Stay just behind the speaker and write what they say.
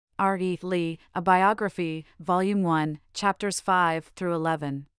R.E. Lee, A Biography, Volume 1, Chapters 5 through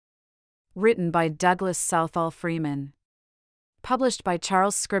 11. Written by Douglas Southall Freeman. Published by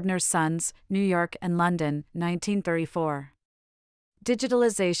Charles Scribner's Sons, New York and London, 1934.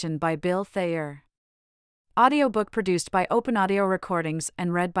 Digitalization by Bill Thayer. Audiobook produced by OpenAudio Recordings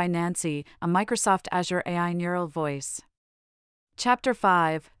and read by Nancy, a Microsoft Azure AI neural voice. Chapter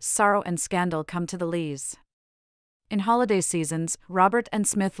 5, Sorrow and Scandal Come to the Lees. In holiday seasons, Robert and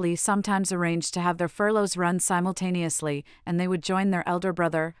Smith Lee sometimes arranged to have their furloughs run simultaneously, and they would join their elder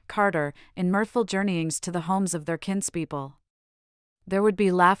brother, Carter, in mirthful journeyings to the homes of their kinspeople. There would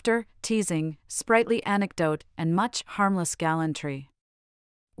be laughter, teasing, sprightly anecdote, and much harmless gallantry.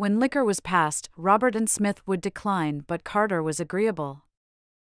 When liquor was passed, Robert and Smith would decline, but Carter was agreeable.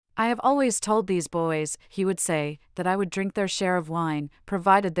 "I have always told these boys," he would say, "that I would drink their share of wine,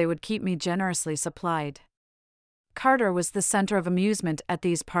 provided they would keep me generously supplied." Carter was the center of amusement at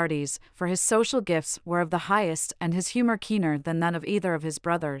these parties, for his social gifts were of the highest and his humor keener than that of either of his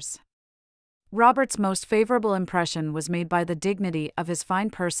brothers. Robert's most favorable impression was made by the dignity of his fine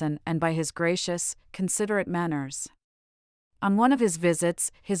person and by his gracious, considerate manners. On one of his visits,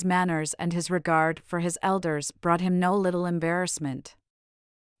 his manners and his regard for his elders brought him no little embarrassment.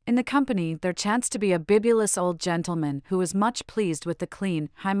 In the company there chanced to be a bibulous old gentleman who was much pleased with the clean,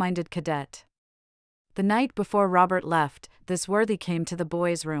 high-minded cadet. The night before Robert left, this worthy came to the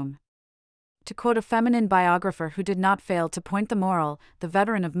boys' room. To quote a feminine biographer who did not fail to point the moral, the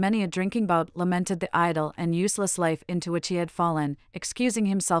veteran of many a drinking bout lamented the idle and useless life into which he had fallen, excusing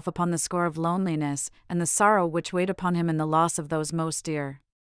himself upon the score of loneliness, and the sorrow which weighed upon him in the loss of those most dear.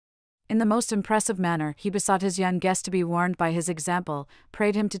 In the most impressive manner he besought his young guest to be warned by his example,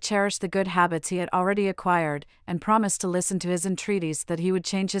 prayed him to cherish the good habits he had already acquired, and promised to listen to his entreaties that he would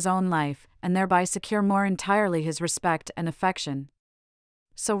change his own life, and thereby secure more entirely his respect and affection.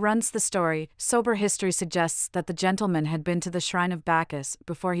 So runs the story. Sober history suggests that the gentleman had been to the shrine of Bacchus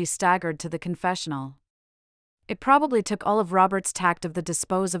before he staggered to the confessional. It probably took all of Robert's tact to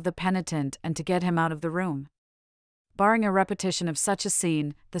dispose of the penitent and to get him out of the room. Barring a repetition of such a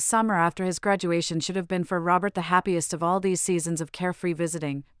scene, the summer after his graduation should have been for Robert the happiest of all these seasons of carefree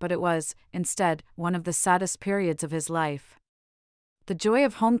visiting, but it was, instead, one of the saddest periods of his life. The joy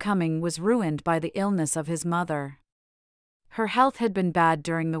of homecoming was ruined by the illness of his mother. Her health had been bad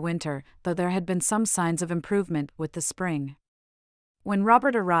during the winter, though there had been some signs of improvement with the spring. When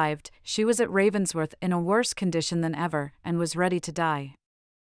Robert arrived, she was at Ravensworth in a worse condition than ever, and was ready to die.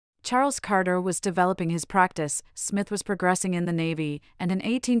 Charles Carter was developing his practice, Smith was progressing in the Navy, and in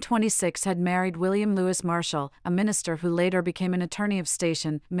 1826 had married William Lewis Marshall, a minister who later became an attorney of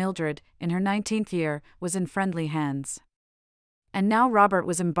station. Mildred, in her 19th year, was in friendly hands. And now Robert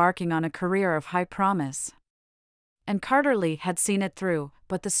was embarking on a career of high promise. And Carter Lee had seen it through,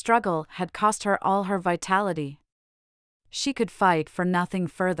 but the struggle had cost her all her vitality. She could fight for nothing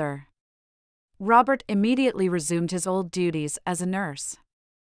further. Robert immediately resumed his old duties as a nurse.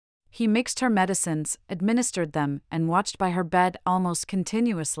 He mixed her medicines, administered them, and watched by her bed almost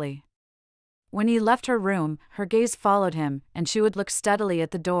continuously. When he left her room, her gaze followed him, and she would look steadily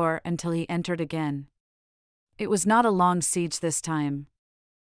at the door until he entered again. It was not a long siege this time.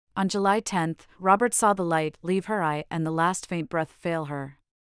 On July 10th, Robert saw the light leave her eye and the last faint breath fail her.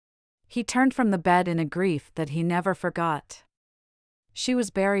 He turned from the bed in a grief that he never forgot. She was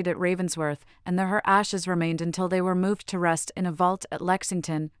buried at Ravensworth, and there her ashes remained until they were moved to rest in a vault at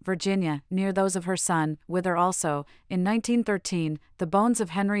Lexington, Virginia, near those of her son, whither also, in 1913, the bones of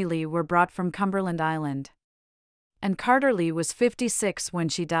Henry Lee were brought from Cumberland Island. And Carter Lee was 56 when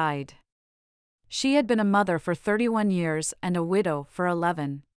she died. She had been a mother for 31 years and a widow for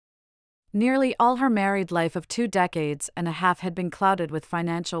 11. Nearly all her married life of 2 decades and a half had been clouded with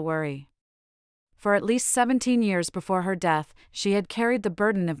financial worry. For at least 17 years before her death, she had carried the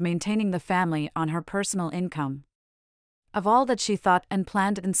burden of maintaining the family on her personal income. Of all that she thought and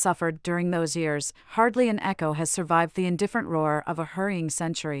planned and suffered during those years, hardly an echo has survived the indifferent roar of a hurrying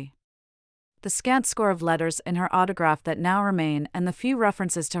century. The scant score of letters in her autograph that now remain and the few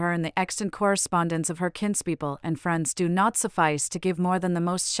references to her in the extant correspondence of her kinspeople and friends do not suffice to give more than the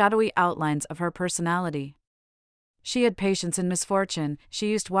most shadowy outlines of her personality. She had patience in misfortune,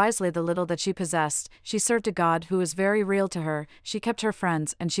 she used wisely the little that she possessed, she served a God who was very real to her, she kept her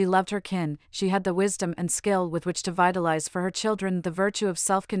friends and she loved her kin, she had the wisdom and skill with which to vitalize for her children the virtue of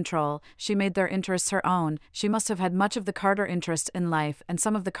self-control, she made their interests her own, she must have had much of the Carter interest in life and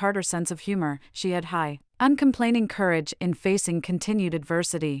some of the Carter sense of humor, she had high, uncomplaining courage in facing continued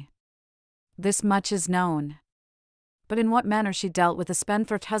adversity. This much is known. but in what manner she dealt with a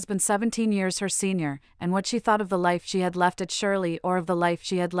spendthrift husband 17 years her senior, and what she thought of the life she had left at Shirley or of the life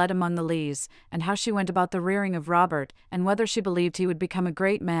she had led among the Lees, and how she went about the rearing of Robert, and whether she believed he would become a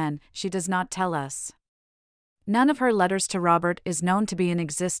great man, she does not tell us. None of her letters to Robert is known to be in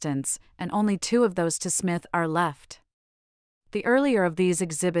existence, and only 2 of those to Smith are left. The earlier of these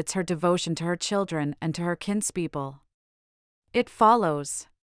exhibits her devotion to her children and to her kinspeople. It follows.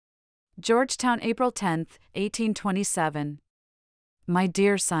 Georgetown, April 10, 1827. My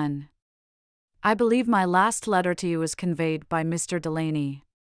dear son, I believe my last letter to you was conveyed by Mr. Delany.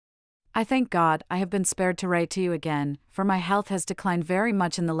 I thank God I have been spared to write to you again, for my health has declined very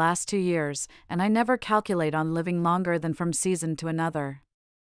much in the last 2 years, and I never calculate on living longer than from season to another.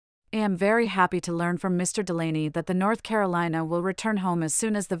 I am very happy to learn from Mr. Delany that the North Carolina will return home as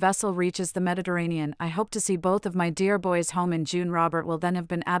soon as the vessel reaches the Mediterranean. I hope to see both of my dear boys home in June. Robert will then have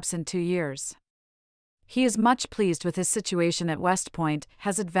been absent 2 years. He is much pleased with his situation at West Point,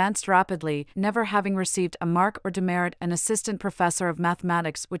 has advanced rapidly, never having received a mark or demerit, an assistant professor of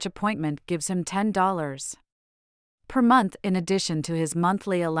mathematics, which appointment gives him $10 per month in addition to his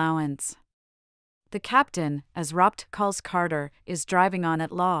monthly allowance. The captain, as Chapt calls Carter, is driving on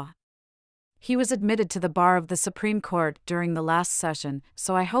at law. He was admitted to the bar of the Supreme Court during the last session,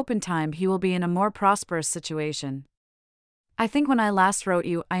 so I hope in time he will be in a more prosperous situation. I think when I last wrote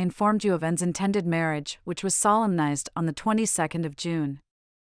you I informed you of Anne's intended marriage, which was solemnized on the 22nd of June.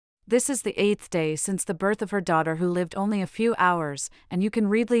 This is the 8th day since the birth of her daughter, who lived only a few hours, and you can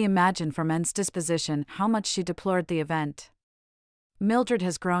readily imagine from Anne's disposition how much she deplored the event. Mildred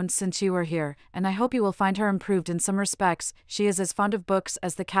has grown since you were here, and I hope you will find her improved in some respects. She is as fond of books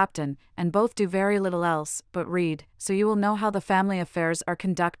as the captain, and both do very little else but read, so you will know how the family affairs are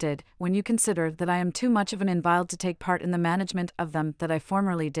conducted, when you consider that I am too much of an invalid to take part in the management of them that I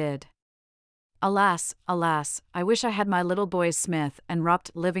formerly did. Alas, alas, I wish I had my little boys Smith and Chapt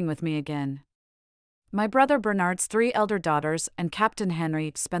living with me again. My brother Bernard's 3 elder daughters and Captain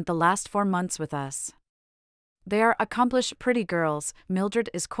Henry spent the last 4 months with us. They are accomplished, pretty girls. Mildred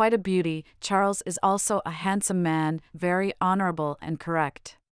is quite a beauty. Charles is also a handsome man, very honorable and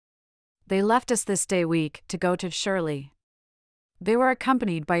correct. They left us this day week to go to Shirley. They were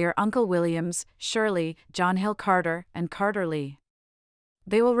accompanied by your Uncle Williams, Shirley, John Hill Carter, and Carter Lee.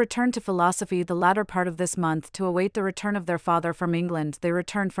 They will return to philosophy the latter part of this month to await the return of their father from England. They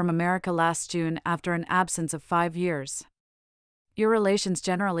returned from America last June after an absence of 5 years. Your relations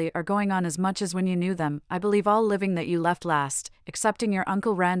generally are going on as much as when you knew them, I believe all living that you left last, excepting your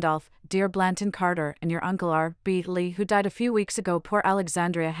Uncle Randolph, dear Blanton Carter, and your Uncle R. B. Lee, who died a few weeks ago. Poor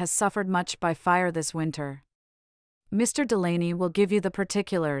Alexandria has suffered much by fire this winter. Mr. Delany will give you the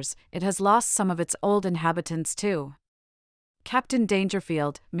particulars. It has lost some of its old inhabitants too. Captain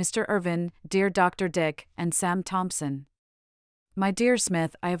Dangerfield, Mr. Irvin, dear Dr. Dick, and Sam Thompson. My dear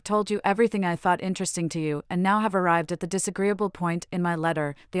Smith, I have told you everything I thought interesting to you, and now have arrived at the disagreeable point in my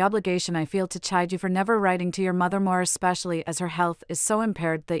letter, the obligation I feel to chide you for never writing to your mother, more especially as her health is so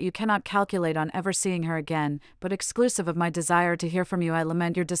impaired that you cannot calculate on ever seeing her again, but exclusive of my desire to hear from you, I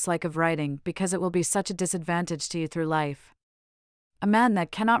lament your dislike of writing, because it will be such a disadvantage to you through life. A man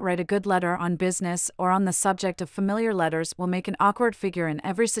that cannot write a good letter on business or on the subject of familiar letters will make an awkward figure in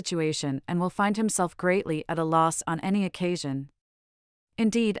every situation, and will find himself greatly at a loss on any occasion.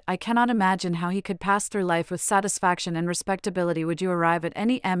 Indeed, I cannot imagine how he could pass through life with satisfaction and respectability. Would you arrive at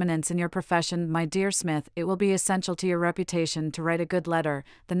any eminence in your profession, my dear Smith, it will be essential to your reputation to write a good letter,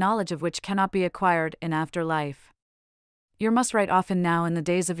 the knowledge of which cannot be acquired in after life. You must write often now in the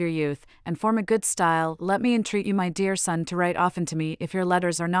days of your youth, and form a good style. Let me entreat you, my dear son, to write often to me. If your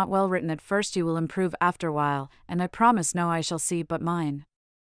letters are not well written at first, you will improve afterwhile, and I promise no eye shall see but mine.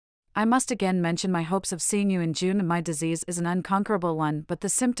 I must again mention my hopes of seeing you in June. My disease is an unconquerable one, but the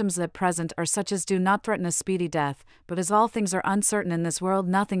symptoms at present are such as do not threaten a speedy death, but as all things are uncertain in this world,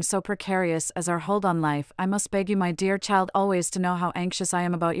 nothing so precarious as our hold on life, I must beg you, my dear child, always to know how anxious I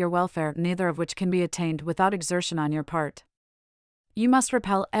am about your welfare, neither of which can be attained without exertion on your part. You must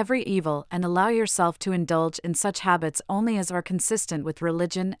repel every evil and allow yourself to indulge in such habits only as are consistent with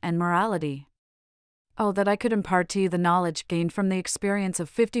religion and morality. Oh, that I could impart to you the knowledge gained from the experience of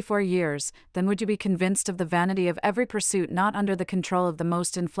 54 years, then would you be convinced of the vanity of every pursuit not under the control of the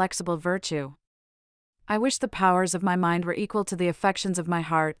most inflexible virtue. I wish the powers of my mind were equal to the affections of my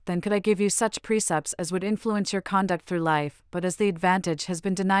heart, then could I give you such precepts as would influence your conduct through life, but as the advantage has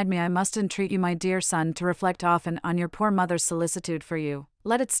been denied me, I must entreat you, my dear son, to reflect often on your poor mother's solicitude for you.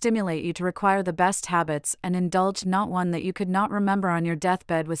 Let it stimulate you to require the best habits, and indulge not one that you could not remember on your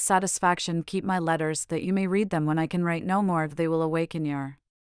deathbed with satisfaction. Keep my letters, that you may read them when I can write no more. They will awaken your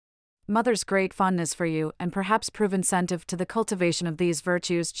Mother's great fondness for you, and perhaps prove incentive to the cultivation of these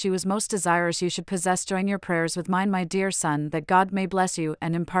virtues she was most desirous you should possess. Join your prayers with mine, my dear son, that God may bless you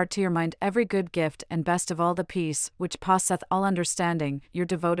and impart to your mind every good gift and best of all the peace, which passeth all understanding, your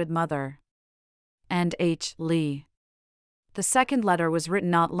devoted mother. And H. Lee. The second letter was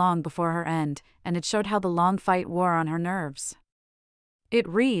written not long before her end, and it showed how the long fight wore on her nerves. It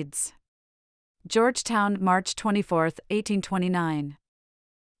reads: Georgetown, March 24, 1829.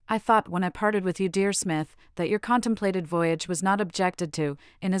 I thought when I parted with you, dear Smith, that your contemplated voyage was not objected to,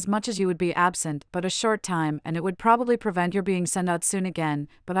 inasmuch as you would be absent but a short time, and it would probably prevent your being sent out soon again,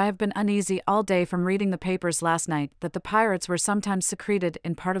 but I have been uneasy all day from reading the papers last night that the pirates were sometimes secreted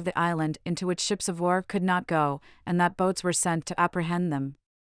in part of the island into which ships of war could not go, and that boats were sent to apprehend them.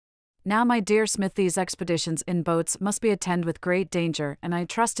 Now, my dear Smith, these expeditions in boats must be attended with great danger, and I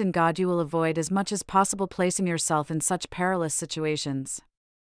trust in God you will avoid as much as possible placing yourself in such perilous situations.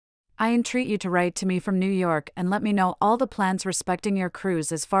 I entreat you to write to me from New York and let me know all the plans respecting your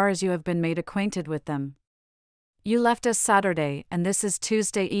cruise as far as you have been made acquainted with them. You left us Saturday, and this is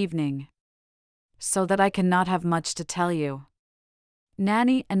Tuesday evening, so that I cannot have much to tell you.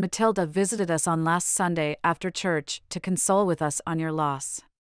 Nanny and Matilda visited us on last Sunday after church to console with us on your loss.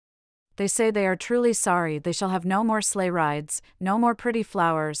 They say they are truly sorry they shall have no more sleigh rides, no more pretty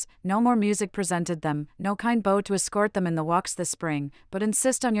flowers, no more music presented them, no kind beau to escort them in the walks this spring, but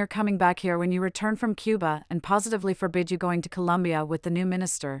insist on your coming back here when you return from Cuba, and positively forbid you going to Columbia with the new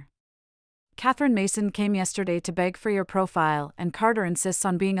minister. Catherine Mason came yesterday to beg for your profile, and Carter insists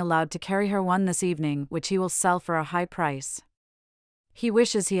on being allowed to carry her one this evening, which he will sell for a high price. He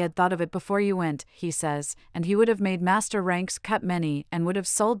wishes he had thought of it before you went, he says, and he would have made Master Ranks cut many and would have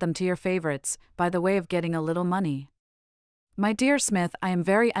sold them to your favorites, by the way of getting a little money. My dear Smith, I am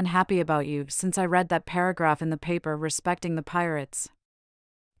very unhappy about you since I read that paragraph in the paper respecting the pirates.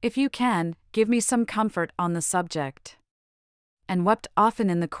 If you can, give me some comfort on the subject. And wept often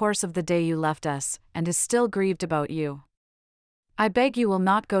in the course of the day you left us, and is still grieved about you. I beg you will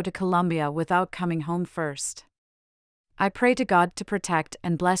not go to Columbia without coming home first. I pray to God to protect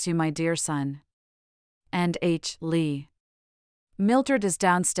and bless you, my dear son. And H. Lee. Mildred is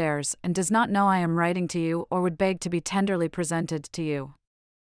downstairs and does not know I am writing to you or would beg to be tenderly presented to you.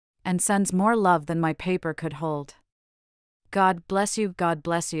 And sends more love than my paper could hold. God bless you, God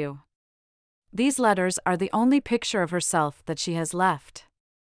bless you. These letters are the only picture of herself that she has left.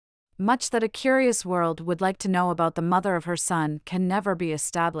 Much that a curious world would like to know about the mother of her son can never be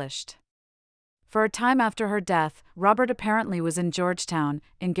established. For a time after her death, Robert apparently was in Georgetown,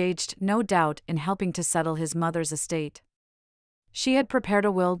 engaged, no doubt, in helping to settle his mother's estate. She had prepared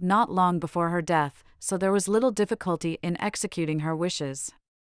a will not long before her death, so there was little difficulty in executing her wishes.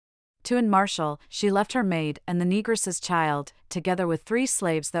 To Anne Marshall, she left her maid and the negress's child, together with 3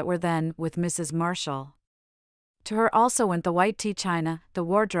 slaves that were then with Mrs. Marshall. To her also went the white tea china, the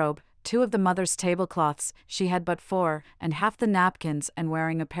wardrobe, 2 of the mother's tablecloths, she had but 4, and half the napkins and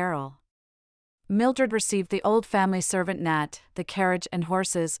wearing apparel. Mildred received the old family servant Nat, the carriage and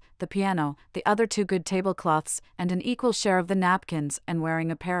horses, the piano, the other 2 good tablecloths, and an equal share of the napkins and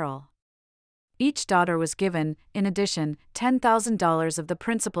wearing apparel. Each daughter was given, in addition, $10,000 of the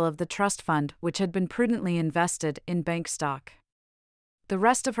principal of the trust fund which had been prudently invested in bank stock. The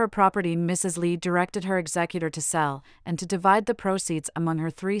rest of her property Mrs. Lee directed her executor to sell, and to divide the proceeds among her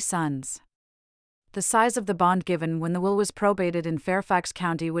 3 sons. The size of the bond given when the will was probated in Fairfax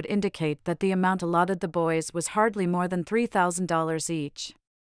County would indicate that the amount allotted the boys was hardly more than $3,000 each.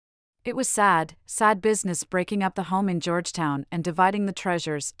 It was sad business breaking up the home in Georgetown and dividing the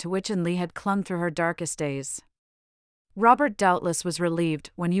treasures to which Anne Lee had clung through her darkest days. Robert doubtless was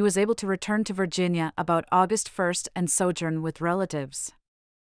relieved when he was able to return to Virginia about August 1st and sojourn with relatives.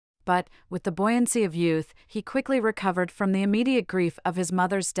 But, with the buoyancy of youth, he quickly recovered from the immediate grief of his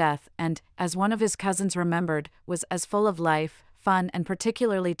mother's death and, as one of his cousins remembered, was as full of life, fun and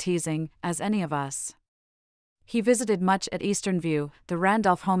particularly teasing, as any of us. He visited much at Eastern View, the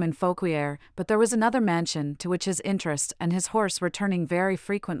Randolph home in Fauquier, but there was another mansion to which his interest and his horse were turning very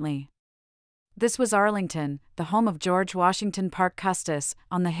frequently. This was Arlington, the home of George Washington Parke Custis,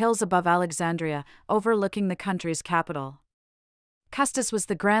 on the hills above Alexandria, overlooking the country's capital. Custis was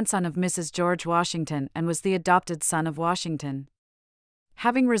the grandson of Mrs. George Washington and was the adopted son of Washington.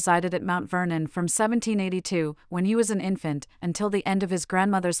 Having resided at Mount Vernon from 1782, when he was an infant, until the end of his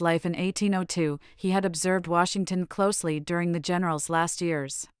grandmother's life in 1802, he had observed Washington closely during the general's last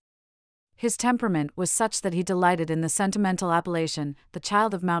years. His temperament was such that he delighted in the sentimental appellation, the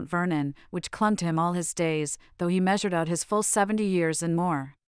child of Mount Vernon, which clung to him all his days, though he measured out his full 70 years and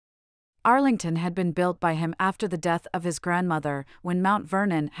more. Arlington had been built by him after the death of his grandmother, when Mount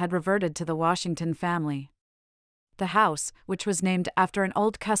Vernon had reverted to the Washington family. The house, which was named after an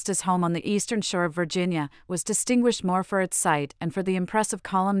old Custis home on the eastern shore of Virginia, was distinguished more for its site and for the impressive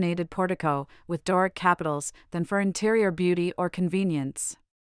colonnaded portico, with Doric capitals, than for interior beauty or convenience.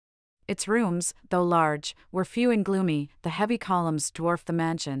 Its rooms, though large, were few and gloomy. The heavy columns dwarfed the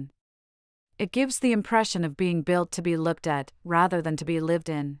mansion. It gives the impression of being built to be looked at, rather than to be lived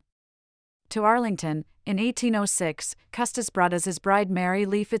in. To Arlington, in 1806, Custis brought as his bride Mary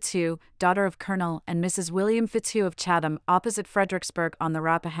Lee Fitzhugh, daughter of Colonel and Mrs. William Fitzhugh of Chatham, opposite Fredericksburg on the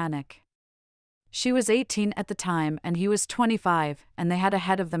Rappahannock. She was 18 at the time and he was 25, and they had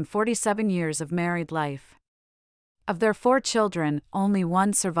ahead of them 47 years of married life. Of their 4 children, only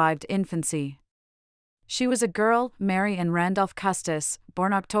one survived infancy. She was a girl, Mary Ann Randolph Custis,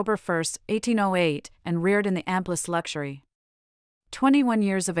 born October 1, 1808, and reared in the amplest luxury. 21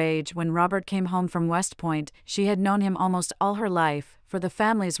 years of age when Robert came home from West Point, she had known him almost all her life, for the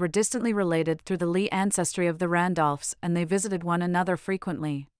families were distantly related through the Lee ancestry of the Randolphs, and they visited one another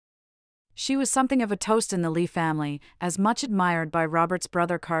frequently. She was something of a toast in the Lee family, as much admired by Robert's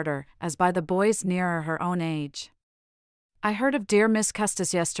brother Carter as by the boys nearer her own age. "I heard of dear Miss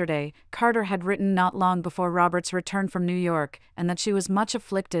Custis yesterday," Carter had written not long before Robert's return from New York, "and that she was much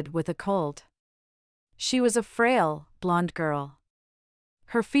afflicted with a cold. She was a frail, blonde girl.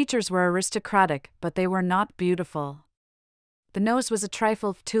 Her features were aristocratic, but they were not beautiful. The nose was a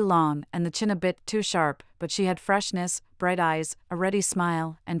trifle too long and the chin a bit too sharp, but she had freshness, bright eyes, a ready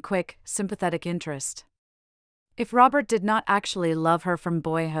smile, and quick, sympathetic interest. If Robert did not actually love her from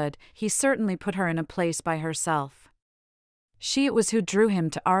boyhood, he certainly put her in a place by herself. She it was who drew him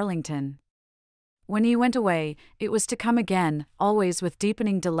to Arlington. When he went away, it was to come again, always with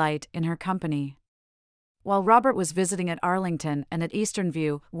deepening delight in her company. While Robert was visiting at Arlington and at Eastern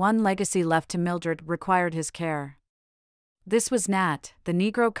View, one legacy left to Mildred required his care. This was Nat, the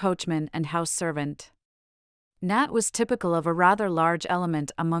Negro coachman and house servant. Nat was typical of a rather large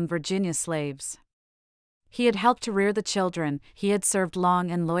element among Virginia slaves. He had helped to rear the children, he had served long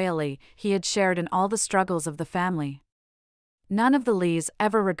and loyally, he had shared in all the struggles of the family. None of the Lees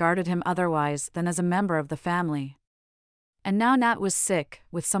ever regarded him otherwise than as a member of the family. And now Nat was sick,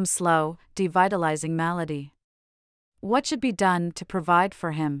 with some slow, devitalizing malady. What should be done to provide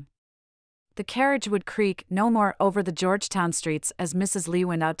for him? The carriage would creak no more over the Georgetown streets as Mrs. Lee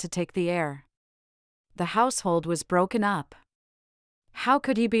went out to take the air. The household was broken up. How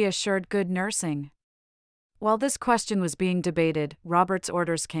could he be assured good nursing? While this question was being debated, Robert's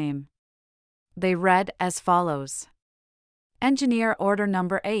orders came. They read as follows. Engineer Order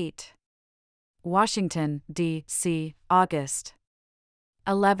Number 8. Washington, D.C., August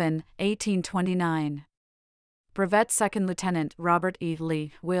 11, 1829. Brevet Second Lieutenant Robert E.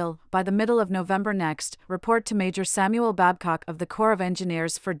 Lee will, by the middle of November next, report to Major Samuel Babcock of the Corps of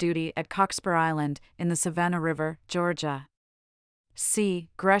Engineers for duty at Cockspur Island, in the Savannah River, Georgia. C.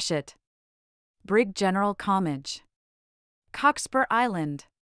 Greshett. Brig General Comage. Cockspur Island.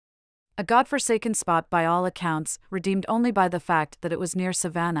 A godforsaken spot by all accounts, redeemed only by the fact that it was near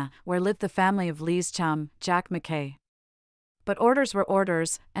Savannah, where lived the family of Lee's chum, Jack McKay. But orders were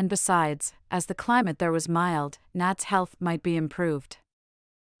orders, and besides, as the climate there was mild, Nat's health might be improved.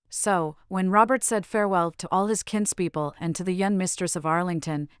 So, when Robert said farewell to all his kinspeople and to the young mistress of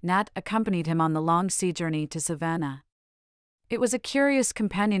Arlington, Nat accompanied him on the long sea journey to Savannah. It was a curious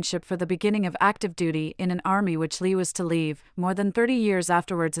companionship for the beginning of active duty in an army which Lee was to leave, more than 30 years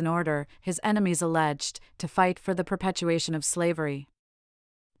afterwards in order, his enemies alleged, to fight for the perpetuation of slavery.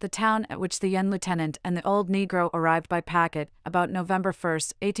 The town at which the young lieutenant and the old Negro arrived by packet, about November 1,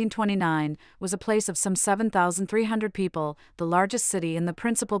 1829, was a place of some 7,300 people, the largest city in the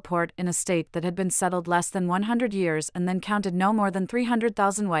principal port in a state that had been settled less than 100 years and then counted no more than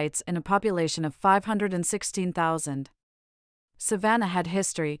 300,000 whites in a population of 516,000. Savannah had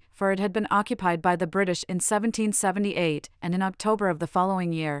history, for it had been occupied by the British in 1778, and in October of the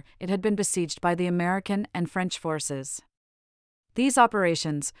following year, it had been besieged by the American and French forces. These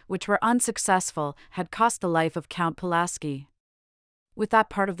operations, which were unsuccessful, had cost the life of Count Pulaski. With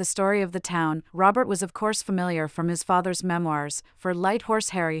that part of the story of the town, Robert was of course familiar from his father's memoirs, for Light Horse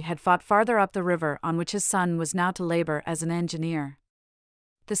Harry had fought farther up the river on which his son was now to labor as an engineer.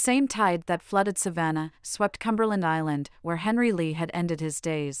 The same tide that flooded Savannah swept Cumberland Island, where Henry Lee had ended his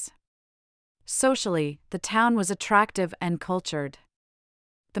days. Socially, the town was attractive and cultured.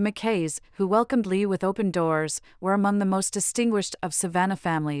 The McKays, who welcomed Lee with open doors, were among the most distinguished of Savannah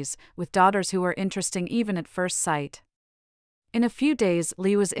families, with daughters who were interesting even at first sight. In a few days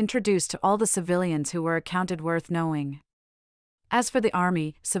Lee was introduced to all the civilians who were accounted worth knowing. As for the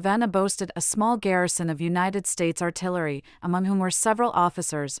Army, Savannah boasted a small garrison of United States artillery, among whom were several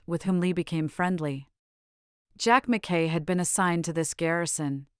officers with whom Lee became friendly. Jack McKay had been assigned to this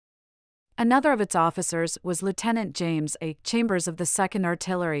garrison. Another of its officers was Lieutenant James A. Chambers of the 2nd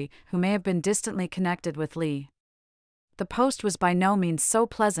Artillery, who may have been distantly connected with Lee. The post was by no means so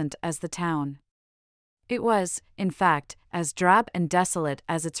pleasant as the town. It was, in fact, as drab and desolate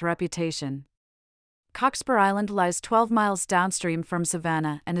as its reputation. Cockspur Island lies 12 miles downstream from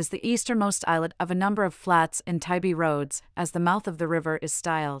Savannah and is the easternmost islet of a number of flats in Tybee Roads, as the mouth of the river is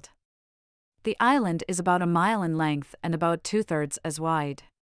styled. The island is about a mile in length and about 2/3 as wide.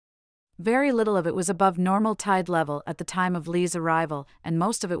 Very little of it was above normal tide level at the time of Lee's arrival, and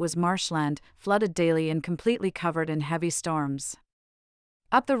most of it was marshland, flooded daily and completely covered in heavy storms.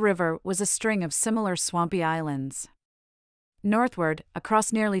 Up the river was a string of similar swampy islands. Northward,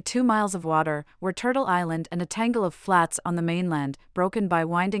 across nearly 2 miles of water, were Turtle Island and a tangle of flats on the mainland, broken by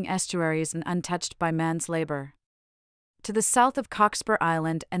winding estuaries and untouched by man's labor. To the south of Cockspur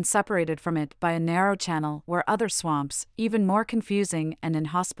Island and separated from it by a narrow channel were other swamps, even more confusing and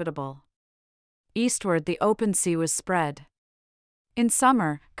inhospitable. Eastward the open sea was spread. In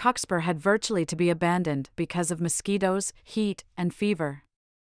summer, Cockspur had virtually to be abandoned because of mosquitoes, heat, and fever.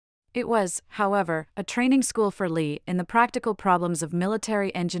 It was, however, a training school for Lee in the practical problems of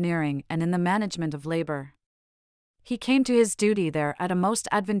military engineering and in the management of labor. He came to his duty there at a most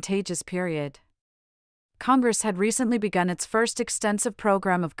advantageous period. Congress had recently begun its first extensive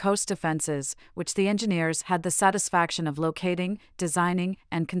program of coast defenses, which the engineers had the satisfaction of locating, designing,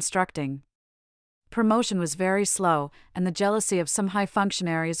 and constructing. Promotion was very slow, and the jealousy of some high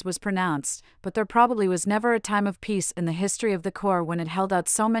functionaries was pronounced, but there probably was never a time of peace in the history of the Corps when it held out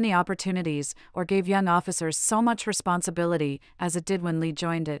so many opportunities or gave young officers so much responsibility as it did when Lee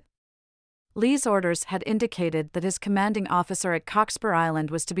joined it. Lee's orders had indicated that his commanding officer at Cockspur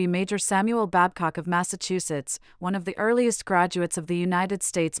Island was to be Major Samuel Babcock of Massachusetts, one of the earliest graduates of the United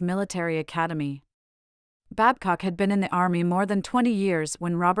States Military Academy. Babcock had been in the Army more than 20 years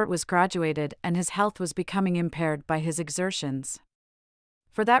when Robert was graduated, and his health was becoming impaired by his exertions.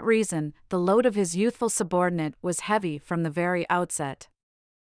 For that reason, the load of his youthful subordinate was heavy from the very outset.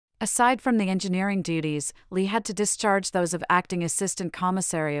 Aside from the engineering duties, Lee had to discharge those of acting assistant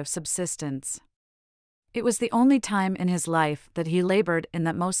commissary of subsistence. It was the only time in his life that he labored in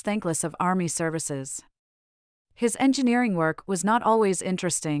that most thankless of Army services. His engineering work was not always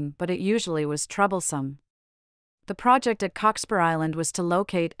interesting, but it usually was troublesome. The project at Cockspur Island was to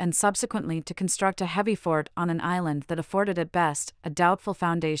locate and subsequently to construct a heavy fort on an island that afforded at best a doubtful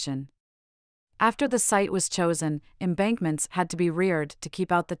foundation. After the site was chosen, embankments had to be reared to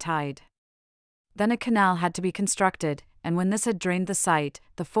keep out the tide. Then a canal had to be constructed, and when this had drained the site,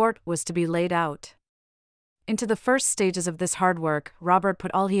 the fort was to be laid out. Into the first stages of this hard work, Robert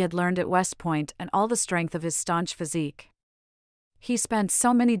put all he had learned at West Point and all the strength of his staunch physique. He spent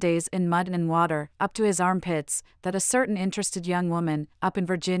so many days in mud and water, up to his armpits, that a certain interested young woman, up in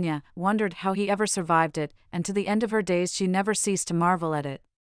Virginia, wondered how he ever survived it, and to the end of her days she never ceased to marvel at it.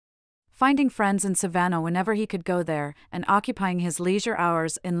 Finding friends in Savannah whenever he could go there, and occupying his leisure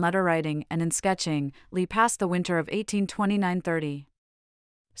hours in letter writing and in sketching, Lee passed the winter of 1829-30.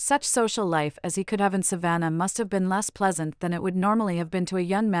 Such social life as he could have in Savannah must have been less pleasant than it would normally have been to a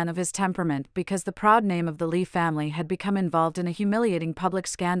young man of his temperament, because the proud name of the Lee family had become involved in a humiliating public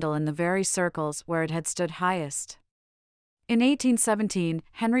scandal in the very circles where it had stood highest. In 1817,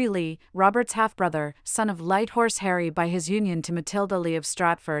 Henry Lee, Robert's half-brother, son of Light Horse Harry by his union to Matilda Lee of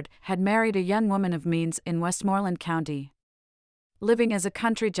Stratford, had married a young woman of means in Westmoreland County. Living as a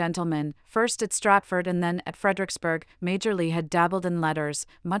country gentleman, first at Stratford and then at Fredericksburg, Major Lee had dabbled in letters,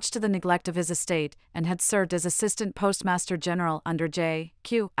 much to the neglect of his estate, and had served as Assistant Postmaster General under J.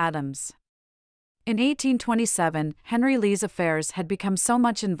 Q. Adams. In 1827, Henry Lee's affairs had become so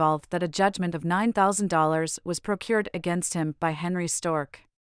much involved that a judgment of $9,000 was procured against him by Henry Stork.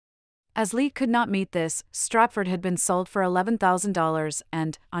 As Lee could not meet this, Stratford had been sold for $11,000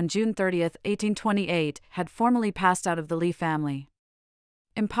 and, on June 30, 1828, had formally passed out of the Lee family.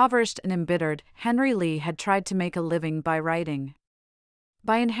 Impoverished and embittered, Henry Lee had tried to make a living by writing.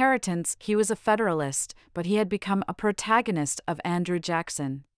 By inheritance, he was a Federalist, but he had become a protagonist of Andrew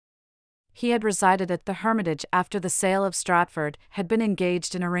Jackson. He had resided at the Hermitage after the sale of Stratford, had been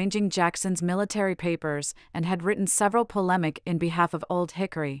engaged in arranging Jackson's military papers, and had written several polemic in behalf of Old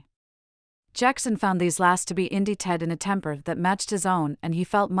Hickory. Jackson found these last to be indebted in a temper that matched his own, and he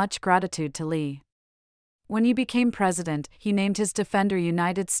felt much gratitude to Lee. When he became president, he named his defender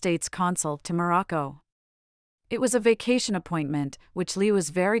United States Consul to Morocco. It was a vacation appointment, which Lee was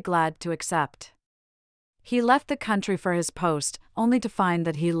very glad to accept. He left the country for his post, only to find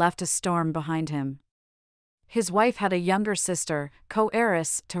that he left a storm behind him. His wife had a younger sister,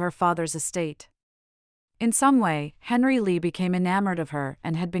 co-heiress to her father's estate. In some way, Henry Lee became enamored of her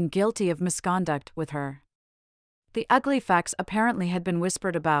and had been guilty of misconduct with her. The ugly facts apparently had been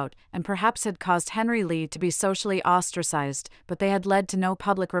whispered about, and perhaps had caused Henry Lee to be socially ostracized, but they had led to no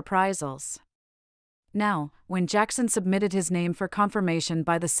public reprisals. Now, when Jackson submitted his name for confirmation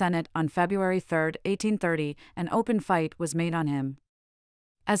by the Senate on February 3, 1830, an open fight was made on him.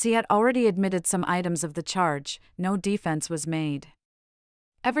 As he had already admitted some items of the charge, no defense was made.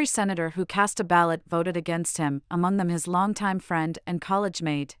 Every senator who cast a ballot voted against him, among them his longtime friend and college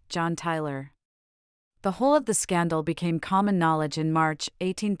mate, John Tyler. The whole of the scandal became common knowledge in March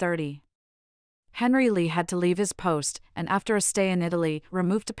 1830. Henry Lee had to leave his post, and after a stay in Italy,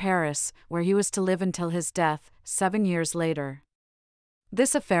 removed to Paris, where he was to live until his death, 7 years later.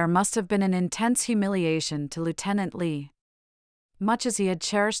 This affair must have been an intense humiliation to Lieutenant Lee. Much as he had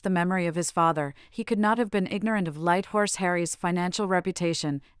cherished the memory of his father, he could not have been ignorant of Light Horse Harry's financial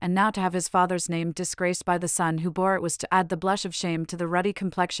reputation, and now to have his father's name disgraced by the son who bore it was to add the blush of shame to the ruddy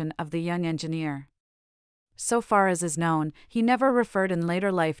complexion of the young engineer. So far as is known, he never referred in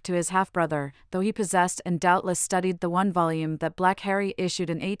later life to his half-brother, though he possessed and doubtless studied the one volume that Black Harry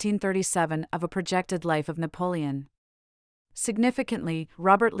issued in 1837 of a projected life of Napoleon. Significantly,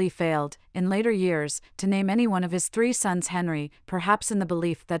 Robert Lee failed, in later years, to name any one of his 3 sons Henry, perhaps in the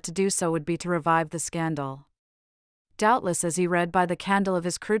belief that to do so would be to revive the scandal. Doubtless as he read by the candle of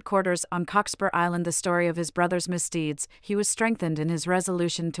his crude quarters on Cockspur Island the story of his brother's misdeeds, he was strengthened in his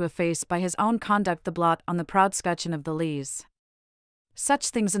resolution to efface by his own conduct the blot on the proud scutcheon of the Lees. Such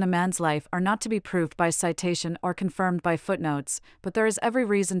things in a man's life are not to be proved by citation or confirmed by footnotes, but there is every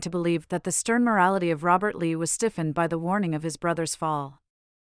reason to believe that the stern morality of Robert Lee was stiffened by the warning of his brother's fall.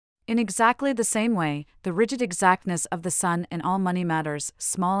 In exactly the same way, the rigid exactness of the son in all money matters,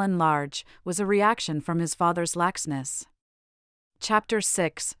 small and large, was a reaction from his father's laxness. Chapter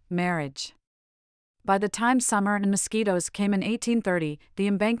 6: Marriage. By the time summer and mosquitoes came in 1830, the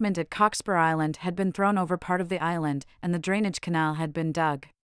embankment at Cockspur Island had been thrown over part of the island, and the drainage canal had been dug.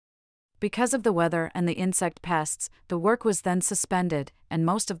 Because of the weather and the insect pests, the work was then suspended, and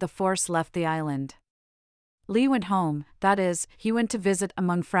most of the force left the island. Lee went home, that is, he went to visit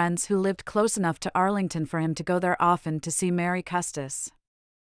among friends who lived close enough to Arlington for him to go there often to see Mary Custis.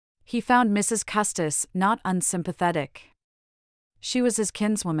 He found Mrs. Custis not unsympathetic. She was his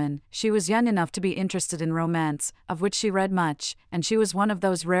kinswoman, she was young enough to be interested in romance, of which she read much, and she was one of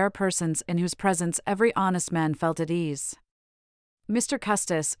those rare persons in whose presence every honest man felt at ease. Mr.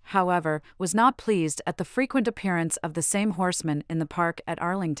 Custis, however, was not pleased at the frequent appearance of the same horseman in the park at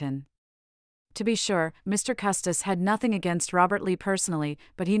Arlington. To be sure, Mr. Custis had nothing against Robert Lee personally,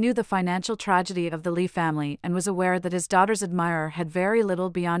 but he knew the financial tragedy of the Lee family and was aware that his daughter's admirer had very little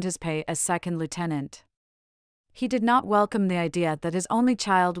beyond his pay as second lieutenant. He did not welcome the idea that his only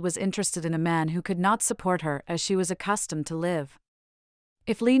child was interested in a man who could not support her as she was accustomed to live.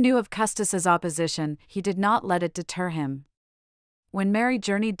 If Lee knew of Custis's opposition, he did not let it deter him. When Mary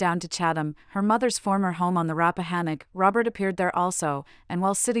journeyed down to Chatham, her mother's former home on the Rappahannock, Robert appeared there also, and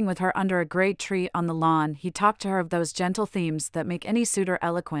while sitting with her under a great tree on the lawn, he talked to her of those gentle themes that make any suitor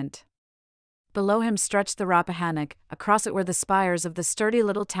eloquent. Below him stretched the Rappahannock, across it were the spires of the sturdy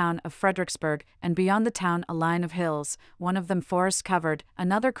little town of Fredericksburg, and beyond the town a line of hills, one of them forest-covered,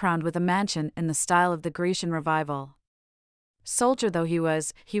 another crowned with a mansion in the style of the Grecian Revival. Soldier though he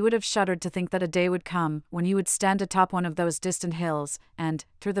was, he would have shuddered to think that a day would come when he would stand atop one of those distant hills, and,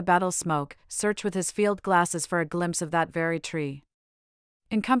 through the battle smoke, search with his field glasses for a glimpse of that very tree.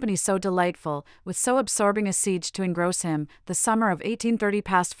 In company so delightful, with so absorbing a siege to engross him, the summer of 1830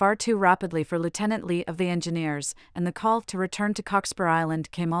 passed far too rapidly for Lieutenant Lee of the Engineers, and the call to return to Cockspur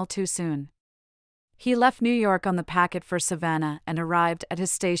Island came all too soon. He left New York on the packet for Savannah and arrived at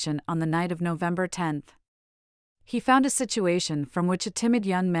his station on the night of November 10th. He found a situation from which a timid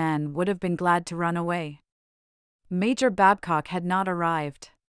young man would have been glad to run away. Major Babcock had not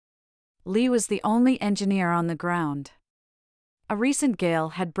arrived. Lee was the only engineer on the ground. A recent gale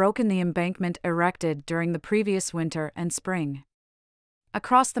had broken the embankment erected during the previous winter and spring.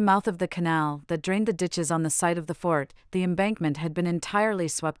 Across the mouth of the canal that drained the ditches on the site of the fort, the embankment had been entirely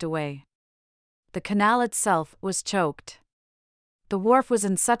swept away. The canal itself was choked. The wharf was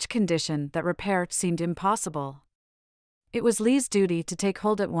in such condition that repair seemed impossible. It was Lee's duty to take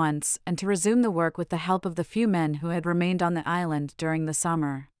hold at once and to resume the work with the help of the few men who had remained on the island during the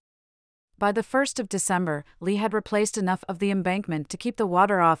summer. By the 1st of December, Lee had replaced enough of the embankment to keep the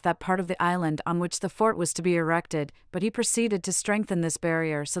water off that part of the island on which the fort was to be erected, but he proceeded to strengthen this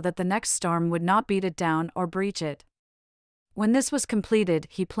barrier so that the next storm would not beat it down or breach it. When this was completed,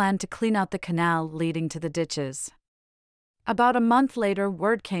 he planned to clean out the canal leading to the ditches. About a month later,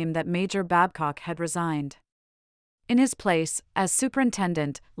 word came that Major Babcock had resigned. In his place, as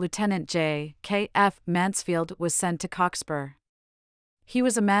superintendent, Lieutenant J. K. F. Mansfield was sent to Cockspur. He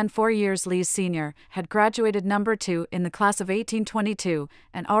was a man 4 years Lee's senior, had graduated No. 2 in the class of 1822,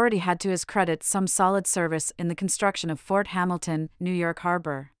 and already had to his credit some solid service in the construction of Fort Hamilton, New York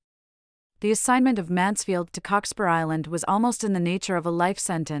Harbor. The assignment of Mansfield to Cockspur Island was almost in the nature of a life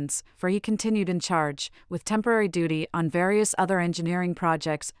sentence, for he continued in charge, with temporary duty on various other engineering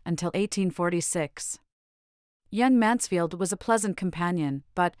projects, until 1846. Young Mansfield was a pleasant companion,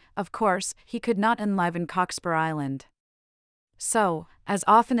 but, of course, he could not enliven Cockspur Island. So, as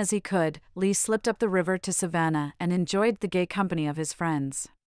often as he could, Lee slipped up the river to Savannah and enjoyed the gay company of his friends.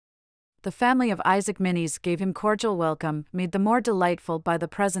 The family of Isaac Minnies gave him cordial welcome, made the more delightful by the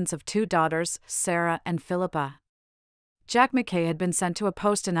presence of 2 daughters, Sarah and Philippa. Jack McKay had been sent to a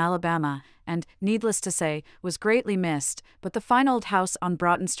post in Alabama, and, needless to say, was greatly missed, but the fine old house on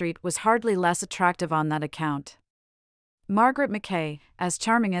Broughton Street was hardly less attractive on that account. Margaret McKay, as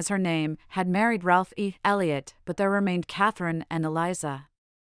charming as her name, had married Ralph E. Elliott, but there remained Catherine and Eliza.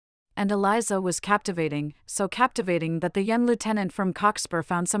 And Eliza was captivating, so captivating that the young lieutenant from Cockspur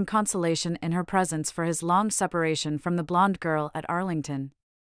found some consolation in her presence for his long separation from the blonde girl at Arlington.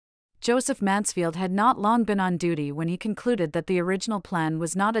 Joseph Mansfield had not long been on duty when he concluded that the original plan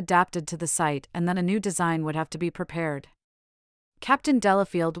was not adapted to the site and that a new design would have to be prepared. Captain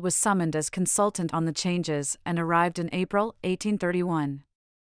Delafield was summoned as consultant on the changes and arrived in April 1831.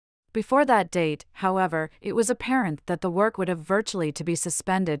 Before that date, however, it was apparent that the work would have virtually to be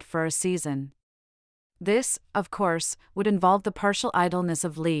suspended for a season. This, of course, would involve the partial idleness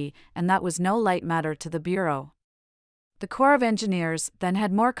of Lee, and that was no light matter to the Bureau. The Corps of Engineers then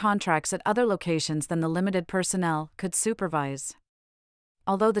had more contracts at other locations than the limited personnel could supervise.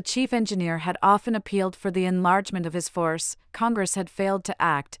 Although the chief engineer had often appealed for the enlargement of his force, Congress had failed to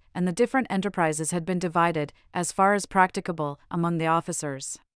act, and the different enterprises had been divided, as far as practicable, among the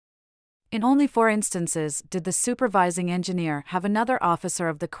officers. In only 4 instances did the supervising engineer have another officer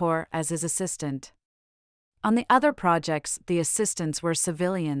of the Corps as his assistant. On the other projects, the assistants were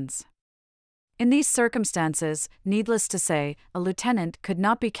civilians. In these circumstances, needless to say, a lieutenant could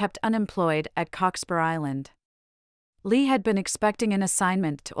not be kept unemployed at Cockspur Island. Lee had been expecting an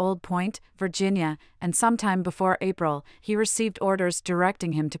assignment to Old Point, Virginia, and sometime before April, he received orders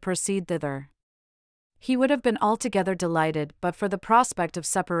directing him to proceed thither. He would have been altogether delighted but for the prospect of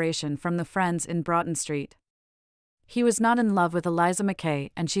separation from the friends in Broughton Street. He was not in love with Eliza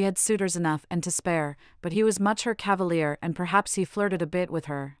McKay, and she had suitors enough and to spare, but he was much her cavalier and perhaps he flirted a bit with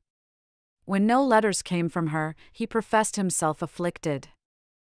her. When no letters came from her, he professed himself afflicted.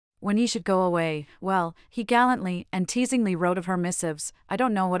 When he should go away, well, he gallantly and teasingly wrote of her missives, "I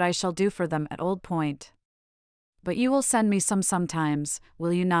don't know what I shall do for them at Old Point. But you will send me some sometimes,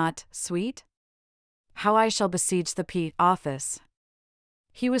 will you not, sweet? How I shall besiege the office."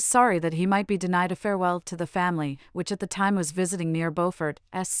 He was sorry that he might be denied a farewell to the family, which at the time was visiting near Beaufort,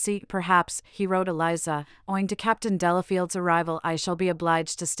 SC. Perhaps, he wrote Eliza, owing to Captain Delafield's arrival I shall be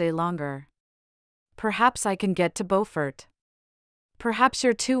obliged to stay longer. Perhaps I can get to Beaufort. Perhaps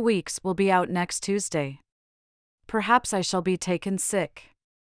your 2 weeks will be out next Tuesday. Perhaps I shall be taken sick.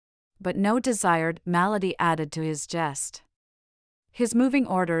 But no desired malady added to his jest. His moving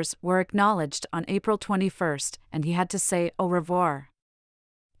orders were acknowledged on April 21st, and he had to say au revoir.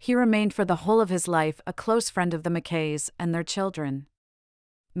 He remained for the whole of his life a close friend of the Mackays and their children.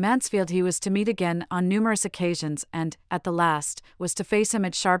 Mansfield he was to meet again on numerous occasions and, at the last, was to face him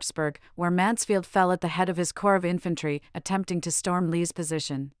at Sharpsburg, where Mansfield fell at the head of his corps of infantry, attempting to storm Lee's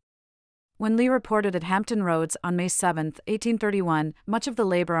position. When Lee reported at Hampton Roads on May 7, 1831, much of the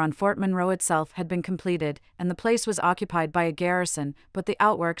labor on Fort Monroe itself had been completed, and the place was occupied by a garrison, but the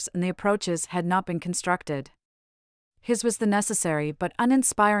outworks and the approaches had not been constructed. His was the necessary but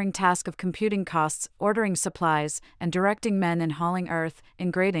uninspiring task of computing costs, ordering supplies, and directing men in hauling earth,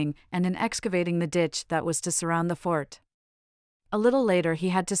 in grading, and in excavating the ditch that was to surround the fort. A little later he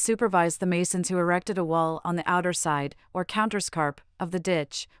had to supervise the masons who erected a wall on the outer side, or counterscarp, of the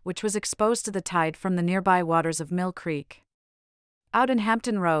ditch, which was exposed to the tide from the nearby waters of Mill Creek. Out in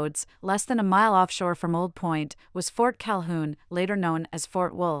Hampton Roads, less than a mile offshore from Old Point, was Fort Calhoun, later known as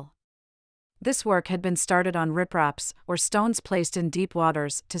Fort Wool. This work had been started on ripraps, or stones placed in deep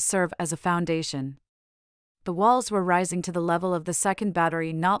waters, to serve as a foundation. The walls were rising to the level of the second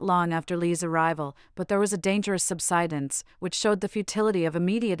battery not long after Lee's arrival, but there was a dangerous subsidence, which showed the futility of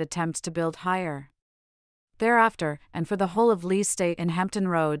immediate attempts to build higher. Thereafter, and for the whole of Lee's stay in Hampton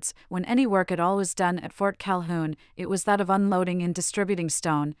Roads, when any work at all was done at Fort Calhoun, it was that of unloading and distributing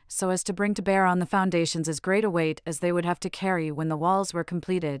stone, so as to bring to bear on the foundations as great a weight as they would have to carry when the walls were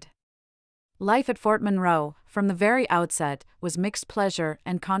completed. Life at Fort Monroe, from the very outset, was mixed pleasure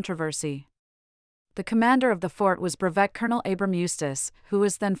and controversy. The commander of the fort was Brevet Colonel Abram Eustis, who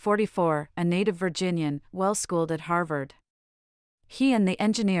was then 44, a native Virginian, well-schooled at Harvard. He and the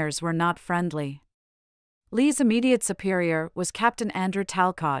engineers were not friendly. Lee's immediate superior was Captain Andrew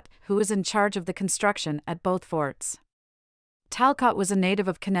Talcott, who was in charge of the construction at both forts. Talcott was a native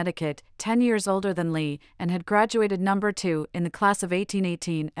of Connecticut, 10 years older than Lee, and had graduated No. 2 in the class of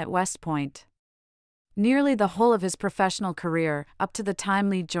 1818 at West Point. Nearly the whole of his professional career, up to the time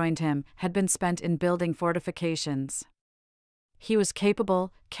Lee joined him, had been spent in building fortifications. He was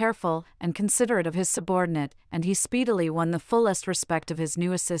capable, careful, and considerate of his subordinate, and he speedily won the fullest respect of his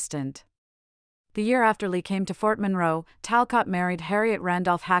new assistant. The year after Lee came to Fort Monroe, Talcott married Harriet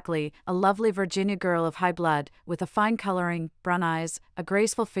Randolph Hackley, a lovely Virginia girl of high blood, with a fine coloring, brown eyes, a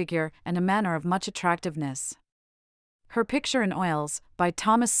graceful figure, and a manner of much attractiveness. Her picture in oils, by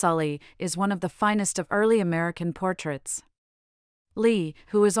Thomas Sully, is one of the finest of early American portraits. Lee,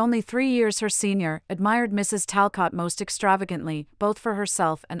 who was only 3 years her senior, admired Mrs. Talcott most extravagantly, both for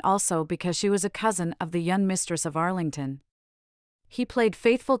herself and also because she was a cousin of the young mistress of Arlington. He played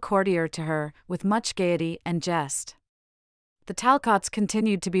faithful courtier to her, with much gaiety and jest. The Talcotts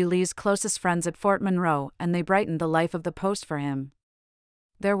continued to be Lee's closest friends at Fort Monroe, and they brightened the life of the post for him.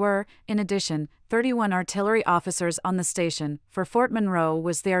 There were, in addition, 31 artillery officers on the station, for Fort Monroe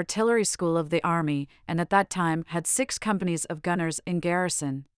was the artillery school of the Army, and at that time had 6 companies of gunners in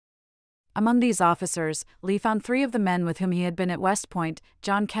garrison. Among these officers, Lee found 3 of the men with whom he had been at West Point: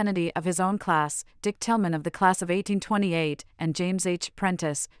 John Kennedy of his own class, Dick Tillman of the class of 1828, and James H.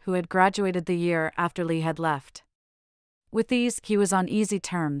 Prentice, who had graduated the year after Lee had left. With these he was on easy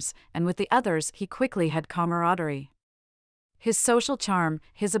terms, and with the others he quickly had camaraderie. His social charm,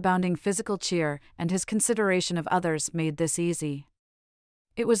 his abounding physical cheer, and his consideration of others made this easy.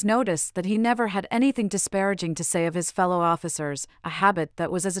 It was noticed that he never had anything disparaging to say of his fellow officers, a habit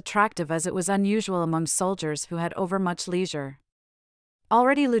that was as attractive as it was unusual among soldiers who had overmuch leisure.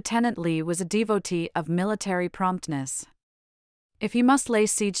 Already Lieutenant Lee was a devotee of military promptness. If he must lay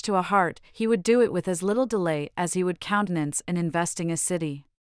siege to a heart, he would do it with as little delay as he would countenance in investing a city.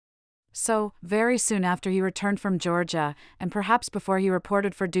 So, very soon after he returned from Georgia, and perhaps before he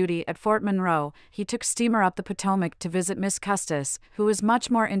reported for duty at Fort Monroe, he took steamer up the Potomac to visit Miss Custis, who was much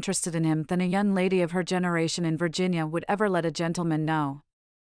more interested in him than a young lady of her generation in Virginia would ever let a gentleman know.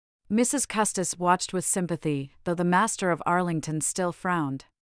 Mrs. Custis watched with sympathy, though the master of Arlington still frowned.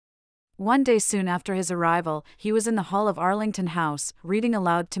 One day soon after his arrival, he was in the hall of Arlington House, reading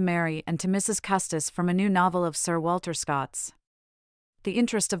aloud to Mary and to Mrs. Custis from a new novel of Sir Walter Scott's. The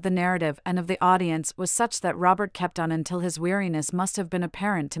interest of the narrative and of the audience was such that Robert kept on until his weariness must have been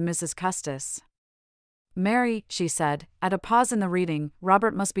apparent to Mrs. Custis. "Mary," she said, at a pause in the reading,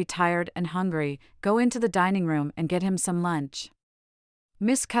 "Robert must be tired and hungry. Go into the dining room and get him some lunch."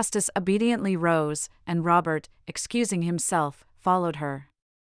 Miss Custis obediently rose, and Robert, excusing himself, followed her.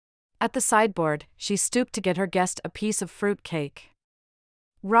 At the sideboard, she stooped to get her guest a piece of fruit cake.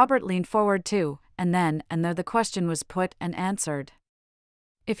 Robert leaned forward too, and then and there the question was put and answered.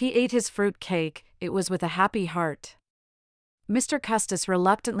 If he ate his fruit cake, it was with a happy heart. Mr. Custis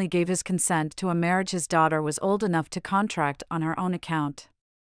reluctantly gave his consent to a marriage his daughter was old enough to contract on her own account.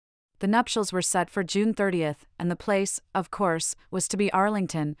 The nuptials were set for June 30th, and the place, of course, was to be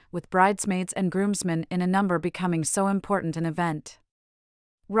Arlington, with bridesmaids and groomsmen in a number becoming so important an event.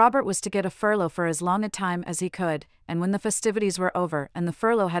 Robert was to get a furlough for as long a time as he could, and when the festivities were over and the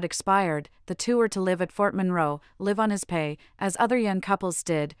furlough had expired, the two were to live at Fort Monroe, live on his pay, as other young couples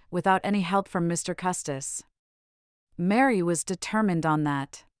did, without any help from Mr. Custis. Mary was determined on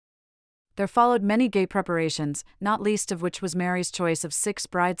that. There followed many gay preparations, not least of which was Mary's choice of 6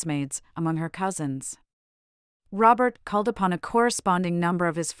 bridesmaids, among her cousins. Robert called upon a corresponding number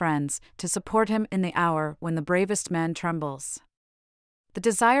of his friends to support him in the hour when the bravest man trembles. The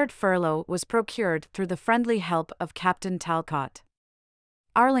desired furlough was procured through the friendly help of Captain Talcott.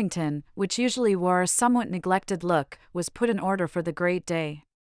 Arlington, which usually wore a somewhat neglected look, was put in order for the great day.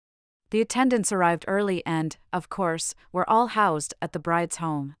 The attendants arrived early and, of course, were all housed at the bride's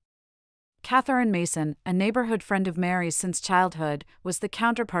home. Catherine Mason, a neighborhood friend of Mary's since childhood, was the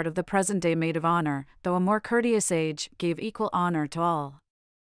counterpart of the present-day maid of honor, though a more courteous age gave equal honor to all.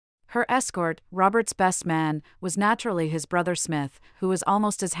 Her escort, Robert's best man, was naturally his brother Smith, who was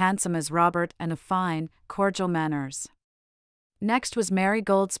almost as handsome as Robert and of fine, cordial manners. Next was Mary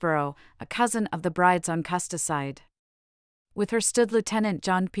Goldsborough, a cousin of the bride's on Custis side. With her stood Lieutenant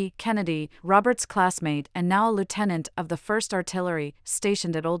John P. Kennedy, Robert's classmate and now a lieutenant of the 1st Artillery,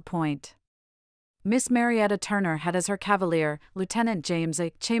 stationed at Old Point. Miss Marietta Turner had as her cavalier, Lieutenant James A.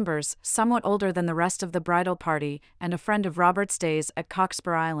 Chambers, somewhat older than the rest of the bridal party, and a friend of Robert's days at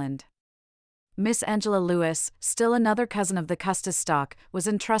Cockspur Island. Miss Angela Lewis, still another cousin of the Custis stock, was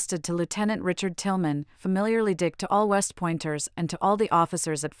entrusted to Lieutenant Richard Tillman, familiarly Dick to all West Pointers and to all the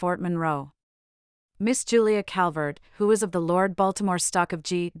officers at Fort Monroe. Miss Julia Calvert, who was of the Lord Baltimore stock of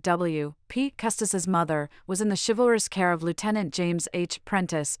G.W. P. Custis's mother, was in the chivalrous care of Lieutenant James H.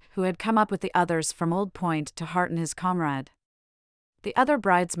 Prentice, who had come up with the others from Old Point to hearten his comrade. The other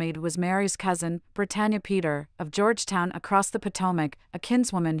bridesmaid was Mary's cousin, Britannia Peter, of Georgetown across the Potomac, a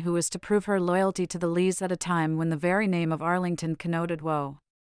kinswoman who was to prove her loyalty to the Lees at a time when the very name of Arlington connoted woe.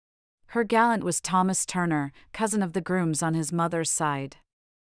 Her gallant was Thomas Turner, cousin of the grooms on his mother's side.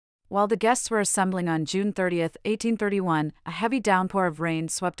 While the guests were assembling on June 30, 1831, a heavy downpour of rain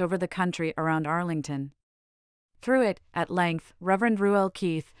swept over the country around Arlington. Through it, at length, Reverend Ruel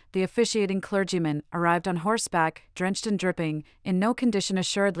Keith, the officiating clergyman, arrived on horseback, drenched and dripping, in no condition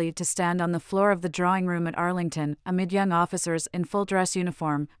assuredly to stand on the floor of the drawing-room at Arlington, amid young officers in full-dress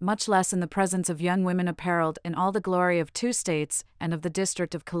uniform, much less in the presence of young women apparelled in all the glory of 2 states, and of the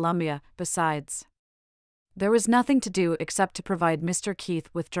District of Columbia, besides. There was nothing to do except to provide Mr. Keith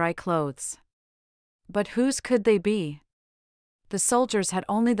with dry clothes. But whose could they be? The soldiers had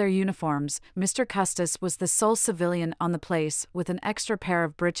only their uniforms. Mr. Custis was the sole civilian on the place, with an extra pair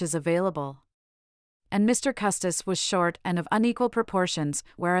of breeches available. And Mr. Custis was short and of unequal proportions,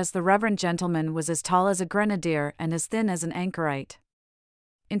 whereas the reverend gentleman was as tall as a grenadier and as thin as an anchorite.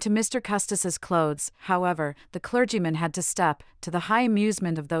 Into Mr. Custis's clothes, however, the clergyman had to step, to the high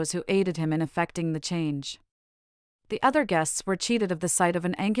amusement of those who aided him in effecting the change. The other guests were cheated of the sight of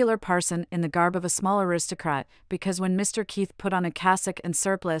an angular parson in the garb of a small aristocrat, because when Mr. Keith put on a cassock and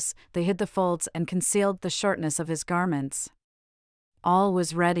surplice, they hid the folds and concealed the shortness of his garments. All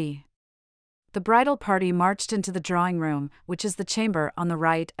was ready. The bridal party marched into the drawing-room, which is the chamber on the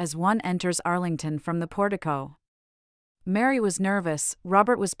right as one enters Arlington from the portico. Mary was nervous,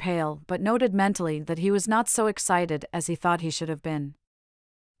 Robert was pale, but noted mentally that he was not so excited as he thought he should have been.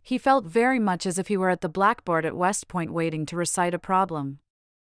 He felt very much as if he were at the blackboard at West Point waiting to recite a problem.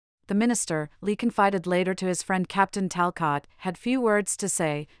 The minister, Lee confided later to his friend Captain Talcott, had few words to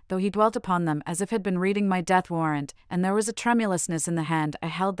say, though he dwelt upon them as if had been reading my death warrant, and there was a tremulousness in the hand I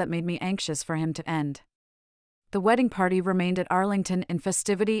held that made me anxious for him to end. The wedding party remained at Arlington in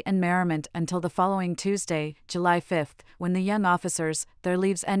festivity and merriment until the following Tuesday, July 5th, when the young officers, their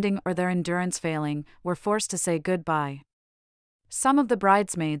leaves ending or their endurance failing, were forced to say goodbye. Some of the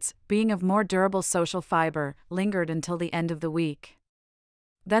bridesmaids, being of more durable social fiber, lingered until the end of the week.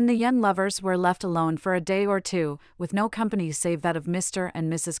 Then the young lovers were left alone for a day or two, with no company save that of Mr.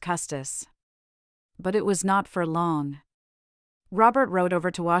 and Mrs. Custis. But it was not for long. Robert rode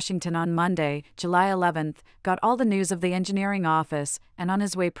over to Washington on Monday, July 11th, got all the news of the engineering office, and on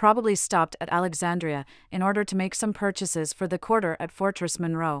his way probably stopped at Alexandria, in order to make some purchases for the quarter at Fortress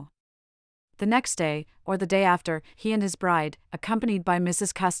Monroe. The next day, or the day after, he and his bride, accompanied by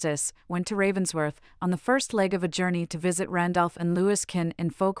Mrs. Custis, went to Ravensworth, on the first leg of a journey to visit Randolph and Lewis Kin in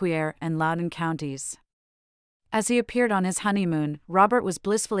Fauquier and Loudoun counties. As he appeared on his honeymoon, Robert was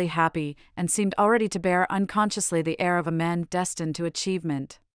blissfully happy, and seemed already to bear unconsciously the air of a man destined to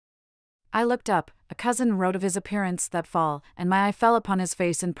achievement. I looked up, a cousin wrote of his appearance that fall, and my eye fell upon his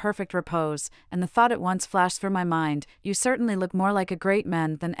face in perfect repose, and the thought at once flashed through my mind, "You certainly look more like a great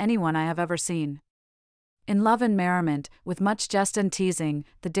man than anyone I have ever seen." In love and merriment, with much jest and teasing,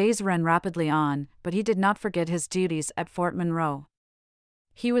 the days ran rapidly on, but he did not forget his duties at Fort Monroe.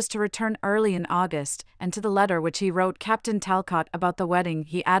 He was to return early in August, and to the letter which he wrote Captain Talcott about the wedding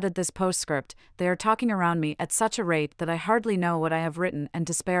he added this postscript: "They are talking around me at such a rate that I hardly know what I have written and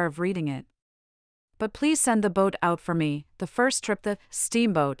despair of reading it. But please send the boat out for me, the first trip the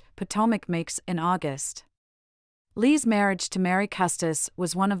steamboat Potomac makes in August." Lee's marriage to Mary Custis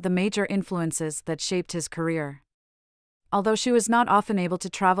was one of the major influences that shaped his career. Although she was not often able to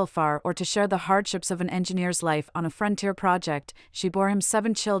travel far or to share the hardships of an engineer's life on a frontier project, she bore him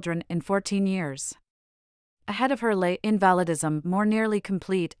 7 children in 14 years. Ahead of her lay invalidism more nearly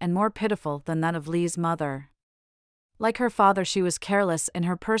complete and more pitiful than that of Lee's mother. Like her father, she was careless in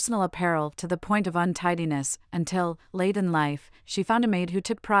her personal apparel to the point of untidiness, until, late in life, she found a maid who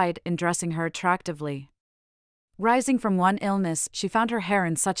took pride in dressing her attractively. Rising from one illness, she found her hair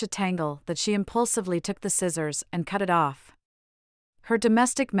in such a tangle that she impulsively took the scissors and cut it off. Her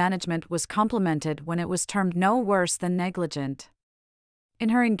domestic management was complimented when it was termed no worse than negligent. In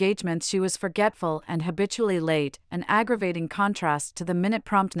her engagements she was forgetful and habitually late, an aggravating contrast to the minute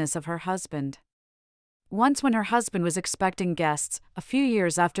promptness of her husband. Once when her husband was expecting guests, a few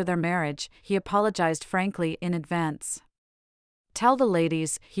years after their marriage, he apologized frankly in advance. "Tell the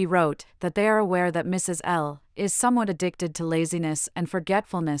ladies," he wrote, "that they are aware that Mrs. L. is somewhat addicted to laziness and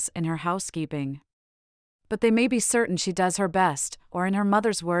forgetfulness in her housekeeping. But they may be certain she does her best, or in her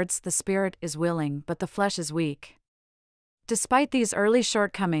mother's words, the spirit is willing but the flesh is weak." Despite these early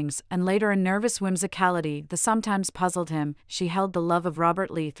shortcomings and later a nervous whimsicality that sometimes puzzled him, she held the love of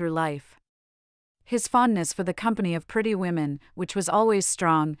Robert Lee through life. His fondness for the company of pretty women, which was always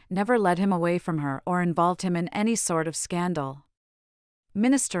strong, never led him away from her or involved him in any sort of scandal.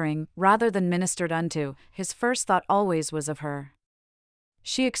 Ministering, rather than ministered unto, his first thought always was of her.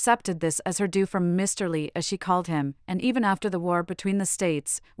 She accepted this as her due from Mr. Lee, as she called him, and even after the war between the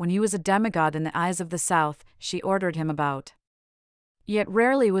states, when he was a demigod in the eyes of the South, she ordered him about. Yet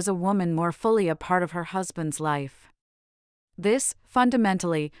rarely was a woman more fully a part of her husband's life. This,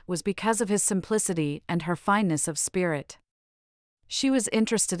 fundamentally, was because of his simplicity and her fineness of spirit. She was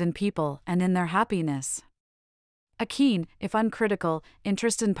interested in people and in their happiness. A keen, if uncritical,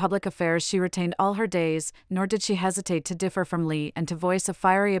 interest in public affairs she retained all her days, nor did she hesitate to differ from Lee and to voice a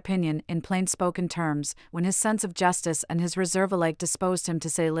fiery opinion in plain-spoken terms, when his sense of justice and his reserve alike disposed him to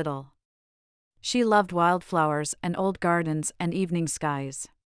say little. She loved wildflowers and old gardens and evening skies.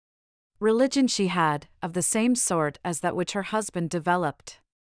 Religion she had, of the same sort as that which her husband developed.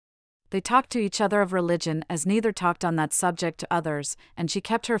 They talked to each other of religion as neither talked on that subject to others, and she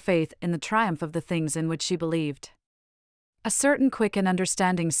kept her faith in the triumph of the things in which she believed. A certain quick and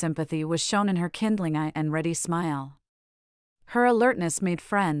understanding sympathy was shown in her kindling eye and ready smile. Her alertness made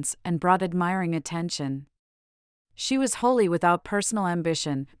friends and brought admiring attention. She was wholly without personal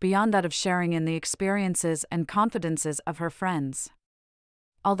ambition, beyond that of sharing in the experiences and confidences of her friends.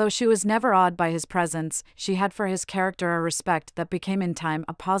 Although she was never awed by his presence, she had for his character a respect that became in time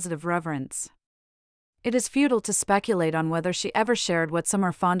a positive reverence. It is futile to speculate on whether she ever shared what some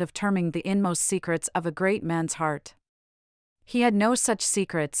are fond of terming the inmost secrets of a great man's heart. He had no such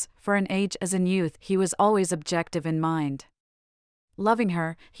secrets, for in age as in youth he was always objective in mind. Loving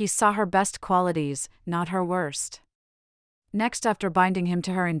her, he saw her best qualities, not her worst. Next after binding him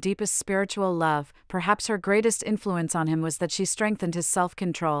to her in deepest spiritual love, perhaps her greatest influence on him was that she strengthened his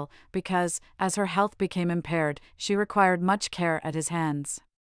self-control, because, as her health became impaired, she required much care at his hands.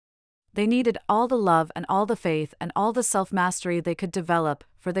 They needed all the love and all the faith and all the self-mastery they could develop,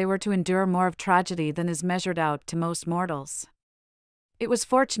 for they were to endure more of tragedy than is measured out to most mortals. It was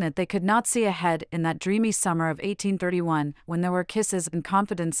fortunate they could not see ahead in that dreamy summer of 1831, when there were kisses and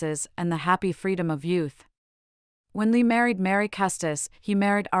confidences and the happy freedom of youth. When Lee married Mary Custis, he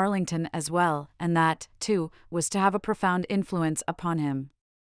married Arlington as well, and that, too, was to have a profound influence upon him.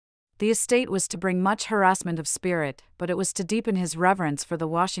 The estate was to bring much harassment of spirit, but it was to deepen his reverence for the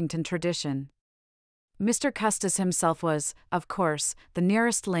Washington tradition. Mr. Custis himself was, of course, the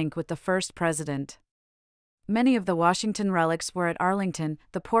nearest link with the first president. Many of the Washington relics were at Arlington: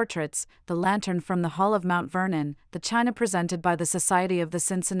 the portraits, the lantern from the Hall of Mount Vernon, the china presented by the Society of the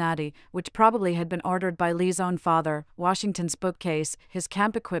Cincinnati, which probably had been ordered by Lee's own father, Washington's bookcase, his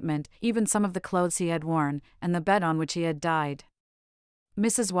camp equipment, even some of the clothes he had worn, and the bed on which he had died.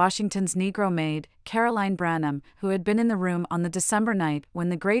 Mrs. Washington's Negro maid, Caroline Branham, who had been in the room on the December night when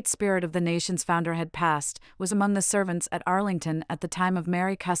the great spirit of the nation's founder had passed, was among the servants at Arlington at the time of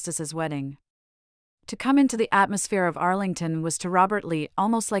Mary Custis's wedding. To come into the atmosphere of Arlington was to Robert Lee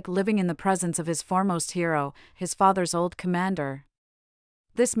almost like living in the presence of his foremost hero, his father's old commander.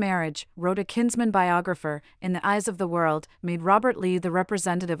 This marriage, wrote a kinsman biographer, in the eyes of the world, made Robert Lee the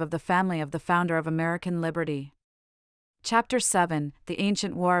representative of the family of the founder of American liberty. Chapter 7: The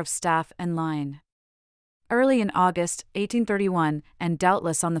Ancient War of Staff and Line. Early in August 1831, and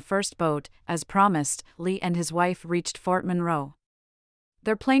doubtless on the first boat, as promised, Lee and his wife reached Fort Monroe.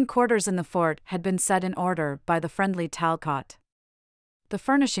 Their plain quarters in the fort had been set in order by the friendly Talcott. The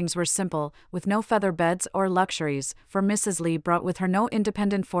furnishings were simple, with no feather beds or luxuries, for Mrs. Lee brought with her no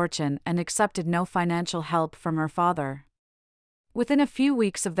independent fortune and accepted no financial help from her father. Within a few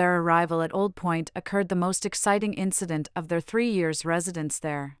weeks of their arrival at Old Point occurred the most exciting incident of their 3 years' residence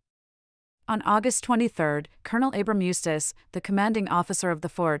there. On August 23, Colonel Abram Eustis, the commanding officer of the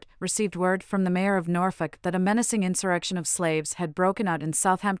fort, received word from the mayor of Norfolk that a menacing insurrection of slaves had broken out in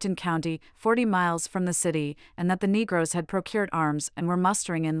Southampton County, 40 miles from the city, and that the Negroes had procured arms and were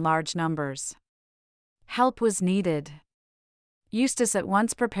mustering in large numbers. Help was needed. Eustis at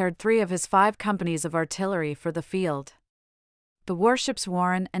once prepared 3 of his 5 companies of artillery for the field. The warships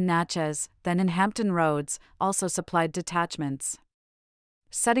Warren and Natchez, then in Hampton Roads, also supplied detachments.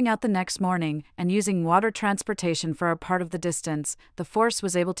 Setting out the next morning, and using water transportation for a part of the distance, the force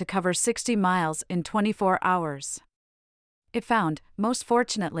was able to cover 60 miles in 24 hours. It found, most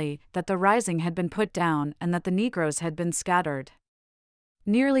fortunately, that the rising had been put down and that the Negroes had been scattered.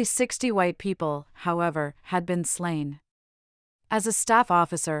 Nearly 60 white people, however, had been slain. As a staff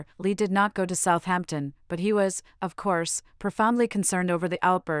officer, Lee did not go to Southampton, but he was, of course, profoundly concerned over the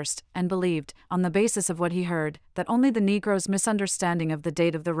outburst, and believed, on the basis of what he heard, that only the Negroes' misunderstanding of the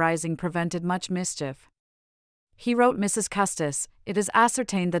date of the rising prevented much mischief. He wrote Mrs. Custis, "It is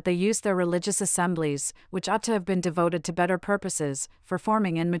ascertained that they used their religious assemblies, which ought to have been devoted to better purposes, for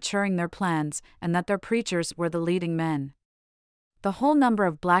forming and maturing their plans, and that their preachers were the leading men." The whole number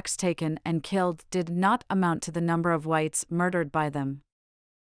of blacks taken and killed did not amount to the number of whites murdered by them.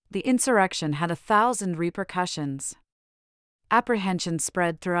 The insurrection had 1,000 repercussions. Apprehension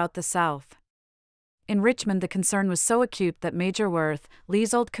spread throughout the South. In Richmond, the concern was so acute that Major Worth,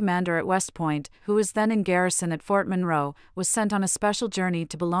 Lee's old commander at West Point, who was then in garrison at Fort Monroe, was sent on a special journey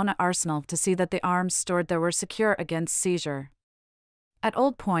to Bologna Arsenal to see that the arms stored there were secure against seizure. At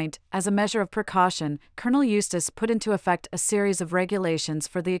Old Point, as a measure of precaution, Colonel Eustis put into effect a series of regulations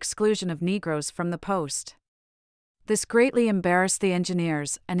for the exclusion of Negroes from the post. This greatly embarrassed the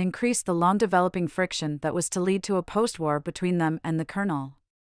engineers and increased the long-developing friction that was to lead to a post-war between them and the colonel.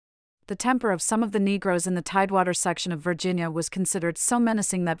 The temper of some of the Negroes in the Tidewater section of Virginia was considered so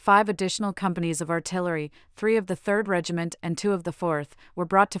menacing that 5 additional companies of artillery, 3 of the 3rd Regiment and 2 of the 4th, were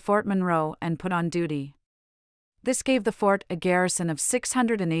brought to Fort Monroe and put on duty. This gave the fort a garrison of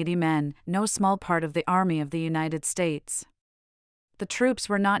 680 men, no small part of the Army of the United States. The troops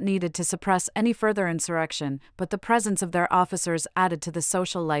were not needed to suppress any further insurrection, but the presence of their officers added to the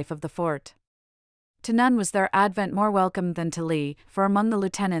social life of the fort. To none was their advent more welcome than to Lee, for among the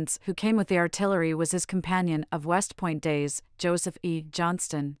lieutenants who came with the artillery was his companion of West Point days, Joseph E.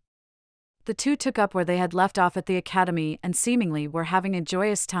 Johnston. The 2 took up where they had left off at the academy and seemingly were having a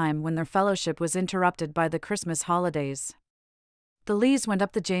joyous time when their fellowship was interrupted by the Christmas holidays. The Lees went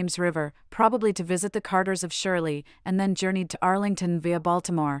up the James River, probably to visit the Carters of Shirley, and then journeyed to Arlington via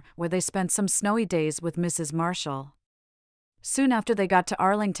Baltimore, where they spent some snowy days with Mrs. Marshall. Soon after they got to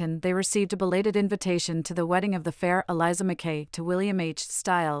Arlington, they received a belated invitation to the wedding of the fair Eliza Mackay to William H.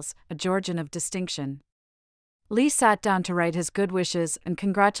 Stiles, a Georgian of distinction. Lee sat down to write his good wishes and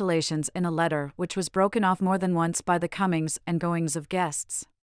congratulations in a letter which was broken off more than once by the comings and goings of guests.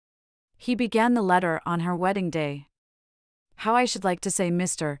 He began the letter on her wedding day. "How I should like to say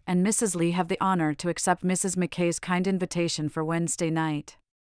Mr. and Mrs. Lee have the honor to accept Mrs. Mackay's kind invitation for Wednesday night.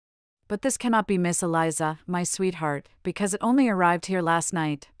 But this cannot be Miss Eliza, my sweetheart, because it only arrived here last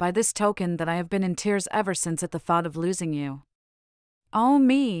night, by this token that I have been in tears ever since at the thought of losing you. Oh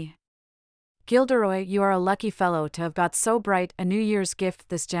me! Gilderoy, you are a lucky fellow to have got so bright a New Year's gift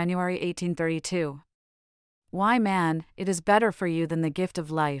this January 1832. Why, man, it is better for you than the gift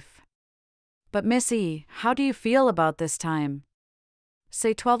of life. But Miss E., how do you feel about this time?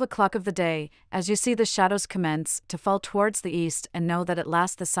 Say 12 o'clock of the day, as you see the shadows commence to fall towards the east and know that at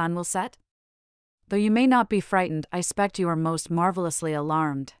last the sun will set? Though you may not be frightened, I expect you are most marvelously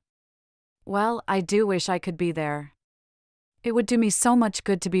alarmed. Well, I do wish I could be there. It would do me so much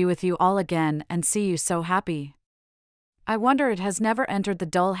good to be with you all again and see you so happy. I wonder it has never entered the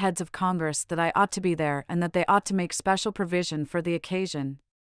dull heads of Congress that I ought to be there and that they ought to make special provision for the occasion.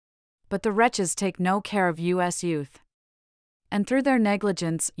 But the wretches take no care of U.S. youth. And through their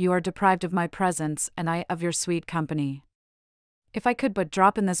negligence you are deprived of my presence and I of your sweet company. If I could but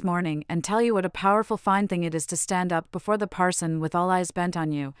drop in this morning and tell you what a powerful fine thing it is to stand up before the parson with all eyes bent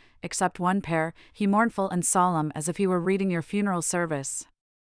on you, except one pair, he mournful and solemn as if he were reading your funeral service.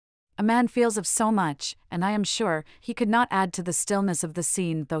 A man feels of so much, and I am sure he could not add to the stillness of the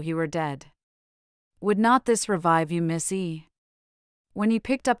scene though he were dead. Would not this revive you, Miss E.? When he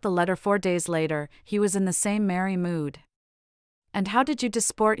picked up the letter 4 days later, he was in the same merry mood. And how did you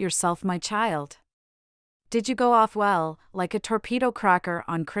disport yourself, my child? Did you go off well, like a torpedo cracker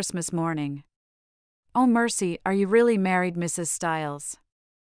on Christmas morning? Oh mercy, are you really married, Mrs. Stiles?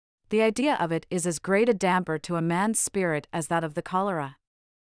 The idea of it is as great a damper to a man's spirit as that of the cholera.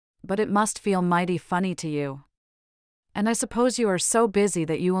 But it must feel mighty funny to you. And I suppose you are so busy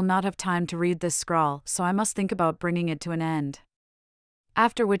that you will not have time to read this scrawl, so I must think about bringing it to an end.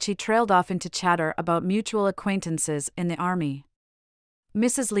 After which he trailed off into chatter about mutual acquaintances in the army.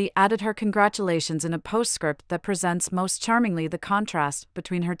 Mrs. Lee added her congratulations in a postscript that presents most charmingly the contrast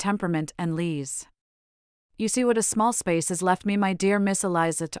between her temperament and Lee's. You see what a small space has left me, my dear Miss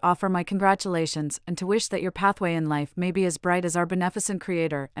Eliza, to offer my congratulations and to wish that your pathway in life may be as bright as our beneficent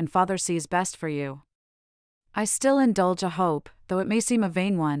Creator and Father sees best for you. I still indulge a hope, though it may seem a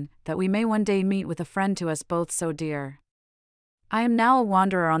vain one, that we may one day meet with a friend to us both so dear. I am now a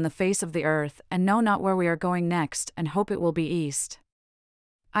wanderer on the face of the earth, and know not where we are going next, and hope it will be east.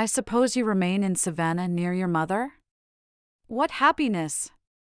 I suppose you remain in Savannah near your mother? What happiness!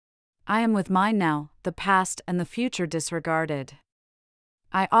 I am with mine now, the past and the future disregarded.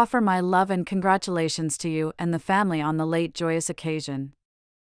 I offer my love and congratulations to you and the family on the late joyous occasion.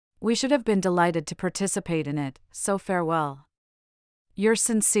 We should have been delighted to participate in it, so farewell. Your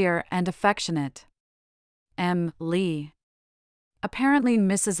sincere and affectionate M. Lee. Apparently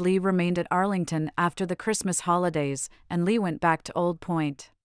Mrs. Lee remained at Arlington after the Christmas holidays, and Lee went back to Old Point.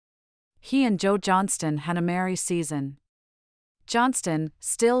 He and Joe Johnston had a merry season. Johnston,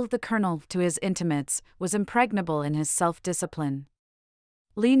 still the colonel to his intimates, was impregnable in his self-discipline.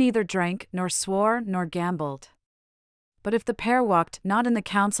 Lee neither drank nor swore nor gambled. But if the pair walked not in the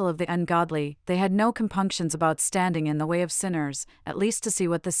counsel of the ungodly, they had no compunctions about standing in the way of sinners, at least to see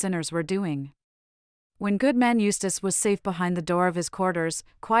what the sinners were doing. When Goodman Eustace was safe behind the door of his quarters,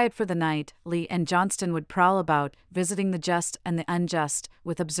 quiet for the night, Lee and Johnston would prowl about, visiting the just and the unjust,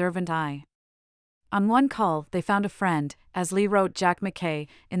 with observant eye. On one call, they found a friend, as Lee wrote Jack Mackay,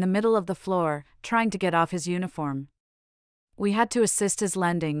 in the middle of the floor, trying to get off his uniform. We had to assist his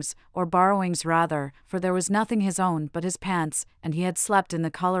lendings, or borrowings rather, for there was nothing his own but his pants, and he had slept in the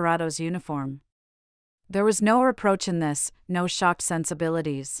Colorado's uniform. There was no reproach in this, no shocked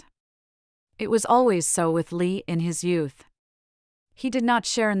sensibilities. It was always so with Lee in his youth. He did not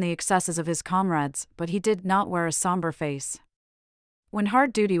share in the excesses of his comrades, but he did not wear a somber face. When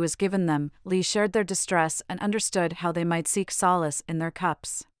hard duty was given them, Lee shared their distress and understood how they might seek solace in their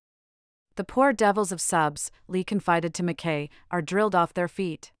cups. The poor devils of subs, Lee confided to Mackay, are drilled off their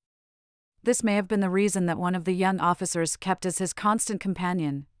feet. This may have been the reason that one of the young officers kept as his constant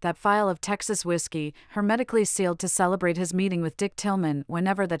companion that phial of Texas whiskey, hermetically sealed to celebrate his meeting with Dick Tillman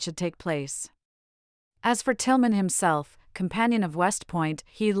whenever that should take place. As for Tillman himself, companion of West Point,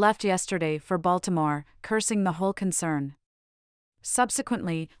 he left yesterday for Baltimore, cursing the whole concern.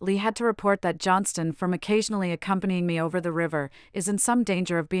 Subsequently, Lee had to report that Johnston, from occasionally accompanying me over the river, is in some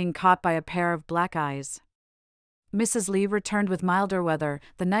danger of being caught by a pair of black eyes. Mrs. Lee returned with milder weather,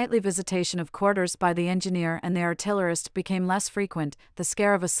 the nightly visitation of quarters by the engineer and the artillerist became less frequent, the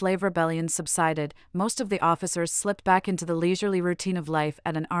scare of a slave rebellion subsided, most of the officers slipped back into the leisurely routine of life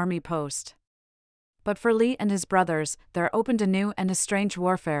at an army post. But for Lee and his brothers, there opened a new and a strange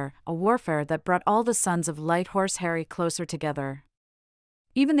warfare, a warfare that brought all the sons of Light Horse Harry closer together.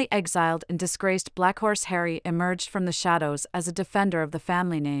 Even the exiled and disgraced Black Horse Harry emerged from the shadows as a defender of the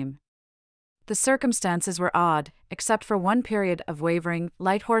family name. The circumstances were odd, except for one period of wavering.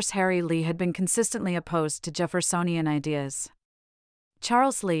 Light Horse Harry Lee had been consistently opposed to Jeffersonian ideas.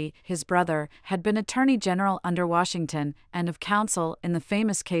 Charles Lee, his brother, had been Attorney General under Washington and of counsel in the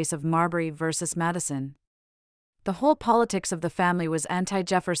famous case of Marbury versus Madison. The whole politics of the family was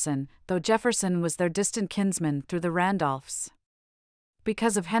anti-Jefferson, though Jefferson was their distant kinsman through the Randolphs.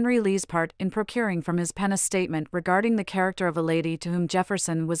 Because of Henry Lee's part in procuring from his pen a statement regarding the character of a lady to whom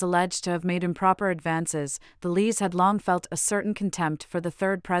Jefferson was alleged to have made improper advances, the Lees had long felt a certain contempt for the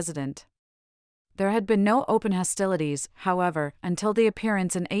third president. There had been no open hostilities, however, until the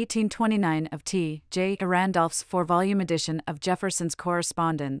appearance in 1829 of T. J. Randolph's 4-volume edition of Jefferson's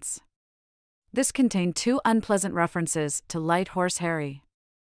correspondence. This contained two unpleasant references to Light Horse Harry.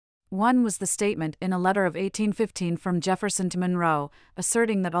 One was the statement in a letter of 1815 from Jefferson to Monroe,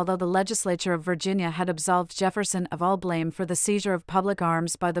 asserting that although the legislature of Virginia had absolved Jefferson of all blame for the seizure of public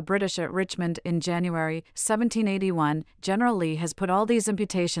arms by the British at Richmond in January 1781, General Lee has put all these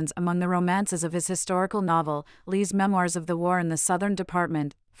imputations among the romances of his historical novel, Lee's Memoirs of the War in the Southern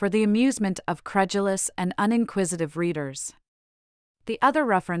Department, for the amusement of credulous and uninquisitive readers. The other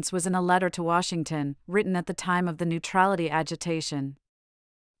reference was in a letter to Washington, written at the time of the neutrality agitation.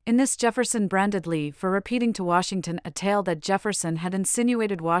 In this Jefferson branded Lee for repeating to Washington a tale that Jefferson had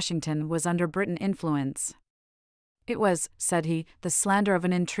insinuated Washington was under Briton influence. It was, said he, the slander of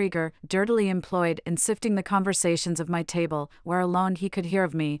an intriguer, dirtily employed in sifting the conversations of my table, where alone he could hear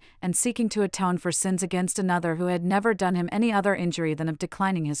of me, and seeking to atone for sins against another who had never done him any other injury than of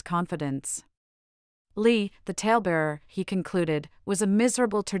declining his confidence. Lee, the talebearer, he concluded, was a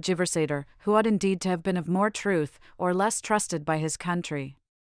miserable tergiversator, who ought indeed to have been of more truth, or less trusted by his country.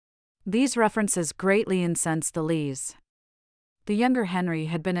 These references greatly incensed the Lees. The younger Henry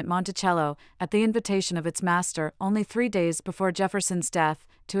had been at Monticello, at the invitation of its master, only 3 days before Jefferson's death,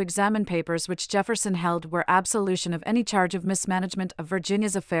 to examine papers which Jefferson held were absolution of any charge of mismanagement of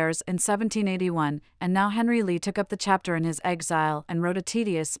Virginia's affairs in 1781, and now Henry Lee took up the chapter in his exile and wrote a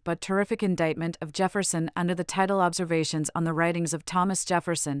tedious but terrific indictment of Jefferson under the title Observations on the Writings of Thomas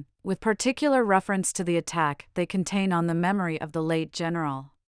Jefferson, with particular reference to the attack they contain on the memory of the late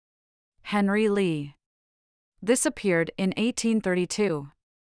General Henry Lee. This appeared in 1832.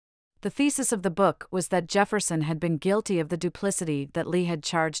 The thesis of the book was that Jefferson had been guilty of the duplicity that Lee had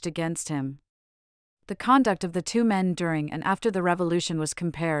charged against him. The conduct of the two men during and after the Revolution was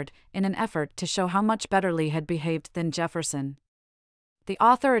compared, in an effort to show how much better Lee had behaved than Jefferson. The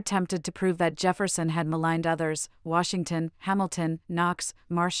author attempted to prove that Jefferson had maligned others, Washington, Hamilton, Knox,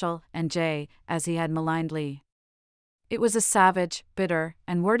 Marshall, and Jay, as he had maligned Lee. It was a savage, bitter,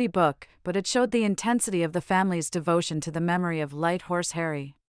 and wordy book, but it showed the intensity of the family's devotion to the memory of Light Horse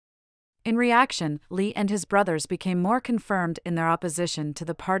Harry. In reaction, Lee and his brothers became more confirmed in their opposition to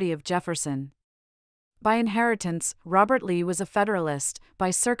the party of Jefferson. By inheritance, Robert Lee was a Federalist.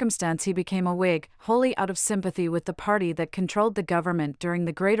 By circumstance, he became a Whig, wholly out of sympathy with the party that controlled the government during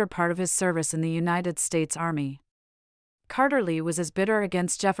the greater part of his service in the United States Army. Carter Lee was as bitter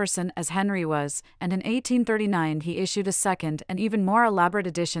against Jefferson as Henry was, and in 1839 he issued a second and even more elaborate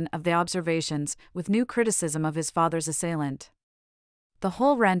edition of the Observations, with new criticism of his father's assailant. The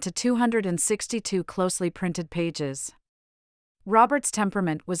whole ran to 262 closely printed pages. Robert's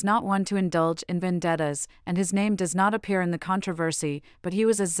temperament was not one to indulge in vendettas, and his name does not appear in the controversy, but he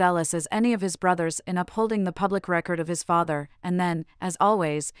was as zealous as any of his brothers in upholding the public record of his father, and then, as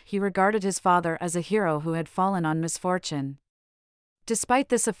always, he regarded his father as a hero who had fallen on misfortune. Despite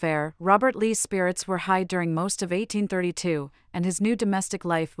this affair, Robert Lee's spirits were high during most of 1832, and his new domestic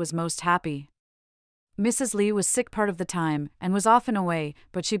life was most happy. Mrs. Lee was sick part of the time, and was often away,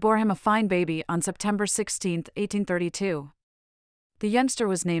 but she bore him a fine baby on September 16, 1832. The youngster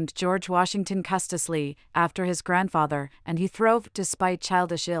was named George Washington Custis Lee, after his grandfather, and he throve despite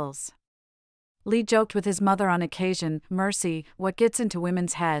childish ills. Lee joked with his mother on occasion, "Mercy, what gets into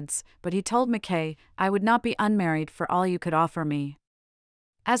women's heads," but he told Mackay, "I would not be unmarried for all you could offer me."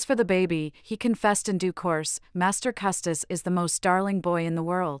 As for the baby, he confessed in due course, "Master Custis is the most darling boy in the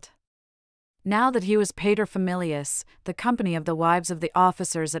world." Now that he was paterfamilias, the company of the wives of the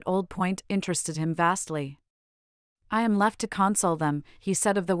officers at Old Point interested him vastly. "I am left to console them," he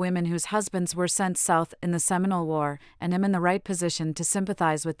said of the women whose husbands were sent south in the Seminole War, "and am in the right position to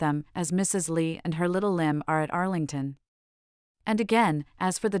sympathize with them, as Mrs. Lee and her little Lim are at Arlington." And again,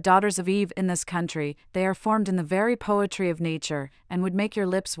 "As for the daughters of Eve in this country, they are formed in the very poetry of nature, and would make your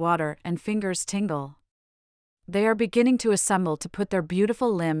lips water and fingers tingle. They are beginning to assemble to put their beautiful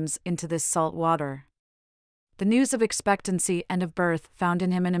limbs into this salt water." The news of expectancy and of birth found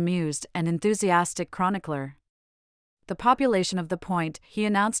in him an amused and enthusiastic chronicler. "The population of the Point," he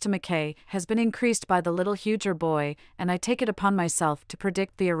announced to Mackay, "has been increased by the little Huger boy, and I take it upon myself to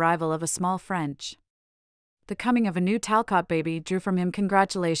predict the arrival of a small French." The coming of a new Talcott baby drew from him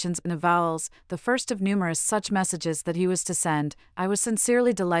congratulations and avowals, the first of numerous such messages that he was to send. "I was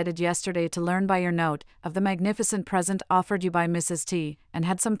sincerely delighted yesterday to learn by your note of the magnificent present offered you by Mrs. T, and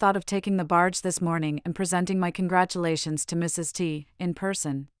had some thought of taking the barge this morning and presenting my congratulations to Mrs. T, in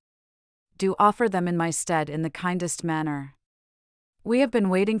person. Do offer them in my stead in the kindest manner. We have been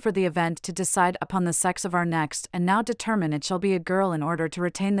waiting for the event to decide upon the sex of our next, and now determine it shall be a girl in order to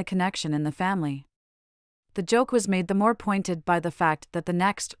retain the connection in the family." The joke was made the more pointed by the fact that the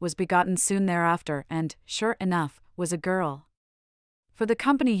next was begotten soon thereafter and, sure enough, was a girl. For the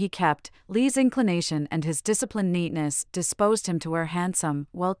company he kept, Lee's inclination and his disciplined neatness disposed him to wear handsome,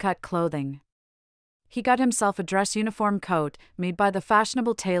 well-cut clothing. He got himself a dress uniform coat, made by the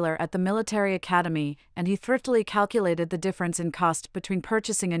fashionable tailor at the military academy, and he thriftily calculated the difference in cost between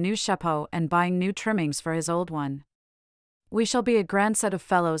purchasing a new chapeau and buying new trimmings for his old one. "We shall be a grand set of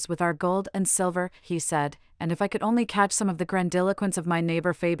fellows with our gold and silver," he said, "and if I could only catch some of the grandiloquence of my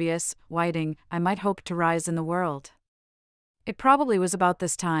neighbor Fabius Whiting, I might hope to rise in the world." It probably was about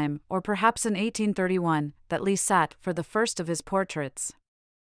this time, or perhaps in 1831, that Lee sat for the first of his portraits.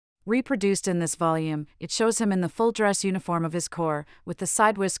 Reproduced in this volume, it shows him in the full dress uniform of his corps, with the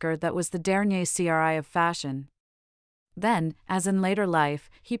side whisker that was the dernier cri of fashion. Then, as in later life,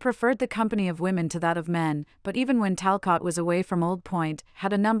 he preferred the company of women to that of men, but even when Talcott was away from Old Point,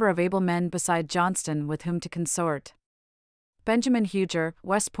 had a number of able men beside Johnston with whom to consort. Benjamin Huger,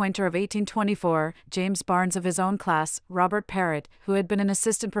 West Pointer of 1824, James Barnes of his own class, Robert Parrott, who had been an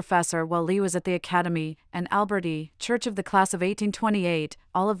assistant professor while Lee was at the academy, and Albert E. Church of the class of 1828,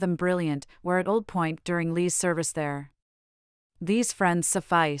 all of them brilliant, were at Old Point during Lee's service there. These friends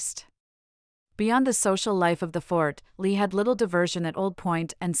sufficed. Beyond the social life of the fort, Lee had little diversion at Old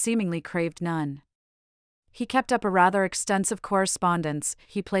Point and seemingly craved none. He kept up a rather extensive correspondence,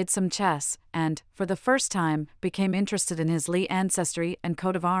 he played some chess, and, for the first time, became interested in his Lee ancestry and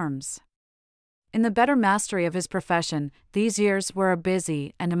coat of arms. In the better mastery of his profession, these years were a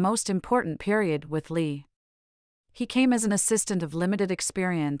busy and a most important period with Lee. He came as an assistant of limited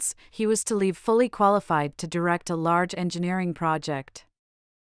experience. He was to leave fully qualified to direct a large engineering project.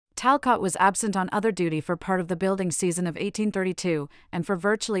 Talcott was absent on other duty for part of the building season of 1832, and for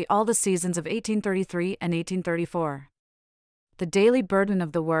virtually all the seasons of 1833 and 1834. The daily burden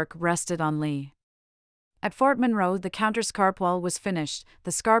of the work rested on Lee. At Fort Monroe the counter-scarp wall was finished,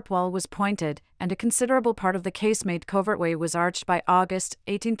 the scarp wall was pointed, and a considerable part of the casemate covertway was arched by August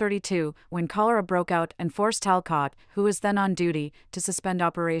 1832, when cholera broke out and forced Talcott, who was then on duty, to suspend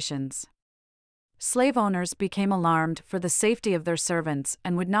operations. Slave owners became alarmed for the safety of their servants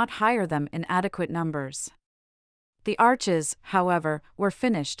and would not hire them in adequate numbers. The arches, however, were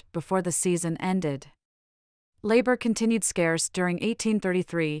finished before the season ended. Labor continued scarce during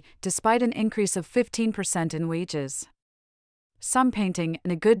 1833, despite an increase of 15% in wages. Some painting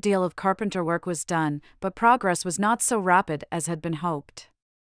and a good deal of carpenter work was done, but progress was not so rapid as had been hoped.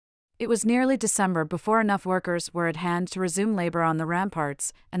 It was nearly December before enough workers were at hand to resume labor on the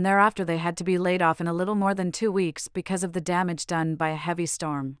ramparts, and thereafter they had to be laid off in a little more than 2 weeks because of the damage done by a heavy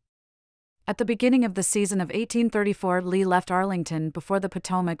storm. At the beginning of the season of 1834, Lee left Arlington before the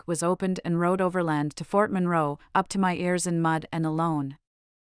Potomac was opened and rode overland to Fort Monroe, up to my ears in mud and alone.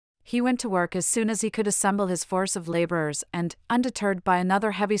 He went to work as soon as he could assemble his force of laborers and, undeterred by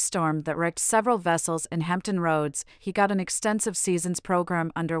another heavy storm that wrecked several vessels in Hampton Roads, he got an extensive season's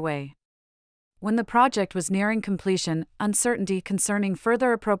program underway. When the project was nearing completion, uncertainty concerning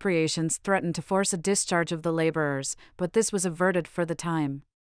further appropriations threatened to force a discharge of the laborers, but this was averted for the time.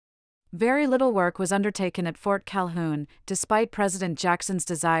 Very little work was undertaken at Fort Calhoun, despite President Jackson's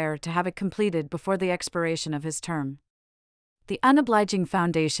desire to have it completed before the expiration of his term. The unobliging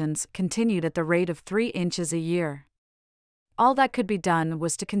foundations continued at the rate of 3 inches a year. All that could be done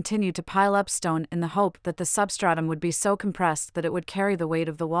was to continue to pile up stone in the hope that the substratum would be so compressed that it would carry the weight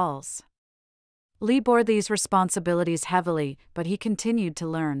of the walls. Lee bore these responsibilities heavily, but he continued to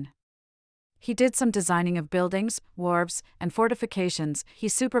learn. He did some designing of buildings, wharves, and fortifications. He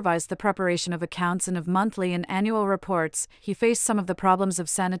supervised the preparation of accounts and of monthly and annual reports. He faced some of the problems of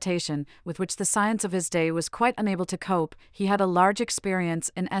sanitation, with which the science of his day was quite unable to cope. He had a large experience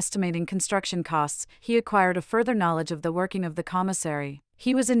in estimating construction costs. He acquired a further knowledge of the working of the commissary.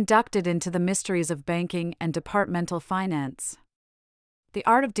 He was inducted into the mysteries of banking and departmental finance. The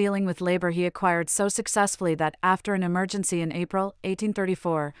art of dealing with labor he acquired so successfully that, after an emergency in April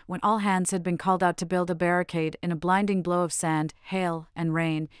 1834, when all hands had been called out to build a barricade in a blinding blow of sand, hail, and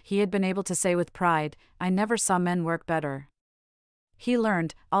rain, he had been able to say with pride, "I never saw men work better." He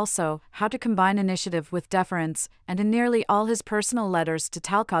learned, also, how to combine initiative with deference, and in nearly all his personal letters to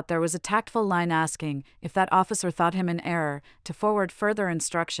Talcott there was a tactful line asking, if that officer thought him in error, to forward further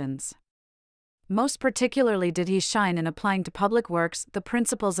instructions. Most particularly did he shine in applying to public works the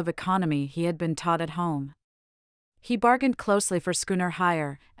principles of economy he had been taught at home. He bargained closely for schooner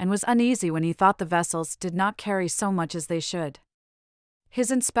hire, and was uneasy when he thought the vessels did not carry so much as they should.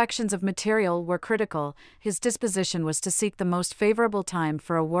 His inspections of material were critical. His disposition was to seek the most favorable time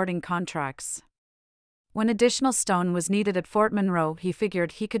for awarding contracts. When additional stone was needed at Fort Monroe, he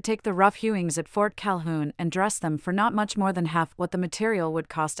figured he could take the rough hewings at Fort Calhoun and dress them for not much more than half what the material would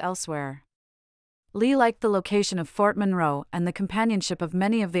cost elsewhere. Lee liked the location of Fort Monroe and the companionship of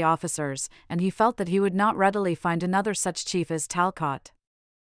many of the officers, and he felt that he would not readily find another such chief as Talcott.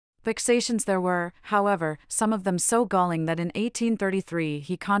 Vexations there were, however, some of them so galling that in 1833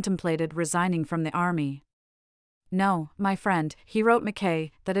 he contemplated resigning from the army. "No, my friend," he wrote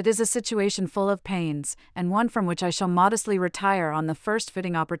Mackay, "that it is a situation full of pains, and one from which I shall modestly retire on the first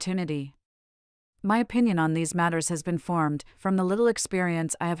fitting opportunity. My opinion on these matters has been formed from the little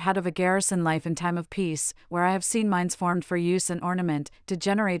experience I have had of a garrison life in time of peace, where I have seen minds formed for use and ornament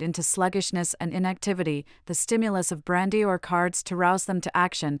degenerate into sluggishness and inactivity, the stimulus of brandy or cards to rouse them to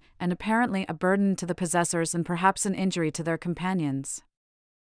action, and apparently a burden to the possessors and perhaps an injury to their companions.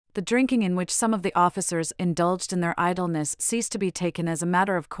 The drinking in which some of the officers indulged in their idleness ceased to be taken as a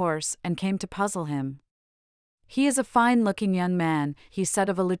matter of course and came to puzzle him. He is a fine-looking young man," he said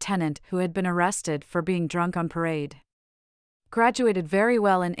of a lieutenant who had been arrested for being drunk on parade. "Graduated very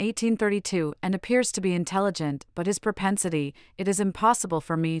well in 1832 and appears to be intelligent, but his propensity, it is impossible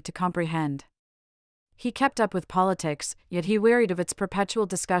for me to comprehend. He kept up with politics, yet he wearied of its perpetual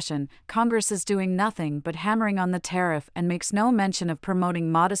discussion. Congress is doing nothing but hammering on the tariff and makes no mention of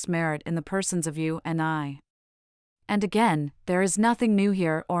promoting modest merit in the persons of you and I. And again, there is nothing new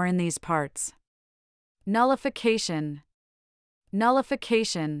here or in these parts. Nullification.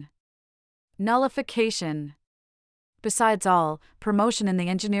 Nullification. Nullification. Besides all, promotion in the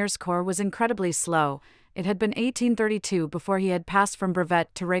Engineers Corps was incredibly slow. It had been 1832 before he had passed from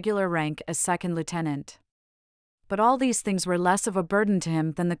brevet to regular rank as second lieutenant. But all these things were less of a burden to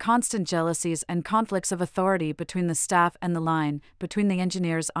him than the constant jealousies and conflicts of authority between the staff and the line, between the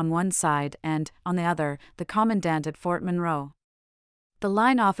engineers on one side and, on the other, the commandant at Fort Monroe. The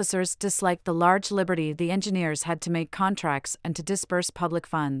line officers disliked the large liberty the engineers had to make contracts and to disburse public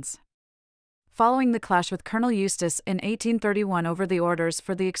funds. Following the clash with Colonel Eustis in 1831 over the orders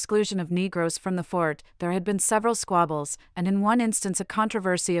for the exclusion of Negroes from the fort, there had been several squabbles, and in one instance a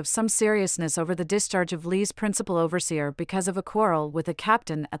controversy of some seriousness over the discharge of Lee's principal overseer because of a quarrel with a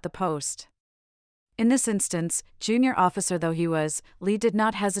captain at the post. In this instance, junior officer though he was, Lee did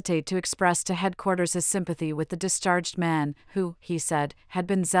not hesitate to express to headquarters his sympathy with the discharged man, who, he said, had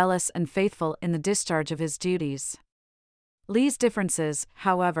been zealous and faithful in the discharge of his duties. Lee's differences,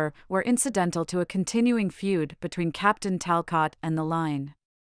 however, were incidental to a continuing feud between Captain Talcott and the line.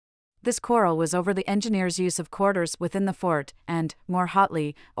 This quarrel was over the engineers' use of quarters within the fort, and, more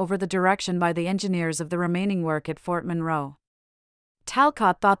hotly, over the direction by the engineers of the remaining work at Fort Monroe.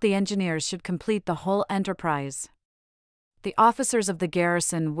 Talcott thought the engineers should complete the whole enterprise. The officers of the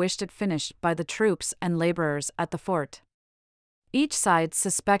garrison wished it finished by the troops and laborers at the fort. Each side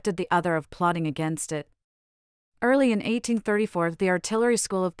suspected the other of plotting against it. Early in 1834, the artillery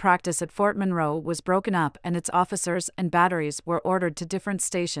school of practice at Fort Monroe was broken up and its officers and batteries were ordered to different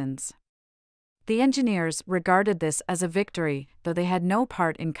stations. The engineers regarded this as a victory, though they had no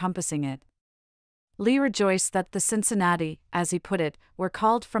part in compassing it. Lee rejoiced that the Cincinnati, as he put it, were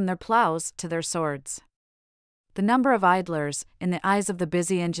called from their plows to their swords. The number of idlers, in the eyes of the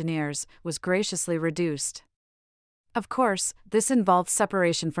busy engineers, was graciously reduced. Of course, this involved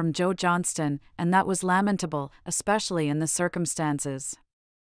separation from Joe Johnston, and that was lamentable, especially in the circumstances.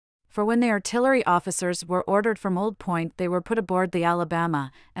 For when the artillery officers were ordered from Old Point, they were put aboard the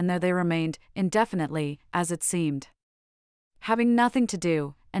Alabama, and there they remained, indefinitely, as it seemed. Having nothing to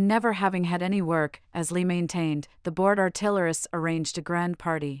do, and never having had any work, as Lee maintained, the bored artillerists arranged a grand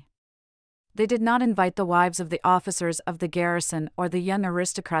party. They did not invite the wives of the officers of the garrison or the young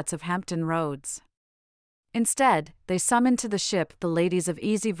aristocrats of Hampton Roads. Instead, they summoned to the ship the ladies of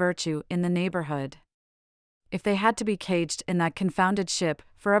easy virtue in the neighborhood. If they had to be caged in that confounded ship,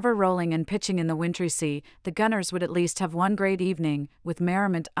 forever rolling and pitching in the wintry sea, the gunners would at least have one great evening, with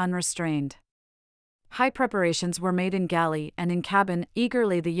merriment unrestrained. High preparations were made in galley and in cabin.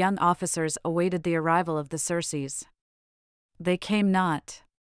 Eagerly the young officers awaited the arrival of the Circes. They came not.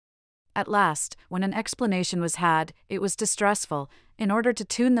 At last, when an explanation was had, it was distressful. In order to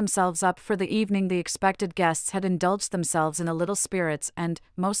tune themselves up for the evening, the expected guests had indulged themselves in a little spirits and,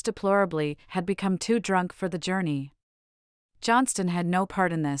 most deplorably, had become too drunk for the journey. Johnston had no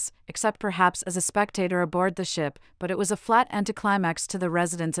part in this, except perhaps as a spectator aboard the ship, but it was a flat anticlimax to the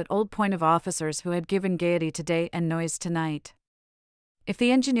residents at Old Point of officers who had given gaiety today and noise tonight. If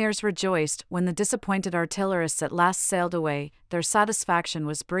the engineers rejoiced when the disappointed artillerists at last sailed away, their satisfaction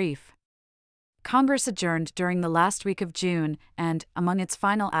was brief. Congress adjourned during the last week of June and, among its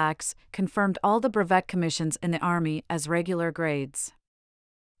final acts, confirmed all the brevet commissions in the Army as regular grades.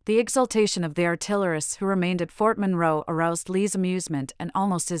 The exultation of the artillerists who remained at Fort Monroe aroused Lee's amusement and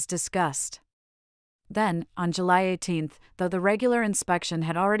almost his disgust. Then, on July 18, though the regular inspection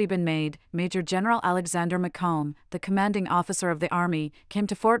had already been made, Major General Alexander Macomb, the commanding officer of the Army, came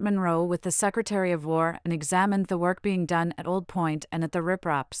to Fort Monroe with the Secretary of War and examined the work being done at Old Point and at the Rip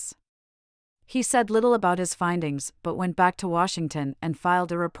Raps. He said little about his findings, but went back to Washington and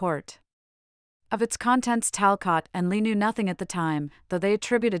filed a report. Of its contents Talcott and Lee knew nothing at the time, though they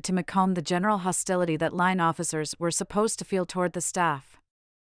attributed to Macomb the general hostility that line officers were supposed to feel toward the staff.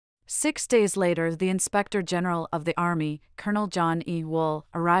 6 days later, the Inspector General of the Army, Colonel John E. Wool,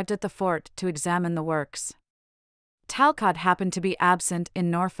 arrived at the fort to examine the works. Talcott happened to be absent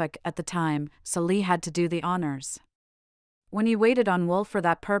in Norfolk at the time, so Lee had to do the honors. When he waited on Wool for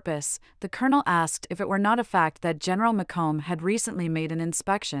that purpose, the colonel asked if it were not a fact that General Macomb had recently made an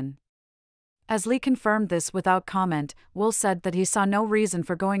inspection. As Lee confirmed this without comment, Wool said that he saw no reason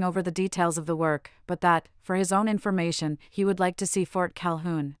for going over the details of the work, but that, for his own information, he would like to see Fort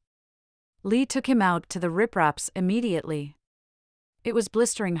Calhoun. Lee took him out to the Rip Raps immediately. It was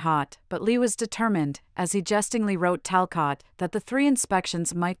blistering hot, but Lee was determined, as he jestingly wrote Talcott, that the 3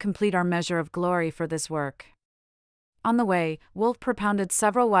 inspections might complete our measure of glory for this work. On the way, Wolfe propounded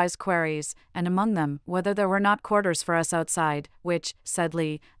several wise queries, and among them, whether there were not quarters for us outside, which, said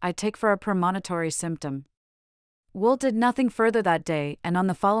Lee, I take for a premonitory symptom. Wolfe did nothing further that day, and on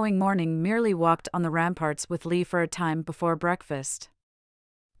the following morning merely walked on the ramparts with Lee for a time before breakfast.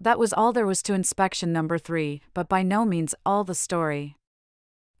 That was all there was to inspection number 3, but by no means all the story.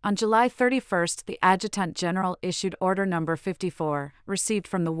 On July 31st, the Adjutant General issued Order Number 54, received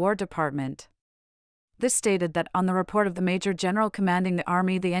from the War Department. This stated that on the report of the Major General commanding the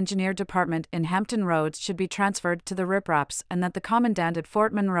Army, the Engineer Department in Hampton Roads should be transferred to the Ripraps, and that the Commandant at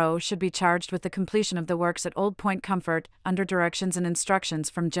Fort Monroe should be charged with the completion of the works at Old Point Comfort, under directions and instructions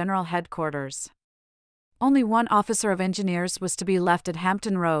from General Headquarters. Only one officer of engineers was to be left at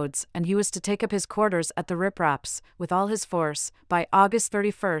Hampton Roads, and he was to take up his quarters at the Ripraps, with all his force, by August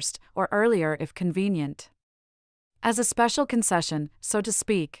 31st, or earlier if convenient. As a special concession, so to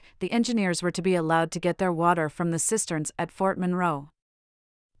speak, the engineers were to be allowed to get their water from the cisterns at Fort Monroe.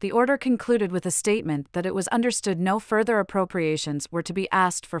 The order concluded with a statement that it was understood no further appropriations were to be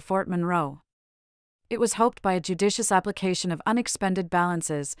asked for Fort Monroe. It was hoped by a judicious application of unexpended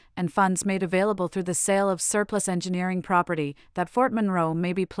balances and funds made available through the sale of surplus engineering property that Fort Monroe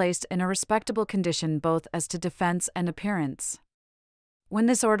may be placed in a respectable condition both as to defense and appearance. When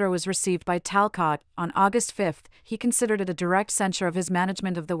this order was received by Talcott, on August 5, he considered it a direct censure of his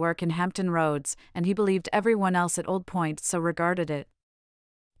management of the work in Hampton Roads, and he believed everyone else at Old Point so regarded it.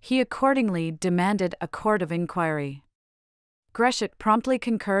 He accordingly demanded a court of inquiry. Gresham promptly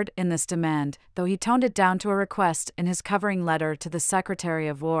concurred in this demand, though he toned it down to a request in his covering letter to the Secretary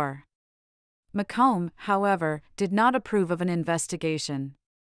of War. Macomb, however, did not approve of an investigation.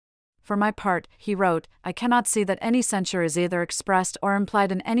 For my part, he wrote, I cannot see that any censure is either expressed or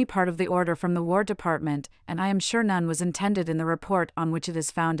implied in any part of the order from the War Department, and I am sure none was intended in the report on which it is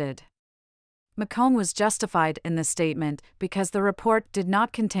founded. Macomb was justified in this statement because the report did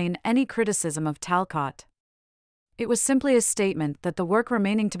not contain any criticism of Talcott. It was simply a statement that the work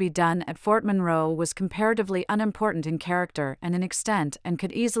remaining to be done at Fort Monroe was comparatively unimportant in character and in extent and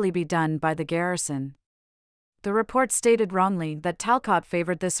could easily be done by the garrison. The report stated wrongly that Talcott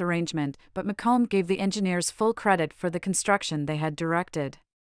favored this arrangement, but Macomb gave the engineers full credit for the construction they had directed.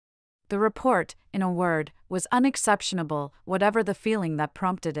 The report, in a word, was unexceptionable, whatever the feeling that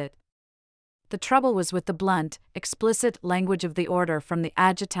prompted it. The trouble was with the blunt, explicit language of the order from the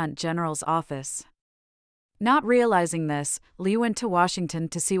Adjutant General's office. Not realizing this, Lee went to Washington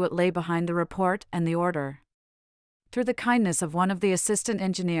to see what lay behind the report and the order. Through the kindness of one of the assistant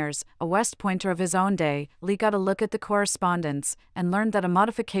engineers, a West Pointer of his own day, Lee got a look at the correspondence and learned that a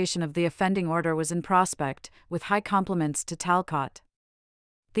modification of the offending order was in prospect, with high compliments to Talcott.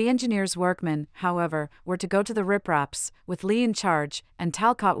 The engineers' workmen, however, were to go to the Ripraps, with Lee in charge, and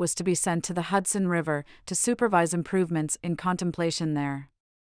Talcott was to be sent to the Hudson River to supervise improvements in contemplation there.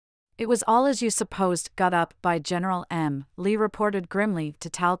 It was all as you supposed, got up by General M., Lee reported grimly to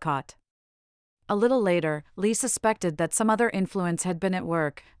Talcott. A little later, Lee suspected that some other influence had been at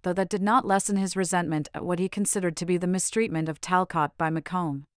work, though that did not lessen his resentment at what he considered to be the mistreatment of Talcott by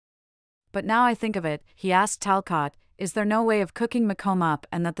Macomb. But now I think of it, he asked Talcott, is there no way of cooking Macomb up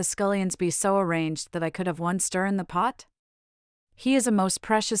and that the scullions be so arranged that I could have one stir in the pot? He is a most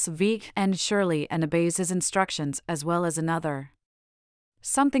precious veek and surely and obeys his instructions as well as another.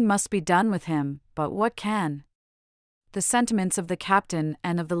 Something must be done with him, but what can? The sentiments of the captain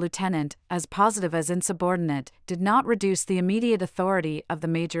and of the lieutenant, as positive as insubordinate, did not reduce the immediate authority of the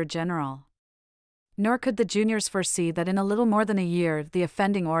Major General. Nor could the juniors foresee that in a little more than a year the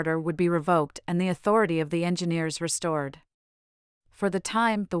offending order would be revoked and the authority of the engineers restored. For the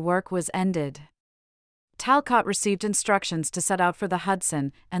time, the work was ended. Talcott received instructions to set out for the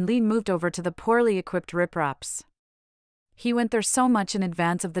Hudson, and Lee moved over to the poorly equipped Ripraps. He went there so much in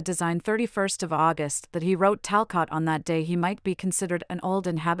advance of the design 31st of August that he wrote Talcott on that day he might be considered an old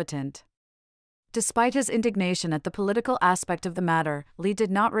inhabitant. Despite his indignation at the political aspect of the matter, Lee did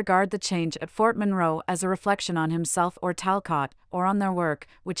not regard the change at Fort Monroe as a reflection on himself or Talcott, or on their work,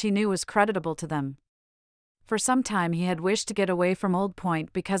 which he knew was creditable to them. For some time he had wished to get away from Old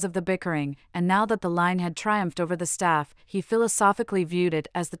Point because of the bickering, and now that the line had triumphed over the staff, he philosophically viewed it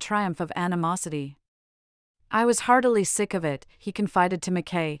as the triumph of animosity. I was heartily sick of it, he confided to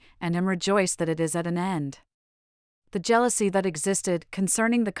Mackay, and am rejoiced that it is at an end. The jealousy that existed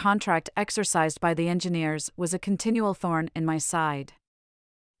concerning the contract exercised by the engineers was a continual thorn in my side.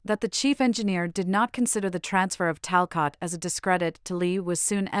 That the chief engineer did not consider the transfer of Talcott as a discredit to Lee was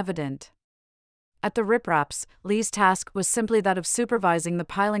soon evident. At the Ripraps, Lee's task was simply that of supervising the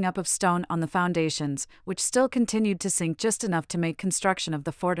piling up of stone on the foundations, which still continued to sink just enough to make construction of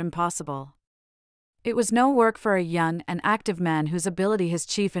the fort impossible. It was no work for a young and active man whose ability his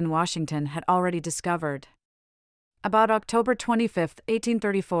chief in Washington had already discovered. About October 25,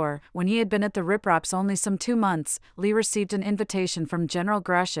 1834, when he had been at the Ripraps only some 2 months, Lee received an invitation from General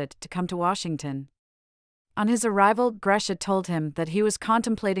Gratiot to come to Washington. On his arrival, Gratiot told him that he was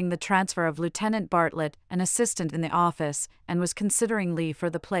contemplating the transfer of Lieutenant Bartlett, an assistant in the office, and was considering Lee for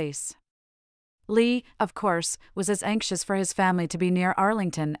the place. Lee, of course, was as anxious for his family to be near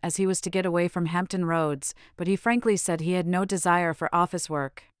Arlington as he was to get away from Hampton Roads, but he frankly said he had no desire for office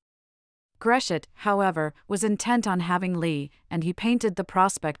work. Gratiot, however, was intent on having Lee, and he painted the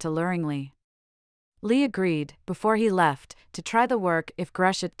prospect alluringly. Lee agreed, before he left, to try the work if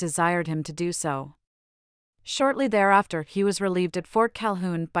Gratiot desired him to do so. Shortly thereafter, he was relieved at Fort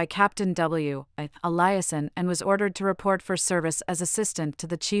Calhoun by Captain W. Eliason and was ordered to report for service as assistant to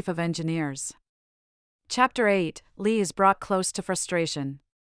the Chief of Engineers. Chapter 8. Lee is brought close to frustration.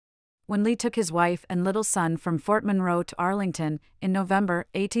 When Lee took his wife and little son from Fort Monroe to Arlington, in November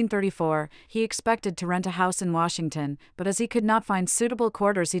 1834, he expected to rent a house in Washington, but as he could not find suitable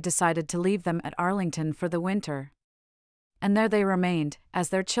quarters, he decided to leave them at Arlington for the winter. And there they remained, as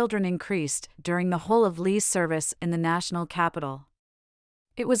their children increased, during the whole of Lee's service in the national capital.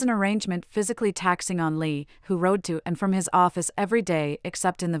 It was an arrangement physically taxing on Lee, who rode to and from his office every day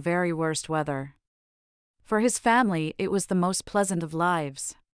except in the very worst weather. For his family, it was the most pleasant of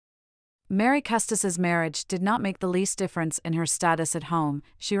lives. Mary Custis's marriage did not make the least difference in her status at home.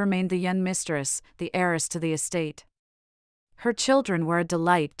 She remained the young mistress, the heiress to the estate. Her children were a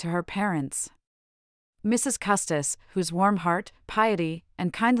delight to her parents. Mrs. Custis, whose warm heart, piety,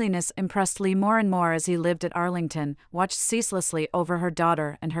 and kindliness impressed Lee more and more as he lived at Arlington, watched ceaselessly over her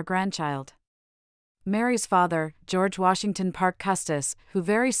daughter and her grandchild. Mary's father, George Washington Parke Custis, who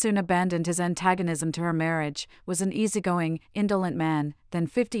very soon abandoned his antagonism to her marriage, was an easygoing, indolent man, then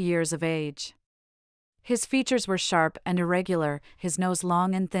 50 years of age. His features were sharp and irregular, his nose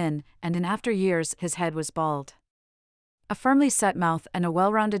long and thin, and in after years his head was bald. A firmly set mouth and a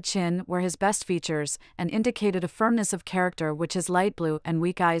well-rounded chin were his best features, and indicated a firmness of character which his light blue and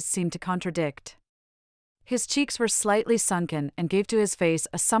weak eyes seemed to contradict. His cheeks were slightly sunken and gave to his face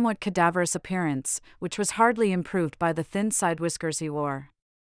a somewhat cadaverous appearance, which was hardly improved by the thin side whiskers he wore.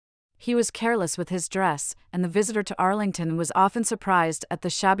 He was careless with his dress, and the visitor to Arlington was often surprised at the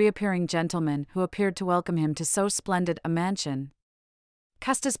shabby-appearing gentleman who appeared to welcome him to so splendid a mansion.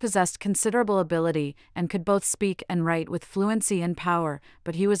 Custis possessed considerable ability, and could both speak and write with fluency and power,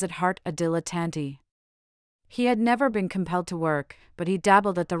 but he was at heart a dilettante. He had never been compelled to work, but he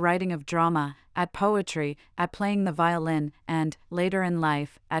dabbled at the writing of drama, at poetry, at playing the violin, and, later in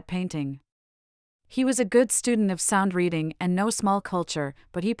life, at painting. He was a good student of sound reading and no small culture,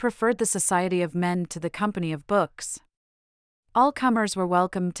 but he preferred the society of men to the company of books. All comers were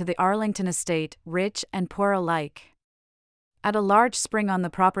welcome to the Arlington estate, rich and poor alike. At a large spring on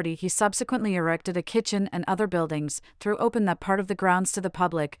the property, he subsequently erected a kitchen and other buildings, threw open that part of the grounds to the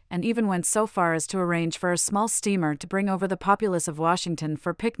public, and even went so far as to arrange for a small steamer to bring over the populace of Washington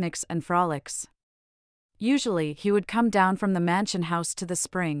for picnics and frolics. Usually, he would come down from the mansion house to the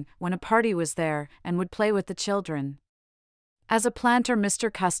spring, when a party was there, and would play with the children. As a planter,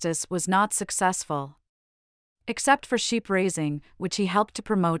 Mr. Custis was not successful. Except for sheep raising, which he helped to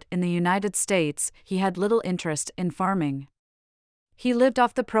promote in the United States, he had little interest in farming. He lived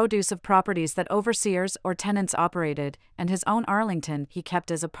off the produce of properties that overseers or tenants operated, and his own Arlington he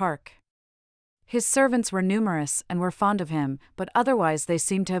kept as a park. His servants were numerous and were fond of him, but otherwise they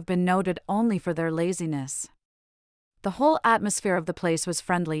seem to have been noted only for their laziness. The whole atmosphere of the place was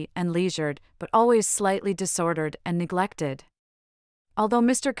friendly and leisured, but always slightly disordered and neglected. Although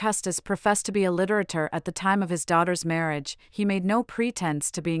Mr. Custis professed to be a literator at the time of his daughter's marriage, he made no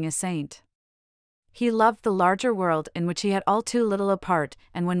pretense to being a saint. He loved the larger world in which he had all too little a part,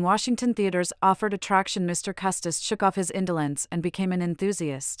 and when Washington theaters offered attraction, Mr. Custis shook off his indolence and became an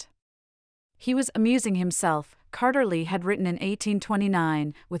enthusiast. He was amusing himself, Carter Lee had written in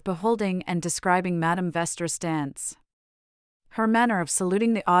 1829, with beholding and describing Madame Vester's dance. Her manner of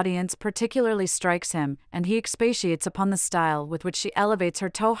saluting the audience particularly strikes him, and he expatiates upon the style with which she elevates her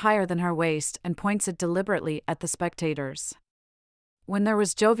toe higher than her waist and points it deliberately at the spectators. When there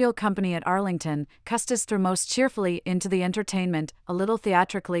was jovial company at Arlington, Custis threw most cheerfully into the entertainment, a little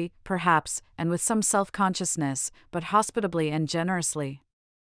theatrically, perhaps, and with some self-consciousness, but hospitably and generously.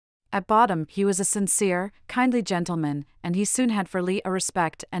 At bottom, he was a sincere, kindly gentleman, and he soon had for Lee a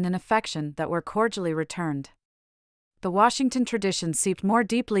respect and an affection that were cordially returned. The Washington tradition seeped more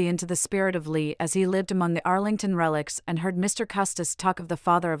deeply into the spirit of Lee as he lived among the Arlington relics and heard Mr. Custis talk of the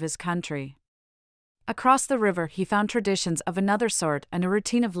father of his country. Across the river he found traditions of another sort and a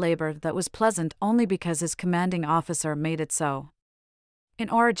routine of labor that was pleasant only because his commanding officer made it so. In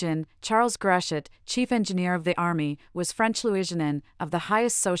origin, Charles Gratiot, chief engineer of the Army, was French Louisianan, of the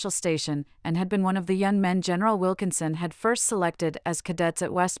highest social station, and had been one of the young men General Wilkinson had first selected as cadets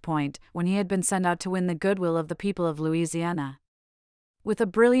at West Point when he had been sent out to win the goodwill of the people of Louisiana. With a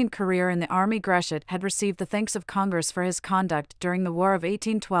brilliant career in the Army, Gratiot had received the thanks of Congress for his conduct during the War of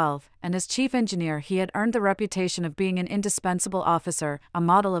 1812, and as chief engineer he had earned the reputation of being an indispensable officer, a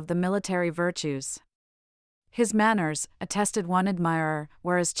model of the military virtues. His manners, attested one admirer,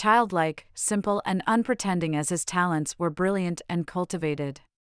 were as childlike, simple and unpretending as his talents were brilliant and cultivated.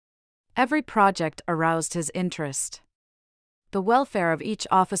 Every project aroused his interest. The welfare of each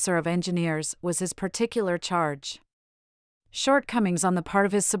officer of engineers was his particular charge. Shortcomings on the part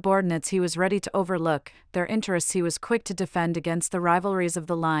of his subordinates he was ready to overlook, their interests he was quick to defend against the rivalries of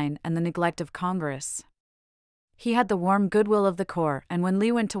the line and the neglect of Congress. He had the warm goodwill of the Corps, and when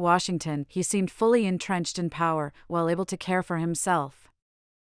Lee went to Washington, he seemed fully entrenched in power, well able to care for himself.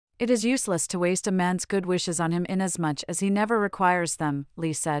 It is useless to waste a man's good wishes on him inasmuch as he never requires them,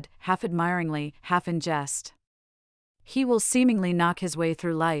 Lee said, half admiringly, half in jest. He will seemingly knock his way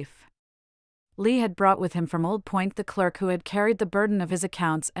through life. Lee had brought with him from Old Point the clerk who had carried the burden of his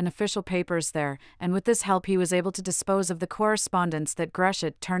accounts and official papers there, and with this help he was able to dispose of the correspondence that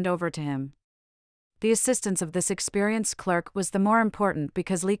Gratiot turned over to him. The assistance of this experienced clerk was the more important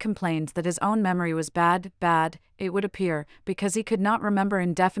because Lee complained that his own memory was bad, it would appear, because he could not remember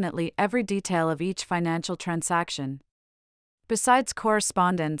indefinitely every detail of each financial transaction. Besides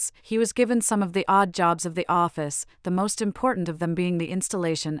correspondence, he was given some of the odd jobs of the office, the most important of them being the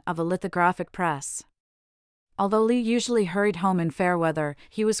installation of a lithographic press. Although Lee usually hurried home in fair weather,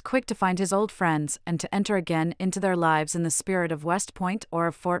 he was quick to find his old friends and to enter again into their lives in the spirit of West Point or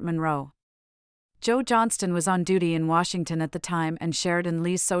of Fort Monroe. Joe Johnston was on duty in Washington at the time and shared in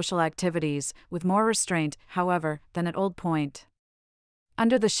Lee's social activities, with more restraint, however, than at Old Point.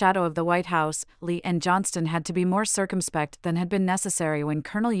 Under the shadow of the White House, Lee and Johnston had to be more circumspect than had been necessary when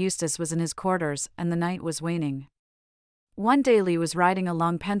Colonel Eustis was in his quarters and the night was waning. One day Lee was riding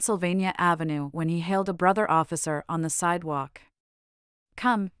along Pennsylvania Avenue when he hailed a brother officer on the sidewalk.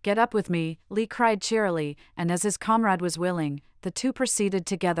 "Come, get up with me," Lee cried cheerily, and as his comrade was willing, the two proceeded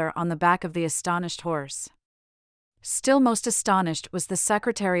together on the back of the astonished horse. Still most astonished was the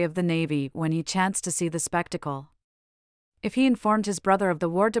Secretary of the Navy when he chanced to see the spectacle. If he informed his brother of the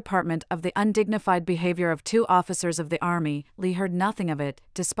War Department of the undignified behavior of two officers of the Army, Lee heard nothing of it,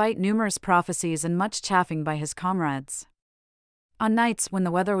 despite numerous prophecies and much chaffing by his comrades. On nights when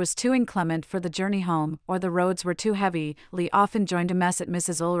the weather was too inclement for the journey home, or the roads were too heavy, Lee often joined a mess at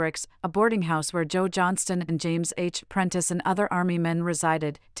Mrs. Ulrich's, a boarding house where Joe Johnston and James H. Prentice and other Army men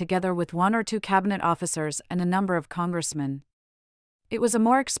resided, together with one or two cabinet officers and a number of congressmen. It was a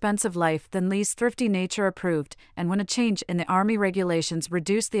more expensive life than Lee's thrifty nature approved, and when a change in the Army regulations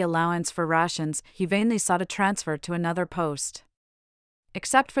reduced the allowance for rations, he vainly sought a transfer to another post.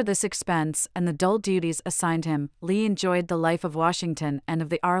 Except for this expense and the dull duties assigned him, Lee enjoyed the life of Washington and of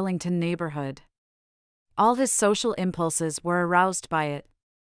the Arlington neighborhood. All his social impulses were aroused by it.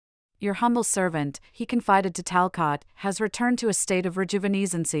 "Your humble servant," he confided to Talcott, "has returned to a state of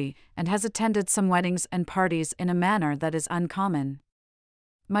rejuvenescency, and has attended some weddings and parties in a manner that is uncommon.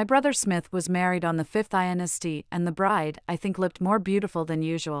 My brother Smith was married on the 5th Inst, and the bride, I think, looked more beautiful than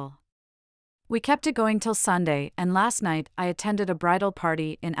usual. We kept it going till Sunday, and last night I attended a bridal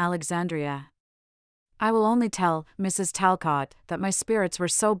party in Alexandria. I will only tell Mrs. Talcott that my spirits were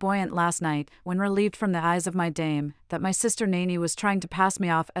so buoyant last night, when relieved from the eyes of my dame, that my sister Nanny was trying to pass me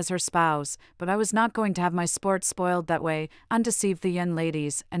off as her spouse, but I was not going to have my sport spoiled that way, undeceived the young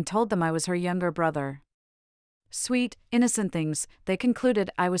ladies, and told them I was her younger brother. Sweet, innocent things, they concluded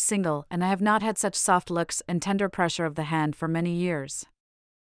I was single, and I have not had such soft looks and tender pressure of the hand for many years."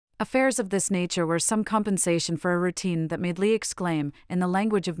 Affairs of this nature were some compensation for a routine that made Lee exclaim, in the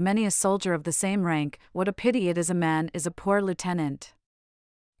language of many a soldier of the same rank, "What a pity it is a man is a poor lieutenant."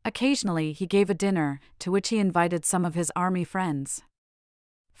 Occasionally he gave a dinner, to which he invited some of his Army friends.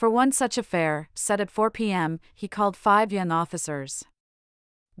 For one such affair, set at 4 p.m., he called 5 young officers.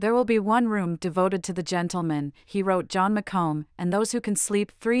 "There will be one room devoted to the gentlemen," he wrote John Macomb, "and those who can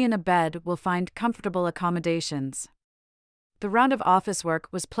sleep 3 in a bed will find comfortable accommodations." The round of office work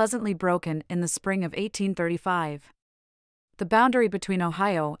was pleasantly broken in the spring of 1835. The boundary between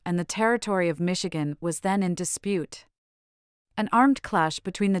Ohio and the territory of Michigan was then in dispute. An armed clash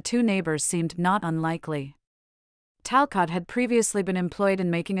between the two neighbors seemed not unlikely. Talcott had previously been employed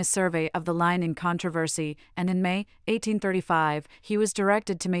in making a survey of the line in controversy, and in May 1835 he was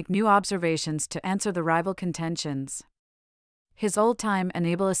directed to make new observations to answer the rival contentions. His old-time and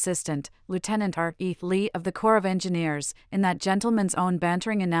able assistant, Lieutenant R. E. Lee of the Corps of Engineers, in that gentleman's own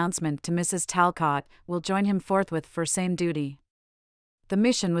bantering announcement to Mrs. Talcott, will join him forthwith for same duty. The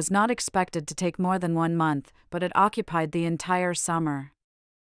mission was not expected to take more than 1 month, but it occupied the entire summer.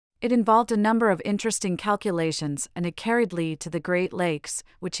 It involved a number of interesting calculations, and it carried Lee to the Great Lakes,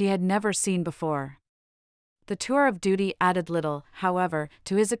 which he had never seen before. The tour of duty added little, however,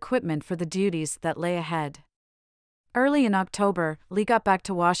 to his equipment for the duties that lay ahead. Early in October, Lee got back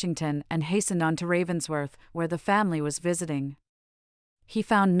to Washington and hastened on to Ravensworth, where the family was visiting. He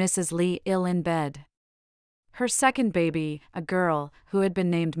found Mrs. Lee ill in bed. Her second baby, a girl, who had been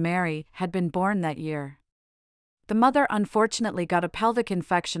named Mary, had been born that year. The mother unfortunately got a pelvic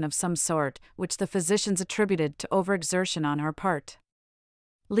infection of some sort, which the physicians attributed to overexertion on her part.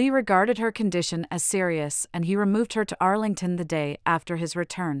 Lee regarded her condition as serious, and he removed her to Arlington the day after his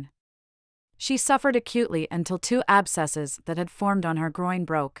return. She suffered acutely until 2 abscesses that had formed on her groin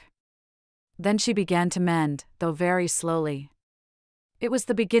broke. Then she began to mend, though very slowly. It was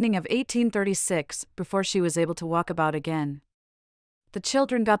the beginning of 1836 before she was able to walk about again. The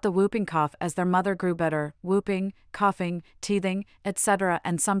children got the whooping cough as their mother grew better, whooping, coughing, teething, etc.,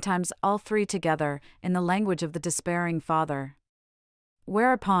 and sometimes all 3 together, in the language of the despairing father.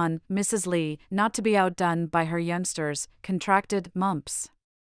 Whereupon, Mrs. Lee, not to be outdone by her youngsters, contracted mumps.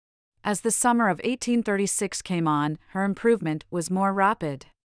 As the summer of 1836 came on, her improvement was more rapid.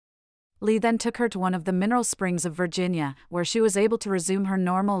 Lee then took her to one of the mineral springs of Virginia, where she was able to resume her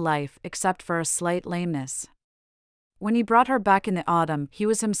normal life except for a slight lameness. When he brought her back in the autumn, he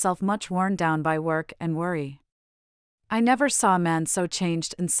was himself much worn down by work and worry. "I never saw a man so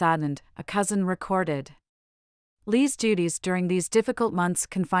changed and saddened," a cousin recorded. Lee's duties during these difficult months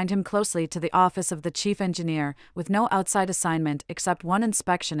confined him closely to the office of the chief engineer, with no outside assignment except one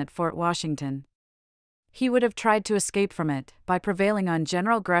inspection at Fort Washington. He would have tried to escape from it, by prevailing on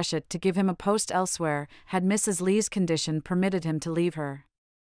General Gresham to give him a post elsewhere, had Mrs. Lee's condition permitted him to leave her.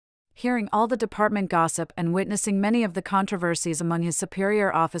 Hearing all the department gossip and witnessing many of the controversies among his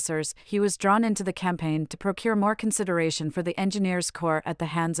superior officers, he was drawn into the campaign to procure more consideration for the Engineers' Corps at the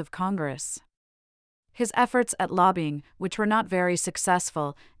hands of Congress. His efforts at lobbying, which were not very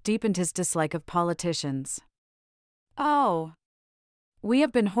successful, deepened his dislike of politicians. "Oh, we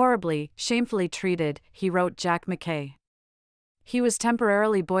have been horribly, shamefully treated," he wrote Jack Mackay. He was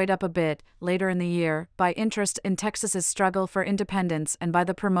temporarily buoyed up a bit, later in the year, by interest in Texas's struggle for independence and by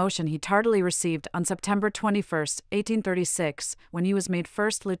the promotion he tardily received on September 21, 1836, when he was made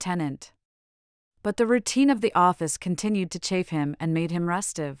first lieutenant. But the routine of the office continued to chafe him and made him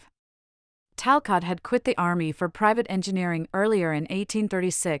restive. Talcott had quit the army for private engineering earlier in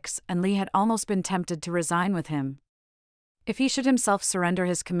 1836, and Lee had almost been tempted to resign with him. If he should himself surrender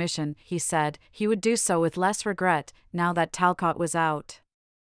his commission, he said, he would do so with less regret, now that Talcott was out.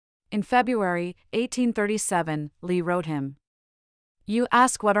 In February 1837, Lee wrote him, "You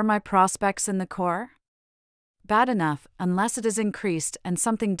ask what are my prospects in the Corps? Bad enough, unless it is increased and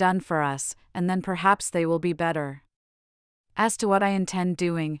something done for us, and then perhaps they will be better. As to what I intend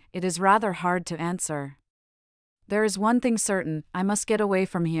doing, it is rather hard to answer. There is one thing certain, I must get away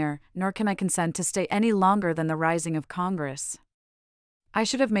from here, nor can I consent to stay any longer than the rising of Congress. I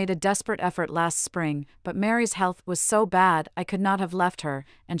should have made a desperate effort last spring, but Mary's health was so bad I could not have left her,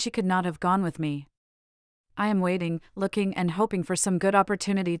 and she could not have gone with me. I am waiting, looking and hoping for some good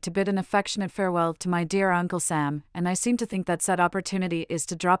opportunity to bid an affectionate farewell to my dear Uncle Sam, and I seem to think that said opportunity is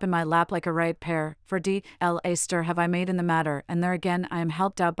to drop in my lap like a ripe pear, for D.L.A. stir have I made in the matter, and there again I am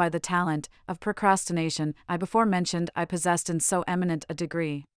helped out by the talent of procrastination I before mentioned I possessed in so eminent a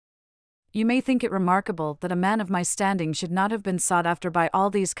degree. You may think it remarkable that a man of my standing should not have been sought after by all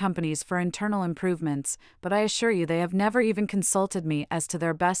these companies for internal improvements, but I assure you they have never even consulted me as to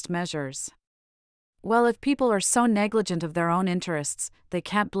their best measures. Well, if people are so negligent of their own interests, they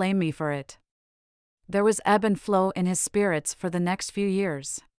can't blame me for it." There was ebb and flow in his spirits for the next few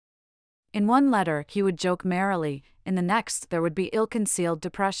years. In one letter he would joke merrily, in the next there would be ill-concealed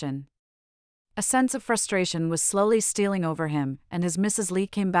depression. A sense of frustration was slowly stealing over him, and as Mrs. Lee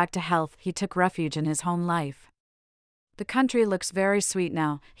came back to health he took refuge in his home life. "The country looks very sweet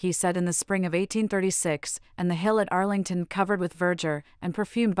now," he said in the spring of 1836, "and the hill at Arlington covered with verdure, and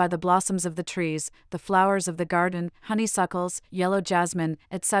perfumed by the blossoms of the trees, the flowers of the garden, honeysuckles, yellow jasmine,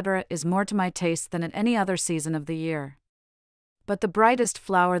 etc., is more to my taste than at any other season of the year. But the brightest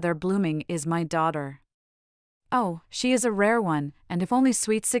flower there blooming is my daughter. Oh, she is a rare one, and if only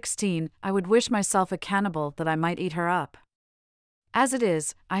sweet 16, I would wish myself a cannibal that I might eat her up. As it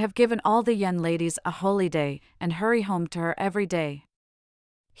is, I have given all the young ladies a holy day, and hurry home to her every day."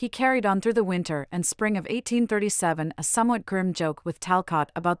 He carried on through the winter and spring of 1837 a somewhat grim joke with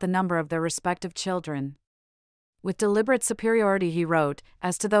Talcott about the number of their respective children. With deliberate superiority he wrote,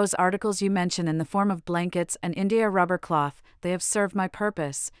 "As to those articles you mention in the form of blankets and India rubber cloth, they have served my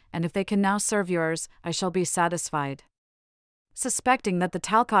purpose, and if they can now serve yours, I shall be satisfied." Suspecting that the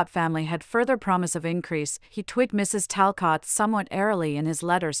Talcott family had further promise of increase, he twigged Mrs. Talcott somewhat airily in his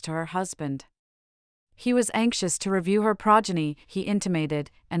letters to her husband. He was anxious to review her progeny, he intimated,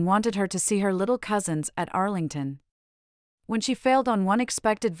 and wanted her to see her little cousins at Arlington. When she failed on one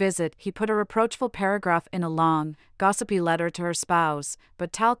expected visit, he put a reproachful paragraph in a long, gossipy letter to her spouse.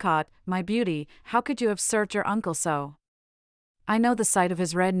 "But Talcott, my beauty, how could you have served your uncle so? I know the sight of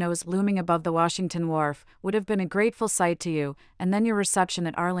his red nose looming above the Washington wharf would have been a grateful sight to you, and then your reception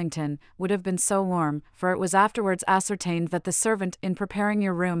at Arlington would have been so warm, for it was afterwards ascertained that the servant in preparing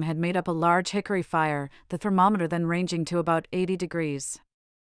your room had made up a large hickory fire, the thermometer then ranging to about 80 degrees.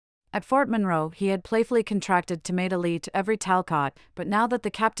 At Fort Monroe he had playfully contracted to maid Lee to every Talcott, but now that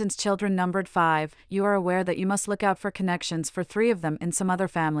the captain's children numbered 5, you are aware that you must look out for connections for 3 of them in some other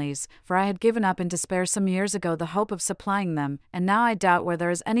families, for I had given up in despair some years ago the hope of supplying them, and now I doubt where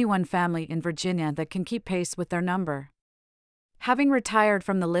there is any one family in Virginia that can keep pace with their number. Having retired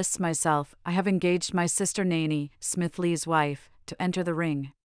from the lists myself, I have engaged my sister Nanny, Smith Lee's wife, to enter the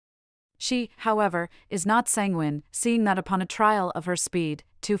ring. She, however, is not sanguine, seeing that upon a trial of her speed,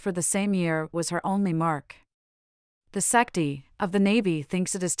 2 for the same year was her only mark. The Secretary of the Navy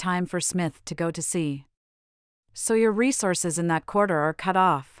thinks it is time for Smith to go to sea. So your resources in that quarter are cut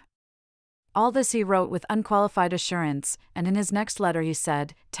off." All this he wrote with unqualified assurance, and in his next letter he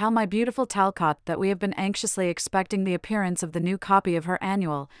said, "Tell my beautiful Talcott that we have been anxiously expecting the appearance of the new copy of her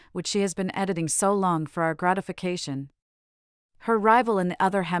annual, which she has been editing so long for our gratification. Her rival in the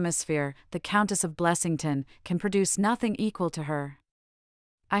other hemisphere, the Countess of Blessington, can produce nothing equal to her.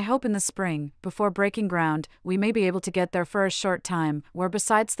 I hope in the spring, before breaking ground, we may be able to get there for a short time, where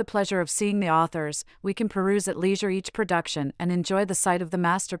besides the pleasure of seeing the authors, we can peruse at leisure each production and enjoy the sight of the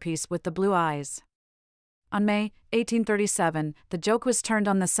masterpiece with the blue eyes." On May 1837, the joke was turned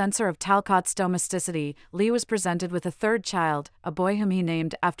on the censor of Talcott's domesticity. Lee was presented with a 3rd child, a boy whom he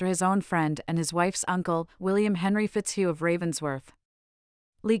named after his own friend and his wife's uncle, William Henry Fitzhugh of Ravensworth.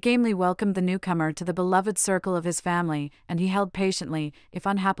 Lee gamely welcomed the newcomer to the beloved circle of his family, and he held patiently, if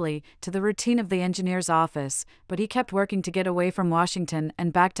unhappily, to the routine of the engineer's office, but he kept working to get away from Washington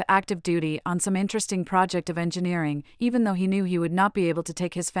and back to active duty on some interesting project of engineering, even though he knew he would not be able to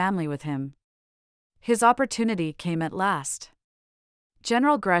take his family with him. His opportunity came at last.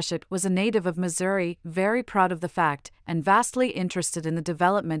 General Gratiot was a native of Missouri, very proud of the fact, and vastly interested in the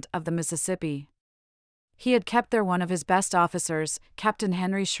development of the Mississippi. He had kept there one of his best officers, Captain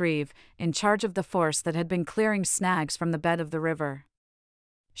Henry Shreve, in charge of the force that had been clearing snags from the bed of the river.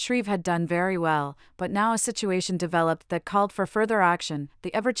 Shreve had done very well, but now a situation developed that called for further action.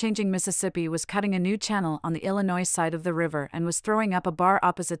 The ever-changing Mississippi was cutting a new channel on the Illinois side of the river and was throwing up a bar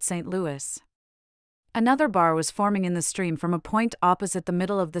opposite St. Louis. Another bar was forming in the stream from a point opposite the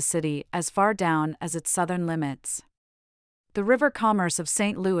middle of the city, as far down as its southern limits. The river commerce of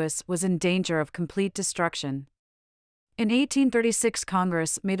St. Louis was in danger of complete destruction. In 1836,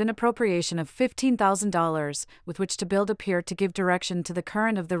 Congress made an appropriation of $15,000 with which to build a pier to give direction to the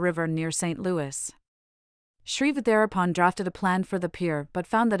current of the river near St. Louis. Shreve thereupon drafted a plan for the pier but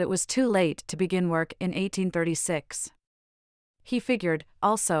found that it was too late to begin work in 1836. He figured,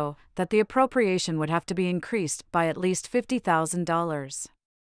 also, that the appropriation would have to be increased by at least $50,000.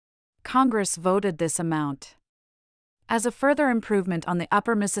 Congress voted this amount. As a further improvement on the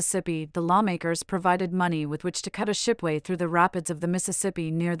upper Mississippi, the lawmakers provided money with which to cut a shipway through the rapids of the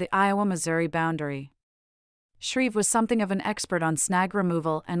Mississippi near the Iowa-Missouri boundary. Shreve was something of an expert on snag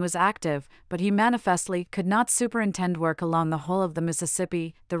removal and was active, but he manifestly could not superintend work along the whole of the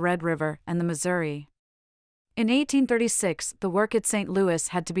Mississippi, the Red River, and the Missouri. In 1836, the work at St. Louis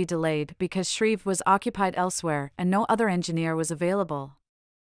had to be delayed because Shreve was occupied elsewhere and no other engineer was available.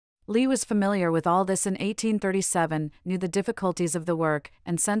 Lee was familiar with all this in 1837, knew the difficulties of the work,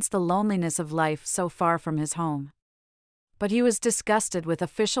 and sensed the loneliness of life so far from his home. But he was disgusted with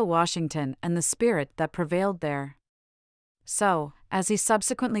official Washington and the spirit that prevailed there. So, as he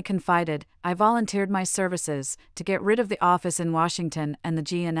subsequently confided, I volunteered my services to get rid of the office in Washington, and the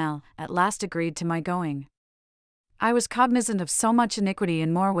G&L at last agreed to my going. I was cognizant of so much iniquity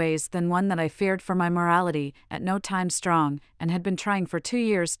in more ways than one that I feared for my morality, at no time strong, and had been trying for 2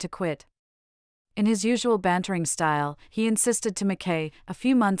 years to quit. In his usual bantering style, he insisted to McKay, a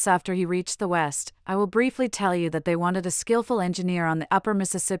few months after he reached the West, "I will briefly tell you that they wanted a skillful engineer on the upper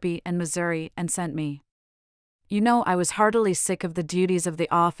Mississippi and Missouri and sent me. You know, I was heartily sick of the duties of the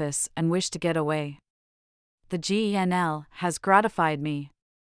office and wished to get away. The GENL has gratified me.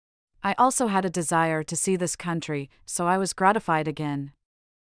 I also had a desire to see this country, so I was gratified again."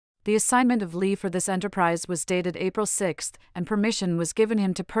 The assignment of Lee for this enterprise was dated April 6, and permission was given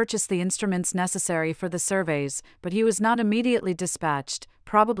him to purchase the instruments necessary for the surveys, but he was not immediately dispatched,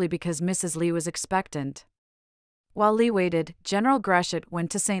 probably because Mrs. Lee was expectant. While Lee waited, General Gresham went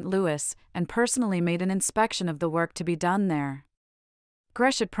to St. Louis and personally made an inspection of the work to be done there.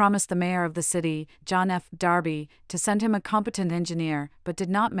 Gresham promised the mayor of the city, John F. Darby, to send him a competent engineer, but did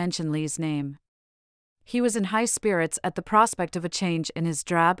not mention Lee's name. He was in high spirits at the prospect of a change in his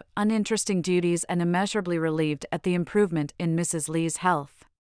drab, uninteresting duties and immeasurably relieved at the improvement in Mrs. Lee's health.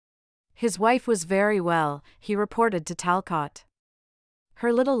 His wife was very well, he reported to Talcott.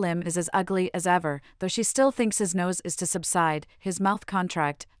 Her little limb is as ugly as ever, though she still thinks his nose is to subside, his mouth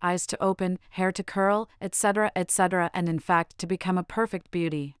contract, eyes to open, hair to curl, etc., and in fact to become a perfect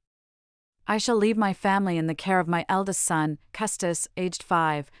beauty. I shall leave my family in the care of my eldest son, Custis, aged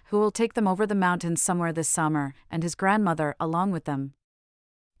 5, who will take them over the mountains somewhere this summer, and his grandmother along with them.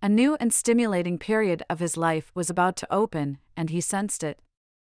 A new and stimulating period of his life was about to open, and he sensed it.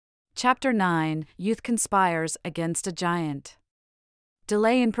 Chapter 9: Youth Conspires Against a Giant.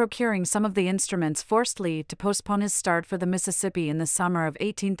 Delay in procuring some of the instruments forced Lee to postpone his start for the Mississippi in the summer of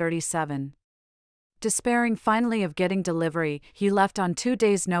 1837. Despairing finally of getting delivery, he left on 2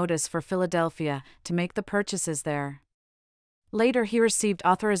 days' notice for Philadelphia to make the purchases there. Later he received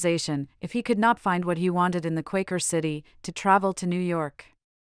authorization, if he could not find what he wanted in the Quaker City, to travel to New York.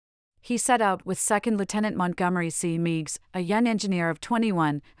 He set out with 2nd Lieutenant Montgomery C. Meigs, a young engineer of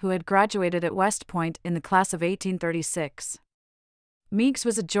 21 who had graduated at West Point in the class of 1836. Meigs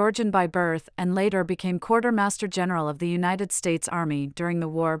was a Georgian by birth and later became Quartermaster General of the United States Army during the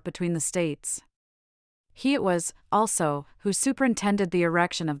war between the states. He it was, also, who superintended the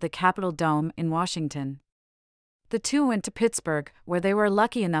erection of the Capitol Dome in Washington. The two went to Pittsburgh, where they were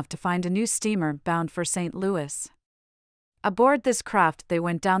lucky enough to find a new steamer bound for St. Louis. Aboard this craft they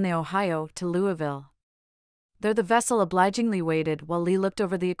went down the Ohio to Louisville. There the vessel obligingly waited while Lee looked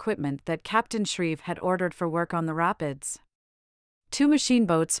over the equipment that Captain Shreve had ordered for work on the rapids. 2 machine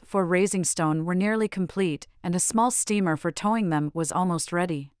boats for raising stone were nearly complete, and a small steamer for towing them was almost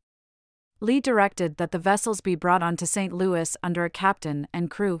ready. Lee directed that the vessels be brought on to St. Louis under a captain and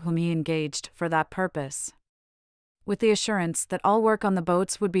crew whom he engaged for that purpose. With the assurance that all work on the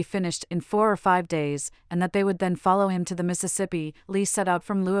boats would be finished in 4 or 5 days, and that they would then follow him to the Mississippi, Lee set out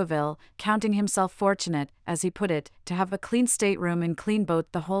from Louisville, counting himself fortunate, as he put it, to have a clean stateroom and clean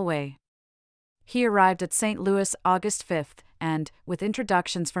boat the whole way. He arrived at St. Louis August 5, and, with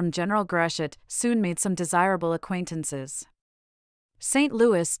introductions from General Gresham, soon made some desirable acquaintances. St.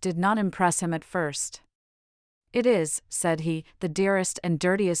 Louis did not impress him at first. "It is," said he, "the dearest and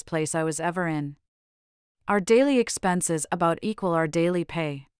dirtiest place I was ever in. Our daily expenses about equal our daily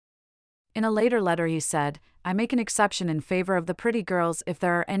pay." In a later letter he said, "I make an exception in favor of the pretty girls if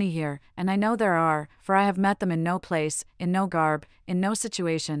there are any here, and I know there are, for I have met them in no place, in no garb, in no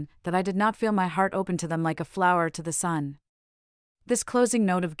situation, that I did not feel my heart open to them like a flower to the sun." This closing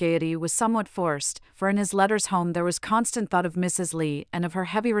note of gaiety was somewhat forced, for in his letters home there was constant thought of Mrs. Lee and of her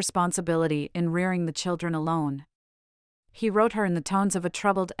heavy responsibility in rearing the children alone. He wrote her in the tones of a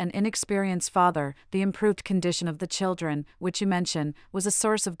troubled and inexperienced father, "The improved condition of the children, which you mention, was a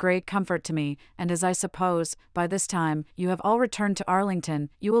source of great comfort to me, and as I suppose, by this time, you have all returned to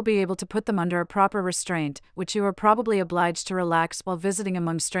Arlington, you will be able to put them under a proper restraint, which you are probably obliged to relax while visiting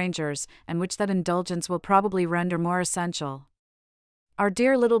among strangers, and which that indulgence will probably render more essential. Our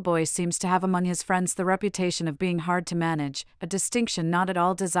dear little boy seems to have among his friends the reputation of being hard to manage, a distinction not at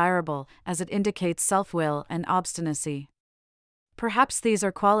all desirable, as it indicates self-will and obstinacy. Perhaps these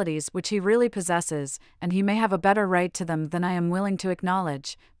are qualities which he really possesses, and he may have a better right to them than I am willing to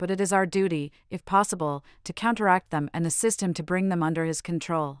acknowledge, but it is our duty, if possible, to counteract them and assist him to bring them under his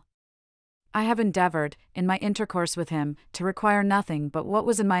control. I have endeavored, in my intercourse with him, to require nothing but what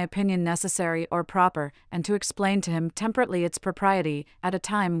was in my opinion necessary or proper, and to explain to him temperately its propriety, at a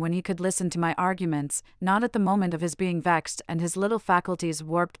time when he could listen to my arguments, not at the moment of his being vexed and his little faculties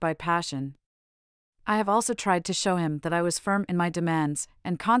warped by passion. I have also tried to show him that I was firm in my demands,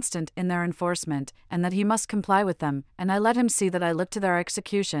 and constant in their enforcement, and that he must comply with them, and I let him see that I looked to their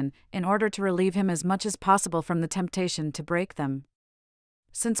execution, in order to relieve him as much as possible from the temptation to break them.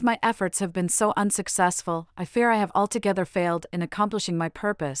 Since my efforts have been so unsuccessful, I fear I have altogether failed in accomplishing my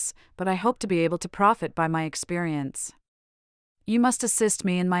purpose, but I hope to be able to profit by my experience. You must assist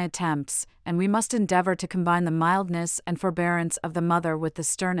me in my attempts, and we must endeavor to combine the mildness and forbearance of the mother with the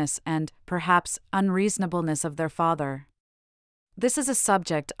sternness and, perhaps, unreasonableness of their father. This is a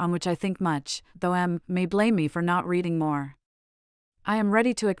subject on which I think much, though M. may blame me for not reading more. I am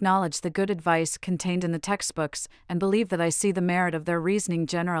ready to acknowledge the good advice contained in the textbooks and believe that I see the merit of their reasoning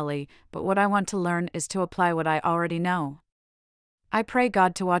generally, but what I want to learn is to apply what I already know. I pray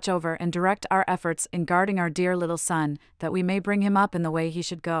God to watch over and direct our efforts in guarding our dear little son, that we may bring him up in the way he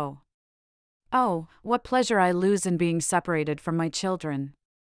should go. Oh, what pleasure I lose in being separated from my children!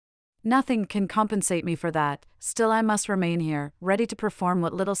 Nothing can compensate me for that, still I must remain here, ready to perform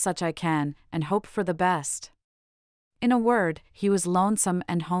what little such I can, and hope for the best. In a word, he was lonesome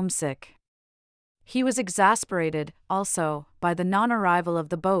and homesick. He was exasperated, also, by the non-arrival of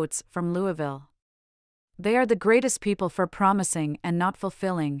the boats from Louisville. They are the greatest people for promising and not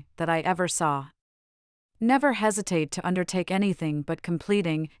fulfilling that I ever saw. Never hesitate to undertake anything but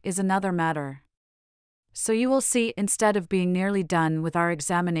completing is another matter. So you will see, instead of being nearly done with our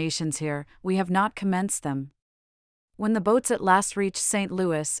examinations here, we have not commenced them. When the boats at last reached St.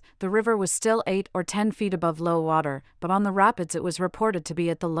 Louis, the river was still 8 or 10 feet above low water, but on the rapids it was reported to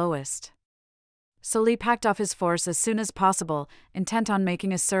be at the lowest. So Lee packed off his force as soon as possible, intent on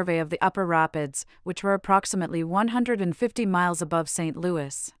making a survey of the upper rapids, which were approximately 150 miles above St.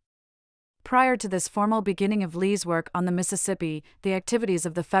 Louis. Prior to this formal beginning of Lee's work on the Mississippi, the activities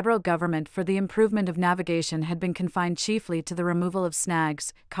of the federal government for the improvement of navigation had been confined chiefly to the removal of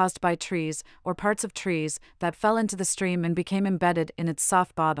snags, caused by trees, or parts of trees, that fell into the stream and became embedded in its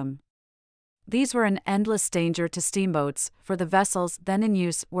soft bottom. These were an endless danger to steamboats, for the vessels then in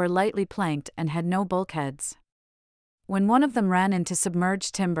use were lightly planked and had no bulkheads. When one of them ran into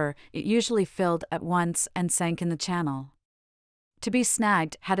submerged timber, it usually filled at once and sank in the channel. To be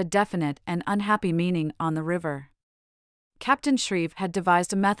snagged had a definite and unhappy meaning on the river. Captain Shreve had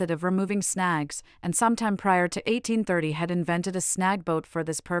devised a method of removing snags, and sometime prior to 1830 had invented a snag boat for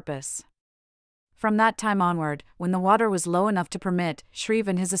this purpose. From that time onward, when the water was low enough to permit, Shreve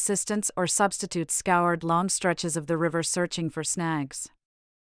and his assistants or substitutes scoured long stretches of the river searching for snags.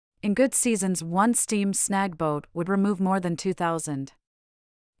 In good seasons, one steam snag boat would remove more than 2,000.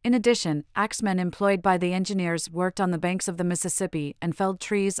 In addition, axemen employed by the engineers worked on the banks of the Mississippi and felled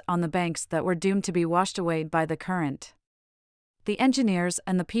trees on the banks that were doomed to be washed away by the current. The engineers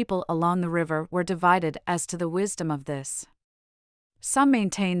and the people along the river were divided as to the wisdom of this. Some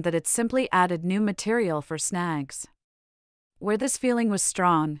maintained that it simply added new material for snags. Where this feeling was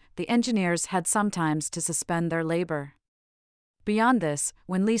strong, the engineers had sometimes to suspend their labor. Beyond this,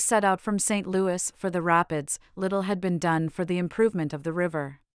 when Lee set out from St. Louis for the rapids, little had been done for the improvement of the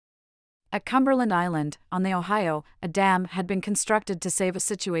river. At Cumberland Island, on the Ohio, a dam had been constructed to save a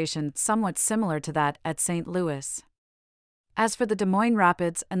situation somewhat similar to that at St. Louis. As for the Des Moines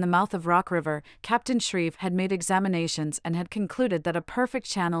Rapids and the mouth of Rock River, Captain Shreve had made examinations and had concluded that a perfect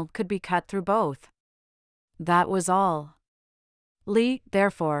channel could be cut through both. That was all. Lee,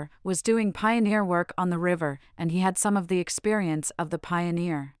 therefore, was doing pioneer work on the river, and he had some of the experience of the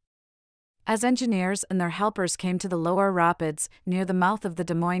pioneer. As engineers and their helpers came to the lower rapids, near the mouth of the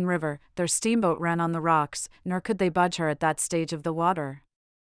Des Moines River, their steamboat ran on the rocks, nor could they budge her at that stage of the water.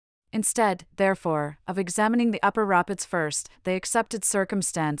 Instead, therefore, of examining the upper rapids first, they accepted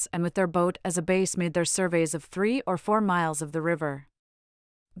circumstance and with their boat as a base made their surveys of 3 or 4 miles of the river.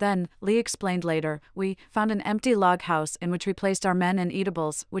 Then, Lee explained later, we found an empty log house in which we placed our men and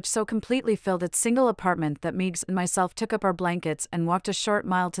eatables, which so completely filled its single apartment that Meigs and myself took up our blankets and walked a short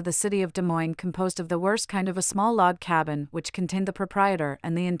mile to the city of Des Moines, composed of the worst kind of a small log cabin which contained the proprietor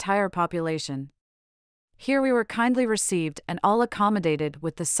and the entire population. Here we were kindly received and all accommodated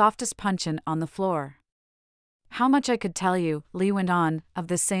with the softest puncheon on the floor. How much I could tell you, Lee went on, of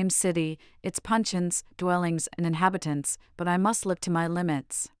this same city, its puncheons, dwellings, and inhabitants, but I must look to my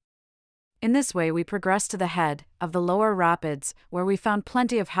limits. In this way we progressed to the head of the lower rapids, where we found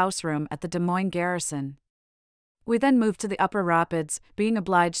plenty of house room at the Des Moines garrison. We then moved to the upper rapids, being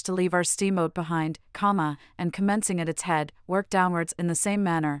obliged to leave our steamboat behind, and commencing at its head, work downwards in the same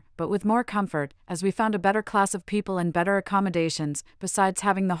manner, but with more comfort, as we found a better class of people and better accommodations, besides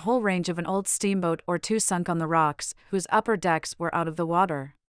having the whole range of an old steamboat or 2 sunk on the rocks, whose upper decks were out of the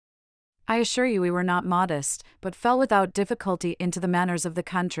water. I assure you we were not modest, but fell without difficulty into the manners of the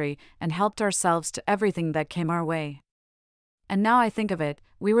country, and helped ourselves to everything that came our way. And now I think of it,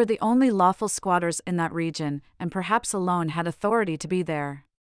 we were the only lawful squatters in that region, and perhaps alone had authority to be there.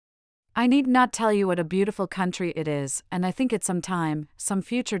 I need not tell you what a beautiful country it is, and I think it some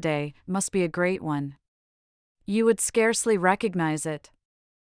future day, must be a great one. You would scarcely recognize it.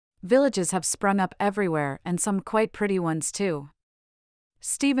 Villages have sprung up everywhere, and some quite pretty ones too.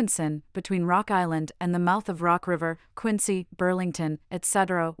 Stevenson, between Rock Island and the mouth of Rock River, Quincy, Burlington,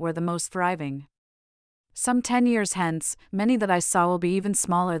 etc., were the most thriving. Some 10 years hence, many that I saw will be even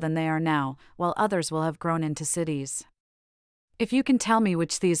smaller than they are now, while others will have grown into cities. If you can tell me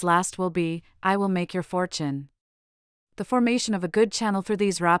which these last will be, I will make your fortune. The formation of a good channel through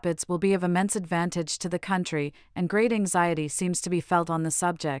these rapids will be of immense advantage to the country, and great anxiety seems to be felt on the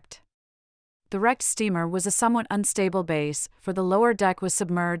subject. The wrecked steamer was a somewhat unstable base, for the lower deck was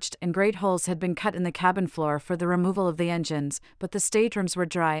submerged and great holes had been cut in the cabin floor for the removal of the engines, but the staterooms were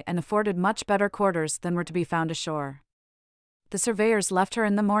dry and afforded much better quarters than were to be found ashore. The surveyors left her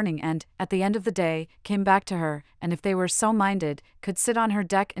in the morning and, at the end of the day, came back to her, and if they were so minded, could sit on her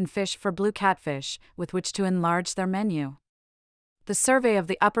deck and fish for blue catfish, with which to enlarge their menu. The survey of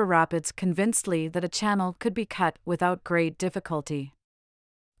the upper rapids convinced Lee that a channel could be cut without great difficulty.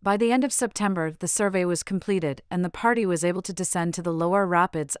 By the end of September, the survey was completed, and the party was able to descend to the lower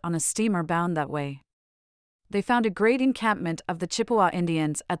rapids on a steamer bound that way. They found a great encampment of the Chippewa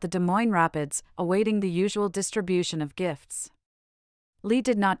Indians at the Des Moines Rapids, awaiting the usual distribution of gifts. Lee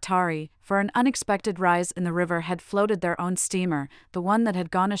did not tarry, for an unexpected rise in the river had floated their own steamer, the one that had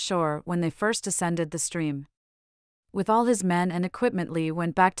gone ashore when they first ascended the stream. With all his men and equipment, Lee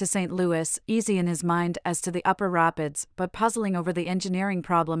went back to St. Louis, easy in his mind as to the upper rapids, but puzzling over the engineering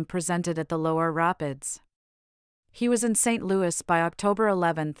problem presented at the lower rapids. He was in St. Louis by October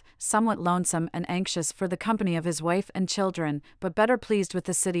 11th, somewhat lonesome and anxious for the company of his wife and children, but better pleased with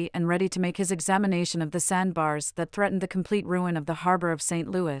the city and ready to make his examination of the sandbars that threatened the complete ruin of the harbor of St.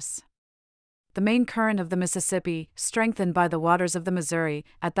 Louis. The main current of the Mississippi, strengthened by the waters of the Missouri,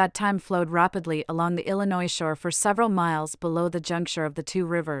 at that time flowed rapidly along the Illinois shore for several miles below the juncture of the two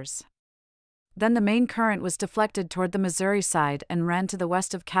rivers. Then the main current was deflected toward the Missouri side and ran to the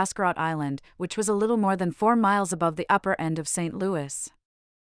west of Cascarot Island, which was a little more than 4 miles above the upper end of St. Louis.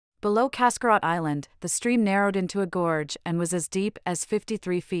 Below Cascarot Island, the stream narrowed into a gorge and was as deep as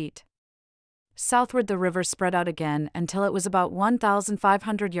 53 feet. Southward the river spread out again until it was about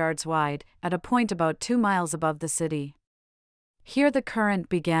 1,500 yards wide, at a point about 2 miles above the city. Here the current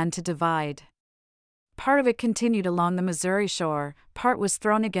began to divide. Part of it continued along the Missouri shore, part was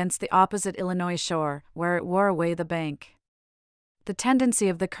thrown against the opposite Illinois shore, where it wore away the bank. The tendency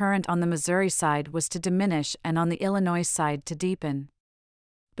of the current on the Missouri side was to diminish and on the Illinois side to deepen.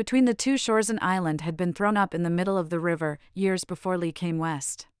 Between the two shores an island had been thrown up in the middle of the river, years before Lee came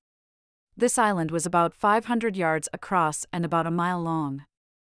west. This island was about 500 yards across and about a mile long.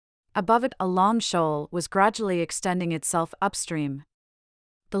 Above it a long shoal was gradually extending itself upstream.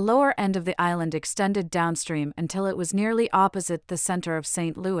 The lower end of the island extended downstream until it was nearly opposite the center of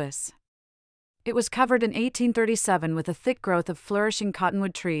St. Louis. It was covered in 1837 with a thick growth of flourishing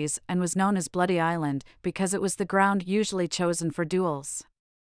cottonwood trees and was known as Bloody Island because it was the ground usually chosen for duels.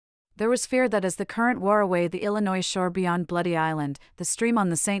 There was fear that as the current wore away the Illinois shore beyond Bloody Island, the stream on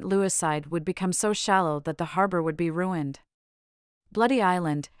the St. Louis side would become so shallow that the harbor would be ruined. Bloody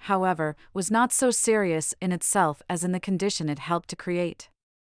Island, however, was not so serious in itself as in the condition it helped to create.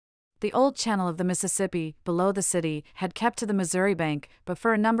 The old channel of the Mississippi, below the city, had kept to the Missouri bank, but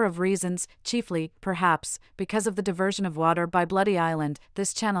for a number of reasons, chiefly, perhaps, because of the diversion of water by Bloody Island,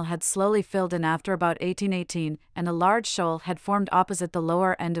 this channel had slowly filled in after about 1818, and a large shoal had formed opposite the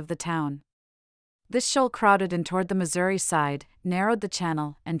lower end of the town. This shoal crowded in toward the Missouri side, narrowed the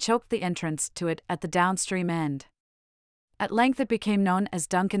channel, and choked the entrance to it at the downstream end. At length it became known as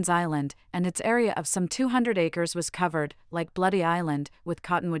Duncan's Island, and its area of some 200 acres was covered, like Bloody Island, with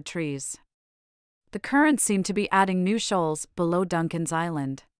cottonwood trees. The current seemed to be adding new shoals below Duncan's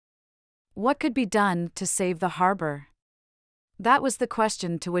Island. What could be done to save the harbor? That was the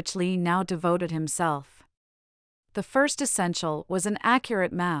question to which Lee now devoted himself. The first essential was an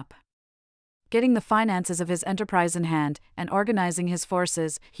accurate map. Getting the finances of his enterprise in hand, and organizing his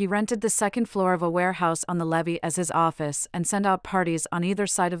forces, he rented the second floor of a warehouse on the levee as his office and sent out parties on either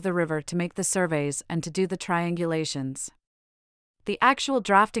side of the river to make the surveys and to do the triangulations. The actual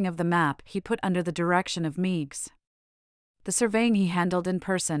drafting of the map he put under the direction of Meigs. The surveying he handled in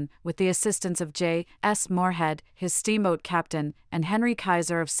person, with the assistance of J. S. Moorhead, his steamboat captain, and Henry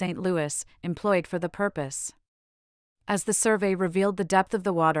Kaiser of St. Louis, employed for the purpose. As the survey revealed the depth of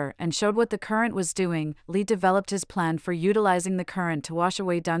the water and showed what the current was doing, Lee developed his plan for utilizing the current to wash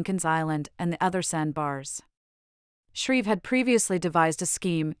away Duncan's Island and the other sandbars. Shreve had previously devised a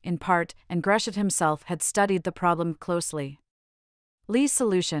scheme, in part, and Gresham himself had studied the problem closely. Lee's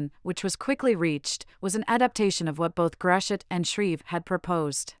solution, which was quickly reached, was an adaptation of what both Gratiot and Shreve had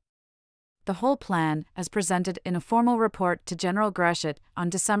proposed. The whole plan, as presented in a formal report to General Gratiot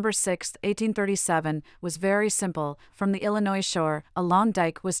on December 6, 1837, was very simple. From the Illinois shore, a long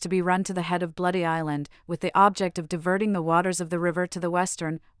dike was to be run to the head of Bloody Island, with the object of diverting the waters of the river to the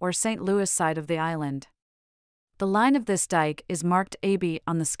western, or St. Louis side of the island. The line of this dike is marked AB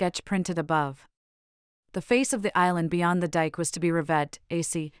on the sketch printed above. The face of the island beyond the dike was to be revet,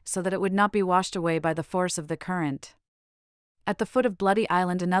 AC, so that it would not be washed away by the force of the current. At the foot of Bloody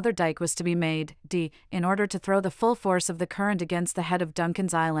Island another dike was to be made, D, in order to throw the full force of the current against the head of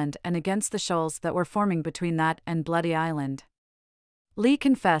Duncan's Island and against the shoals that were forming between that and Bloody Island. Lee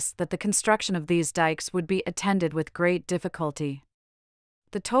confessed that the construction of these dikes would be attended with great difficulty.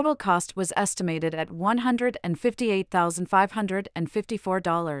 The total cost was estimated at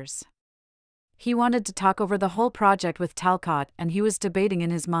 $158,554. He wanted to talk over the whole project with Talcott, and he was debating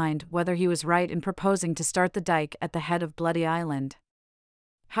in his mind whether he was right in proposing to start the dike at the head of Bloody Island.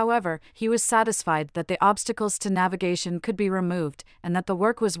 However, he was satisfied that the obstacles to navigation could be removed, and that the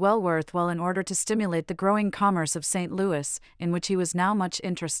work was well worthwhile in order to stimulate the growing commerce of St. Louis, in which he was now much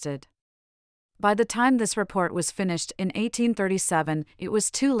interested. By the time this report was finished in 1837, it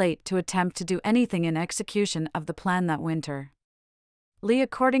was too late to attempt to do anything in execution of the plan that winter. Lee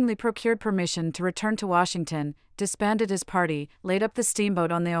accordingly procured permission to return to Washington, disbanded his party, laid up the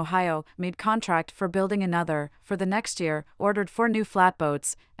steamboat on the Ohio, made contract for building another, for the next year, ordered 4 new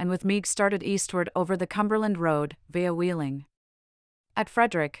flatboats, and with Meigs started eastward over the Cumberland Road, via Wheeling. At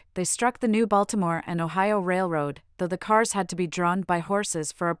Frederick, they struck the new Baltimore and Ohio Railroad, though the cars had to be drawn by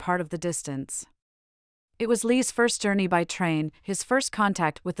horses for a part of the distance. It was Lee's first journey by train, his first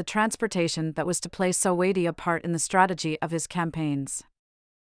contact with the transportation that was to play so weighty a part in the strategy of his campaigns.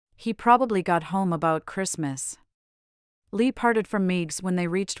 He probably got home about Christmas. Lee parted from Meigs when they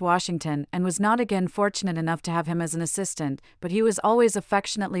reached Washington and was not again fortunate enough to have him as an assistant, but he was always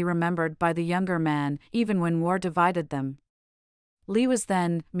affectionately remembered by the younger man, even when war divided them. Lee was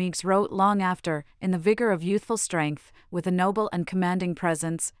then, Meigs wrote long after, in the vigor of youthful strength, with a noble and commanding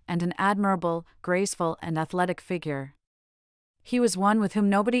presence, and an admirable, graceful and athletic figure. He was one with whom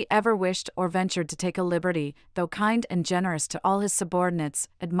nobody ever wished or ventured to take a liberty, though kind and generous to all his subordinates,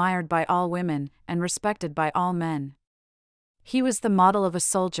 admired by all women, and respected by all men. He was the model of a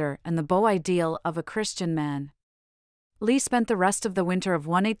soldier and the beau ideal of a Christian man. Lee spent the rest of the winter of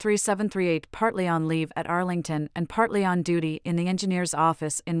 1837-38 partly on leave at Arlington and partly on duty in the engineer's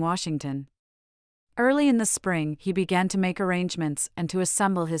office in Washington. Early in the spring he began to make arrangements and to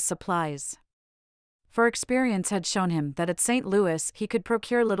assemble his supplies. For experience had shown him that at St. Louis he could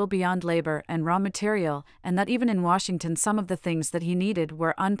procure little beyond labor and raw material, and that even in Washington some of the things that he needed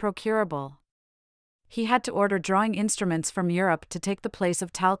were unprocurable. He had to order drawing instruments from Europe to take the place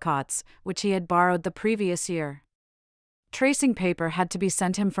of Talcott's, which he had borrowed the previous year. Tracing paper had to be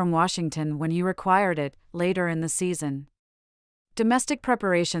sent him from Washington when he required it, later in the season. Domestic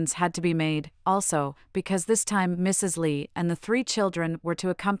preparations had to be made, also, because this time Mrs. Lee and the 3 children were to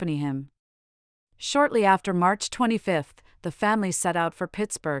accompany him. Shortly after March 25, the family set out for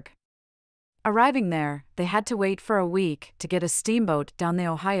Pittsburgh. Arriving there, they had to wait for a week to get a steamboat down the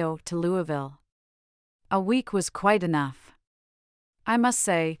Ohio to Louisville. A week was quite enough. I must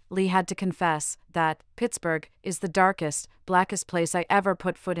say, Lee had to confess, that Pittsburgh is the darkest, blackest place I ever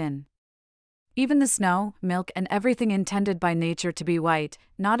put foot in. Even the snow, milk and everything intended by nature to be white,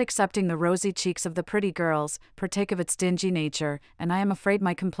 not excepting the rosy cheeks of the pretty girls, partake of its dingy nature, and I am afraid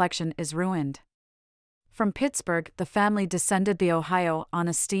my complexion is ruined. From Pittsburgh the family descended the Ohio on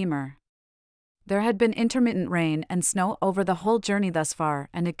a steamer. There had been intermittent rain and snow over the whole journey thus far,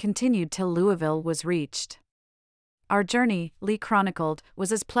 and it continued till Louisville was reached. Our journey, Lee chronicled,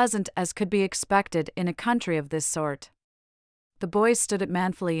 was as pleasant as could be expected in a country of this sort. The boys stood it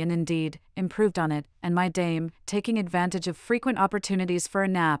manfully and indeed, improved on it, and my dame, taking advantage of frequent opportunities for a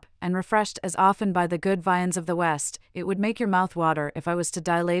nap, and refreshed as often by the good viands of the West, it would make your mouth water if I was to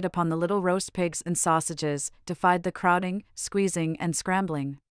dilate upon the little roast pigs and sausages, defied the crowding, squeezing and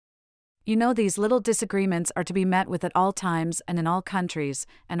scrambling. You know these little disagreements are to be met with at all times and in all countries,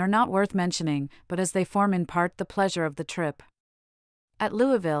 and are not worth mentioning, but as they form in part the pleasure of the trip. At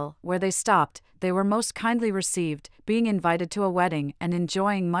Louisville, where they stopped, they were most kindly received, being invited to a wedding and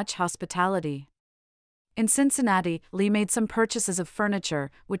enjoying much hospitality. In Cincinnati, Lee made some purchases of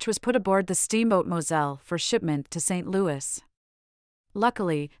furniture, which was put aboard the steamboat Moselle for shipment to St. Louis.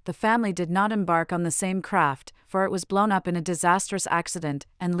 Luckily, the family did not embark on the same craft, for it was blown up in a disastrous accident,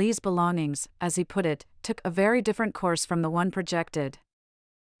 and Lee's belongings, as he put it, took a very different course from the one projected.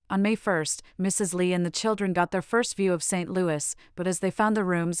 On May 1st, Mrs. Lee and the children got their first view of St. Louis, but as they found the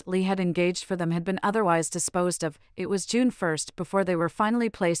rooms Lee had engaged for them had been otherwise disposed of, it was June 1st before they were finally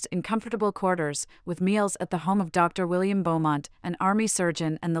placed in comfortable quarters, with meals at the home of Dr. William Beaumont, an army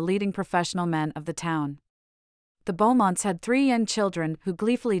surgeon and the leading professional man of the town. The Beaumonts had 3 young children who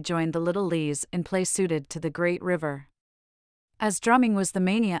gleefully joined the little Lees in place suited to the great river. As drumming was the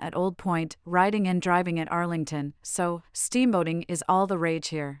mania at Old Point, riding and driving at Arlington, so steamboating is all the rage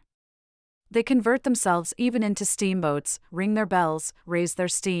here. They convert themselves even into steamboats, ring their bells, raise their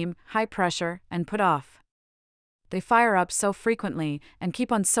steam, high pressure, and put off. They fire up so frequently, and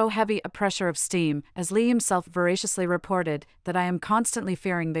keep on so heavy a pressure of steam, as Lee himself veraciously reported, that I am constantly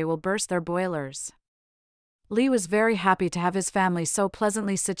fearing they will burst their boilers. Lee was very happy to have his family so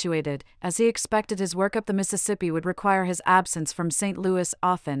pleasantly situated, as he expected his work up the Mississippi would require his absence from St. Louis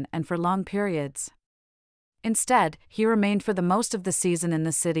often and for long periods. Instead, he remained for the most of the season in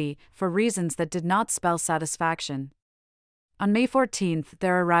the city, for reasons that did not spell satisfaction. On May 14th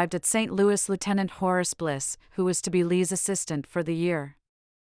there arrived at St. Louis Lieutenant Horace Bliss, who was to be Lee's assistant for the year.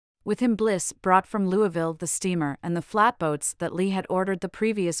 With him Bliss brought from Louisville the steamer and the flatboats that Lee had ordered the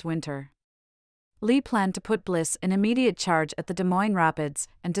previous winter. Lee planned to put Bliss in immediate charge at the Des Moines Rapids,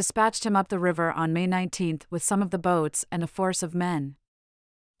 and dispatched him up the river on May 19th with some of the boats and a force of men.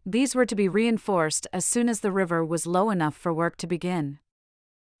 These were to be reinforced as soon as the river was low enough for work to begin.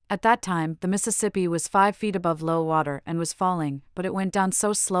 At that time, the Mississippi was 5 feet above low water and was falling, but it went down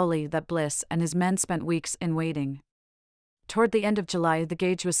so slowly that Bliss and his men spent weeks in waiting. Toward the end of July, the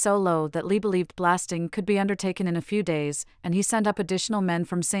gauge was so low that Lee believed blasting could be undertaken in a few days, and he sent up additional men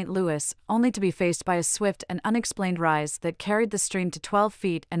from St. Louis, only to be faced by a swift and unexplained rise that carried the stream to 12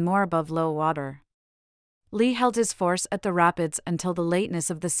 feet and more above low water. Lee held his force at the rapids until the lateness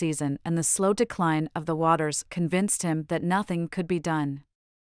of the season and the slow decline of the waters convinced him that nothing could be done.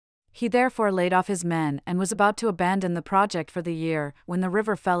 He therefore laid off his men and was about to abandon the project for the year when the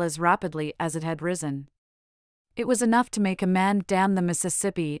river fell as rapidly as it had risen. It was enough to make a man dam the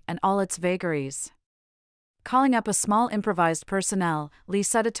Mississippi and all its vagaries. Calling up a small improvised personnel, Lee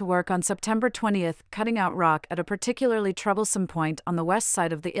set it to work on September 20th, cutting out rock at a particularly troublesome point on the west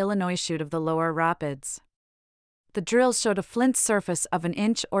side of the Illinois chute of the lower rapids. The drills showed a flint surface of 1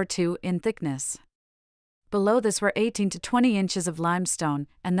 inch or 2 in thickness. Below this were 18 to 20 inches of limestone,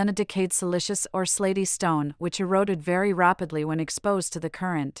 and then a decayed siliceous or slaty stone which eroded very rapidly when exposed to the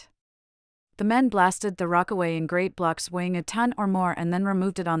current. The men blasted the rock away in great blocks weighing a ton or more and then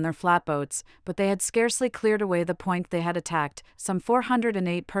removed it on their flatboats, but they had scarcely cleared away the point they had attacked, some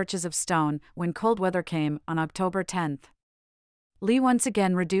 408 perches of stone, when cold weather came on October 10th. Lee once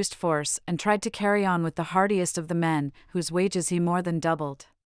again reduced force and tried to carry on with the hardiest of the men, whose wages he more than doubled.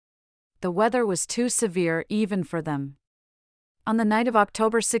 The weather was too severe even for them. On the night of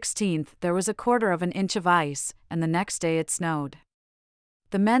October 16th there was 1/4 inch of ice, and the next day it snowed.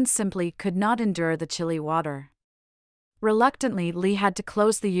 The men simply could not endure the chilly water. Reluctantly, Lee had to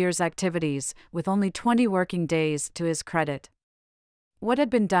close the year's activities, with only 20 working days to his credit. What had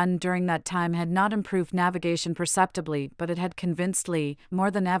been done during that time had not improved navigation perceptibly, but it had convinced Lee,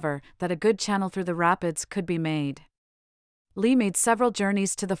 more than ever, that a good channel through the rapids could be made. Lee made several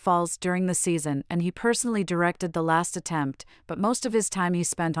journeys to the falls during the season, and he personally directed the last attempt, but most of his time he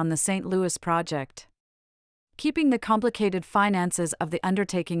spent on the St. Louis project. Keeping the complicated finances of the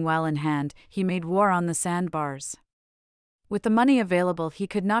undertaking well in hand, he made war on the sandbars. With the money available, he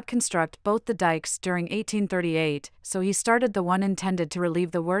could not construct both the dikes during 1838, so he started the one intended to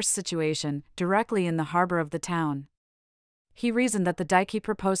relieve the worst situation, directly in the harbor of the town. He reasoned that the dike he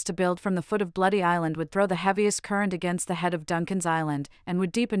proposed to build from the foot of Bloody Island would throw the heaviest current against the head of Duncan's Island, and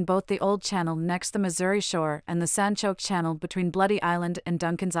would deepen both the old channel next the Missouri shore and the sand-choked channel between Bloody Island and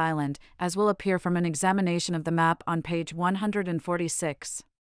Duncan's Island, as will appear from an examination of the map on page 146.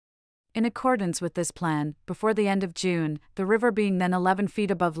 In accordance with this plan, before the end of June, the river being then 11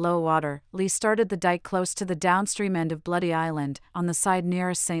 feet above low water, Lee started the dike close to the downstream end of Bloody Island, on the side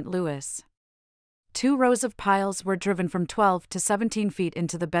nearest St. Louis. 2 rows of piles were driven from 12 to 17 feet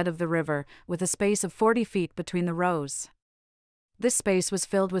into the bed of the river, with a space of 40 feet between the rows. This space was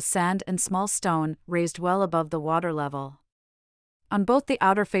filled with sand and small stone, raised well above the water level. On both the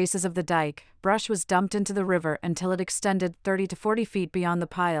outer faces of the dike, brush was dumped into the river until it extended 30 to 40 feet beyond the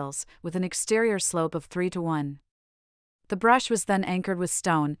piles, with an exterior slope of 3 to 1. The brush was then anchored with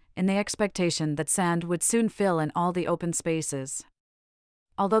stone, in the expectation that sand would soon fill in all the open spaces.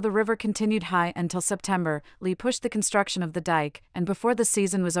 Although the river continued high until September, Lee pushed the construction of the dike, and before the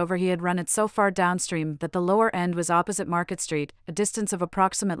season was over he had run it so far downstream that the lower end was opposite Market Street, a distance of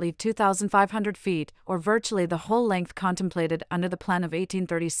approximately 2,500 feet, or virtually the whole length contemplated under the plan of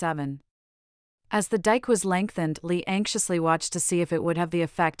 1837. As the dike was lengthened, Lee anxiously watched to see if it would have the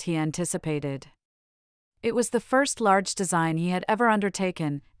effect he anticipated. It was the first large design he had ever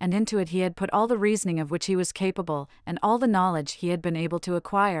undertaken, and into it he had put all the reasoning of which he was capable, and all the knowledge he had been able to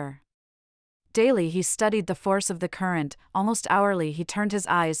acquire. Daily he studied the force of the current, almost hourly he turned his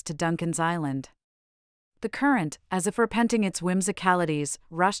eyes to Duncan's Island. The current, as if repenting its whimsicalities,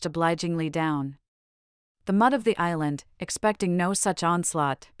 rushed obligingly down. The mud of the island, expecting no such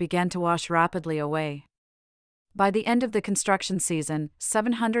onslaught, began to wash rapidly away. By the end of the construction season,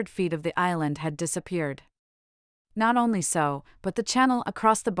 700 feet of the island had disappeared. Not only so, but the channel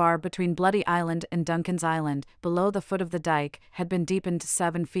across the bar between Bloody Island and Duncan's Island, below the foot of the dike, had been deepened to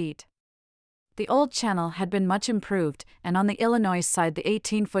 7 feet. The old channel had been much improved, and on the Illinois side the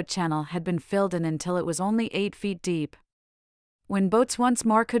 18-foot channel had been filled in until it was only 8 feet deep. When boats once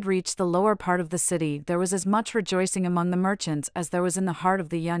more could reach the lower part of the city, there was as much rejoicing among the merchants as there was in the heart of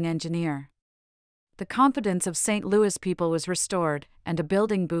the young engineer. The confidence of St. Louis people was restored, and a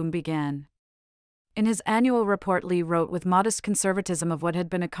building boom began. In his annual report Lee wrote with modest conservatism of what had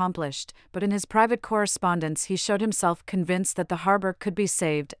been accomplished, but in his private correspondence he showed himself convinced that the harbor could be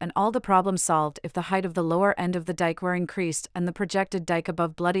saved and all the problems solved if the height of the lower end of the dike were increased and the projected dike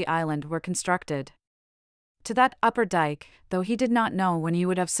above Bloody Island were constructed. To that upper dike, though he did not know when he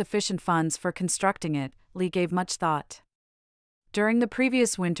would have sufficient funds for constructing it, Lee gave much thought. During the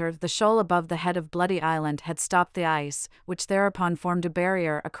previous winter, the shoal above the head of Bloody Island had stopped the ice, which thereupon formed a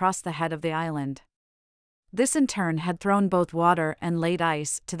barrier across the head of the island. This in turn had thrown both water and laid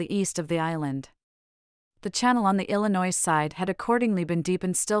ice to the east of the island. The channel on the Illinois side had accordingly been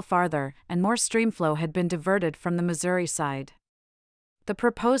deepened still farther, and more streamflow had been diverted from the Missouri side. The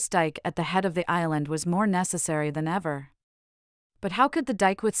proposed dike at the head of the island was more necessary than ever. But how could the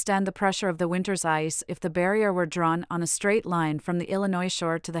dike withstand the pressure of the winter's ice if the barrier were drawn on a straight line from the Illinois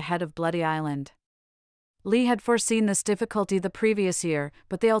shore to the head of Bloody Island? Lee had foreseen this difficulty the previous year,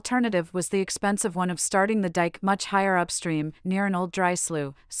 but the alternative was the expensive one of starting the dike much higher upstream, near an old dry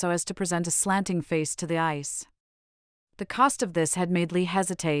slough, so as to present a slanting face to the ice. The cost of this had made Lee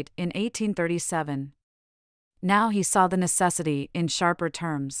hesitate in 1837. Now he saw the necessity in sharper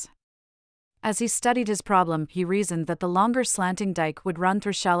terms. As he studied his problem, he reasoned that the longer slanting dike would run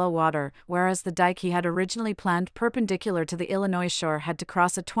through shallow water, whereas the dike he had originally planned perpendicular to the Illinois shore had to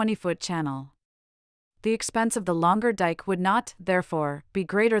cross a 20-foot channel. The expense of the longer dike would not, therefore, be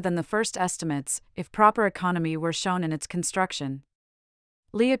greater than the first estimates, if proper economy were shown in its construction.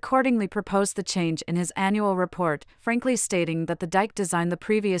 Lee accordingly proposed the change in his annual report, frankly stating that the dike design the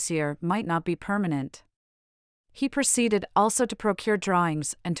previous year might not be permanent. He proceeded also to procure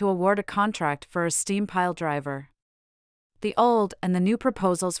drawings and to award a contract for a steam pile driver. The old and the new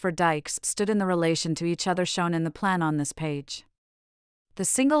proposals for dikes stood in the relation to each other shown in the plan on this page. The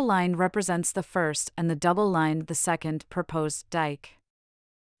single line represents the first and the double line the second proposed dike.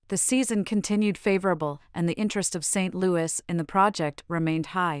 The season continued favorable, and the interest of St. Louis in the project remained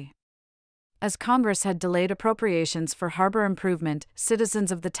high. As Congress had delayed appropriations for harbor improvement,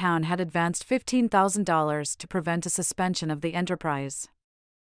 citizens of the town had advanced $15,000 to prevent a suspension of the enterprise.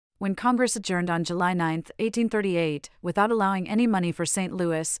 When Congress adjourned on July 9, 1838, without allowing any money for St.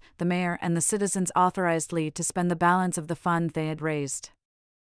 Louis, the mayor and the citizens authorized Lee to spend the balance of the fund they had raised.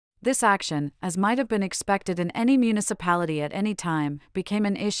 This action, as might have been expected in any municipality at any time, became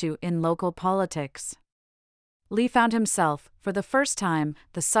an issue in local politics. Lee found himself, for the first time,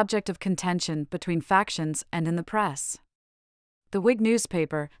 the subject of contention between factions and in the press. The Whig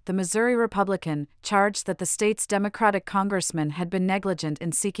newspaper, the Missouri Republican, charged that the state's Democratic congressman had been negligent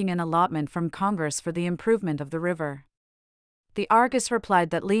in seeking an allotment from Congress for the improvement of the river. The Argus replied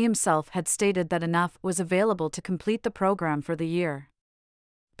that Lee himself had stated that enough was available to complete the program for the year.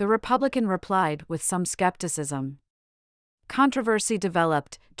 The Republican replied with some skepticism. Controversy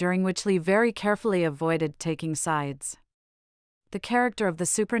developed, during which Lee very carefully avoided taking sides. The character of the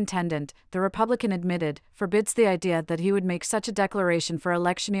superintendent, the Republican admitted, forbids the idea that he would make such a declaration for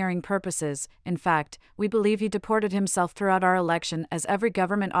electioneering purposes. In fact, we believe he deported himself throughout our election as every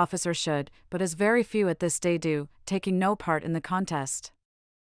government officer should, but as very few at this day do, taking no part in the contest.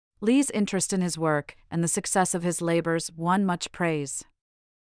 Lee's interest in his work and the success of his labors won much praise.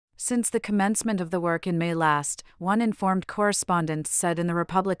 Since the commencement of the work in May last, one informed correspondent said in the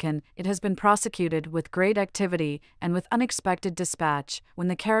Republican, it has been prosecuted with great activity and with unexpected dispatch, when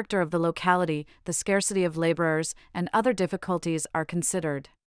the character of the locality, the scarcity of laborers, and other difficulties are considered.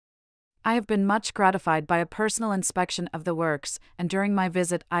 I have been much gratified by a personal inspection of the works, and during my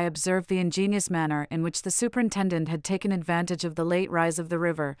visit I observed the ingenious manner in which the superintendent had taken advantage of the late rise of the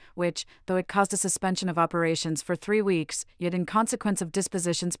river, which, though it caused a suspension of operations for 3 weeks, yet in consequence of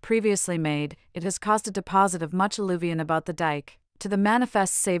dispositions previously made, it has caused a deposit of much alluvion about the dike, to the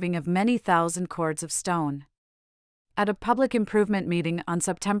manifest saving of many thousand cords of stone. At a public improvement meeting on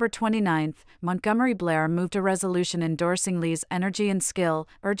September 29, Montgomery Blair moved a resolution endorsing Lee's energy and skill,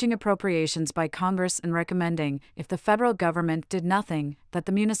 urging appropriations by Congress and recommending, if the federal government did nothing, that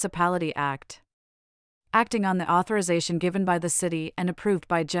the municipality act. Acting on the authorization given by the city and approved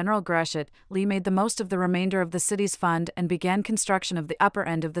by General Gresham, Lee made the most of the remainder of the city's fund and began construction of the upper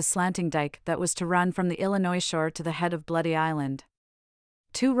end of the slanting dike that was to run from the Illinois shore to the head of Bloody Island.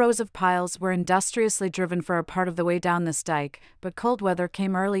 2 rows of piles were industriously driven for a part of the way down this dike, but cold weather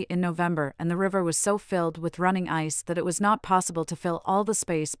came early in November and the river was so filled with running ice that it was not possible to fill all the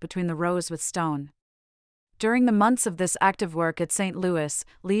space between the rows with stone. During the months of this active work at St. Louis,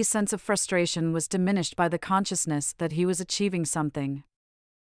 Lee's sense of frustration was diminished by the consciousness that he was achieving something.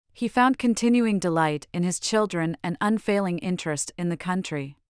 He found continuing delight in his children and unfailing interest in the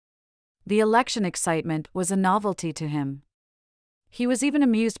country. The election excitement was a novelty to him. He was even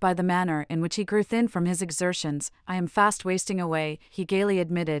amused by the manner in which he grew thin from his exertions. I am fast wasting away, he gaily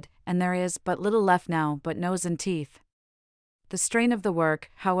admitted, and there is but little left now but nose and teeth. The strain of the work,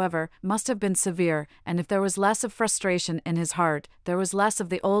 however, must have been severe, and if there was less of frustration in his heart, there was less of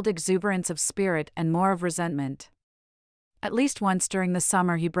the old exuberance of spirit and more of resentment. At least once during the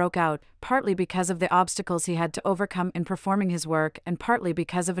summer he broke out, partly because of the obstacles he had to overcome in performing his work and partly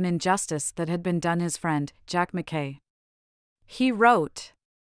because of an injustice that had been done his friend, Jack Mackay. He wrote,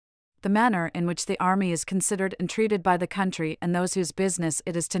 "The manner in which the army is considered and treated by the country and those whose business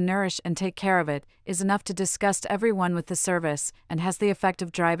it is to nourish and take care of it, is enough to disgust every one with the service, and has the effect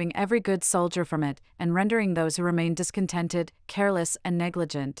of driving every good soldier from it, and rendering those who remain discontented, careless, and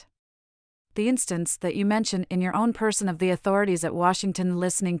negligent. The instance that you mention in your own person of the authorities at Washington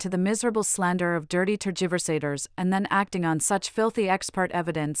listening to the miserable slander of dirty tergiversators and then acting on such filthy ex parte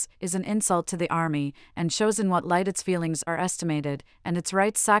evidence is an insult to the army, and shows in what light its feelings are estimated, and its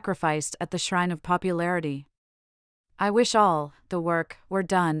rights sacrificed at the shrine of popularity. I wish all the work were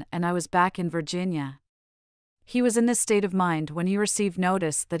done and I was back in Virginia." He was in this state of mind when he received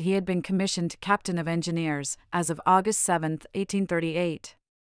notice that he had been commissioned Captain of Engineers, as of August 7, 1838.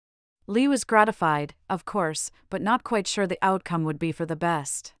 Lee was gratified, of course, but not quite sure the outcome would be for the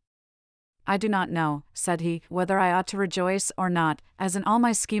best. "I do not know," said he, "whether I ought to rejoice or not, as in all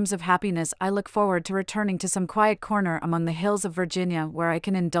my schemes of happiness I look forward to returning to some quiet corner among the hills of Virginia where I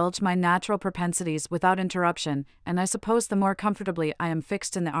can indulge my natural propensities without interruption, and I suppose the more comfortably I am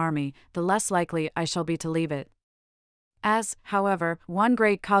fixed in the army, the less likely I shall be to leave it. As, however, one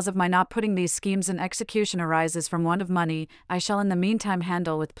great cause of my not putting these schemes in execution arises from want of money, I shall in the meantime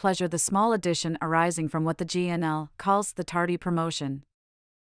handle with pleasure the small addition arising from what the GNL calls the tardy promotion."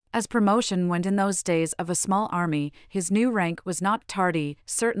 As promotion went in those days of a small army, his new rank was not tardy,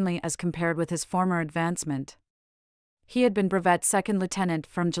 certainly as compared with his former advancement. He had been brevet second lieutenant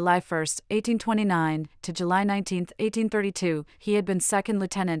from July 1, 1829, to July 19, 1832. He had been second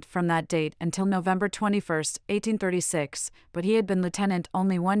lieutenant from that date until November 21, 1836, but he had been lieutenant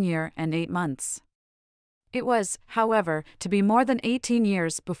only 1 year and 8 months. It was, however, to be more than 18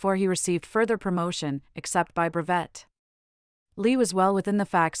 years before he received further promotion, except by brevet. Lee was well within the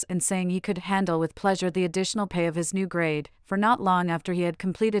facts in saying he could handle with pleasure the additional pay of his new grade, for not long after he had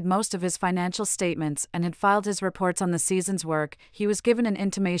completed most of his financial statements and had filed his reports on the season's work, he was given an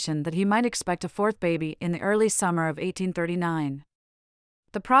intimation that he might expect a 4th baby in the early summer of 1839.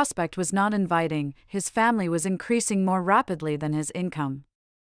 The prospect was not inviting. His family was increasing more rapidly than his income.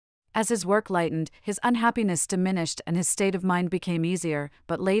 As his work lightened, his unhappiness diminished and his state of mind became easier,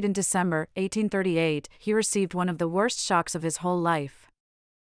 but late in December 1838, he received one of the worst shocks of his whole life.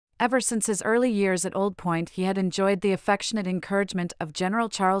 Ever since his early years at Old Point he had enjoyed the affectionate encouragement of General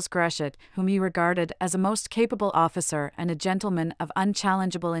Charles Gresham, whom he regarded as a most capable officer and a gentleman of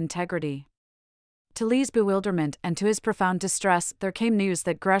unchallengeable integrity. To Lee's bewilderment and to his profound distress there came news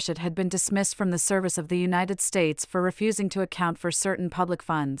that Gresham had been dismissed from the service of the United States for refusing to account for certain public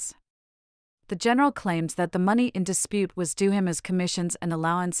funds. The general claimed that the money in dispute was due him as commissions and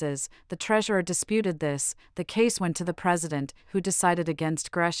allowances. The treasurer disputed this. The case went to the president, who decided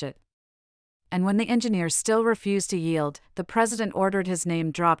against Gresham. and when the engineers still refused to yield, the president ordered his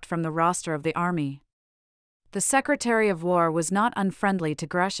name dropped from the roster of the army. The Secretary of War was not unfriendly to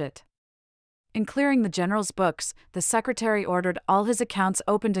Gresham. In clearing the general's books, the secretary ordered all his accounts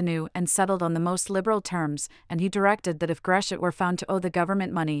opened anew and settled on the most liberal terms, and he directed that if Gresham were found to owe the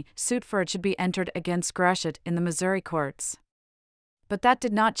government money, suit for it should be entered against Gresham in the Missouri courts. But that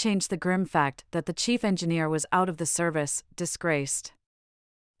did not change the grim fact that the chief engineer was out of the service, disgraced.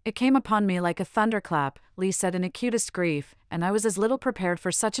 "It came upon me like a thunderclap," Lee said in acutest grief, "and I was as little prepared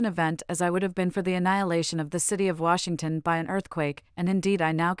for such an event as I would have been for the annihilation of the city of Washington by an earthquake, and indeed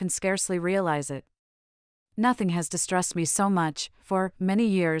I now can scarcely realize it. Nothing has distressed me so much, for many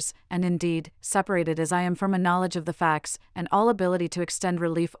years, and indeed, separated as I am from a knowledge of the facts, and all ability to extend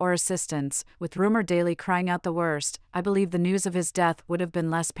relief or assistance, with rumor daily crying out the worst, I believe the news of his death would have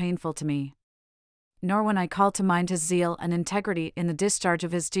been less painful to me. Nor when I call to mind his zeal and integrity in the discharge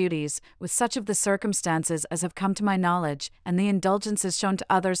of his duties, with such of the circumstances as have come to my knowledge, and the indulgences shown to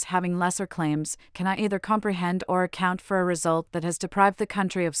others having lesser claims, can I either comprehend or account for a result that has deprived the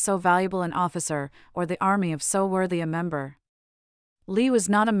country of so valuable an officer, or the army of so worthy a member." Lee was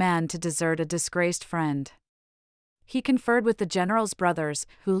not a man to desert a disgraced friend. He conferred with the general's brothers,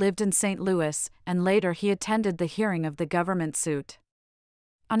 who lived in St. Louis, and later he attended the hearing of the government suit.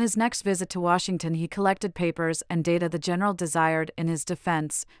 On his next visit to Washington, he collected papers and data the general desired in his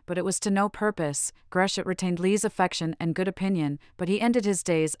defense, but it was to no purpose. Gresham retained Lee's affection and good opinion, but he ended his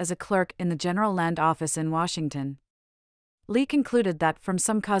days as a clerk in the General Land Office in Washington. Lee concluded that, from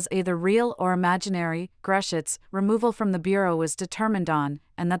some cause either real or imaginary, Gresham's removal from the bureau was determined on,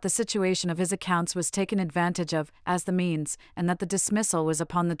 and that the situation of his accounts was taken advantage of as the means, and that the dismissal was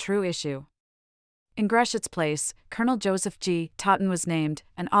upon the true issue. In Gresham's place, Colonel Joseph G. Totten was named,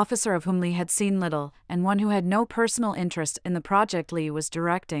 an officer of whom Lee had seen little, and one who had no personal interest in the project Lee was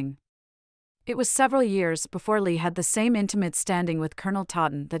directing. It was several years before Lee had the same intimate standing with Colonel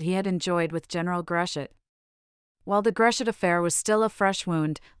Totten that he had enjoyed with General Gresham. While the Gresham affair was still a fresh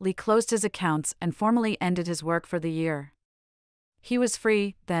wound, Lee closed his accounts and formally ended his work for the year. He was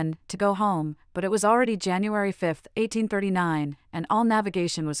free, then, to go home, but it was already January 5, 1839, and all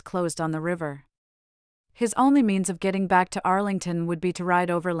navigation was closed on the river. His only means of getting back to Arlington would be to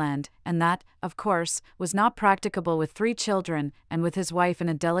ride overland, and that, of course, was not practicable with 3 children and with his wife in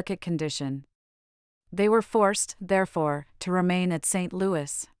a delicate condition. They were forced, therefore, to remain at St.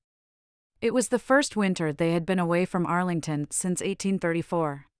 Louis. It was the first winter they had been away from Arlington since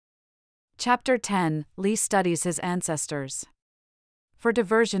 1834. Chapter 10: Lee studies his ancestors. For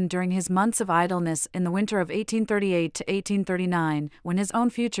diversion during his months of idleness in the winter of 1838 to 1839, when his own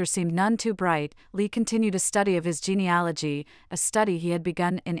future seemed none too bright, Lee continued a study of his genealogy, a study he had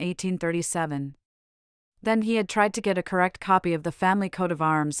begun in 1837. Then he had tried to get a correct copy of the family coat of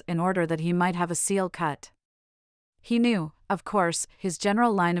arms in order that he might have a seal cut. He knew, of course, his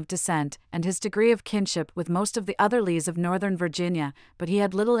general line of descent and his degree of kinship with most of the other Lees of Northern Virginia, but he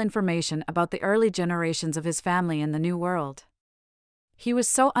had little information about the early generations of his family in the New World. He was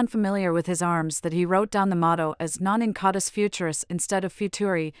so unfamiliar with his arms that he wrote down the motto as non incautus futuris instead of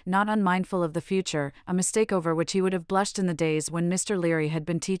futuri, not unmindful of the future, a mistake over which he would have blushed in the days when Mr. Leary had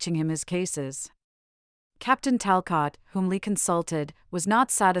been teaching him his cases. Captain Talcott, whom Lee consulted, was not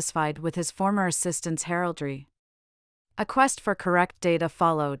satisfied with his former assistant's heraldry. A quest for correct data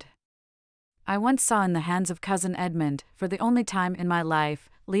followed. "I once saw in the hands of Cousin Edmund, for the only time in my life,"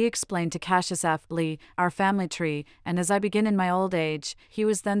 Lee explained to Cassius F. Lee, "our family tree, and as I begin in my old age," he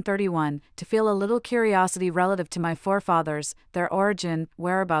was then 31, "to feel a little curiosity relative to my forefathers, their origin,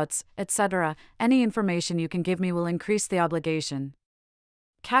 whereabouts, etc. Any information you can give me will increase the obligation."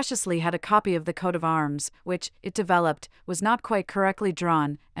 Cassius Lee had a copy of the coat of arms, which, it developed, was not quite correctly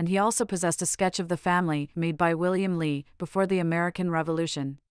drawn, and he also possessed a sketch of the family, made by William Lee, before the American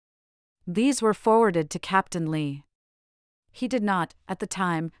Revolution. These were forwarded to Captain Lee. He did not, at the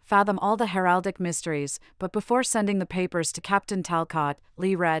time, fathom all the heraldic mysteries, but before sending the papers to Captain Talcott,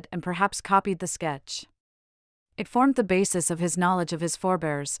 Lee read and perhaps copied the sketch. It formed the basis of his knowledge of his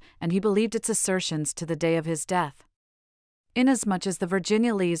forebears, and he believed its assertions to the day of his death. Inasmuch as the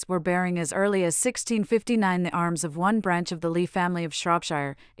Virginia Lees were bearing as early as 1659 the arms of one branch of the Lee family of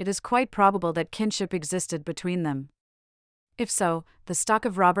Shropshire, it is quite probable that kinship existed between them. If so, the stock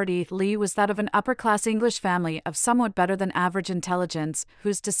of Robert E. Lee was that of an upper-class English family of somewhat better than average intelligence,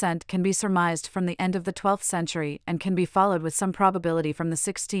 whose descent can be surmised from the end of the 12th century and can be followed with some probability from the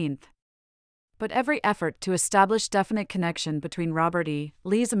 16th. But every effort to establish definite connection between Robert E.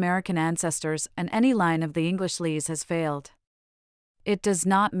 Lee's American ancestors and any line of the English Lees has failed. It does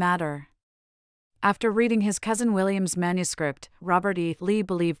not matter. After reading his cousin William's manuscript, Robert E. Lee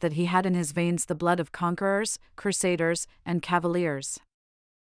believed that he had in his veins the blood of conquerors, crusaders, and cavaliers.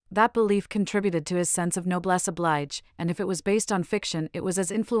 That belief contributed to his sense of noblesse oblige, and if it was based on fiction, it was as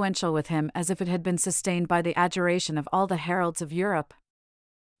influential with him as if it had been sustained by the adjuration of all the heralds of Europe.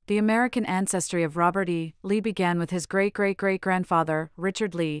 The American ancestry of Robert E. Lee began with his great-great-great-grandfather,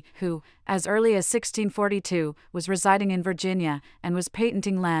 Richard Lee, who, as early as 1642, was residing in Virginia and was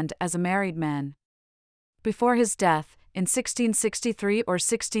patenting land as a married man. Before his death, in 1663 or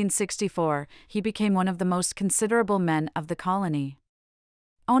 1664, he became one of the most considerable men of the colony.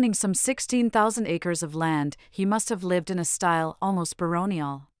 Owning some 16,000 acres of land, he must have lived in a style almost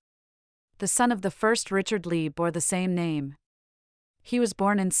baronial. The son of the first Richard Lee bore the same name. He was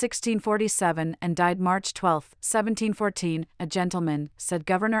born in 1647 and died March 12, 1714, a gentleman, said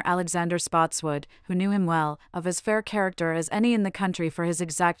Governor Alexander Spotswood, who knew him well, of as fair character as any in the country for his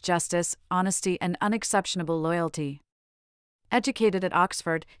exact justice, honesty, and unexceptionable loyalty. Educated at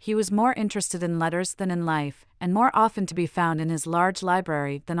Oxford, he was more interested in letters than in life, and more often to be found in his large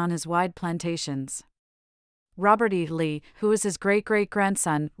library than on his wide plantations. Robert E. Lee, who was his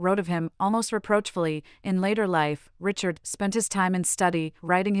great-great-grandson, wrote of him, almost reproachfully, in later life, Richard spent his time in study,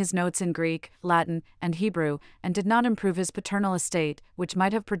 writing his notes in Greek, Latin, and Hebrew, and did not improve his paternal estate, which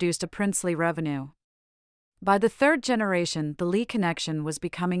might have produced a princely revenue. By the third generation, the Lee connection was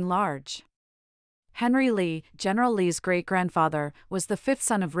becoming large. Henry Lee, General Lee's great-grandfather, was the fifth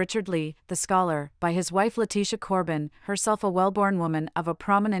son of Richard Lee, the scholar, by his wife Letitia Corbin, herself a well-born woman of a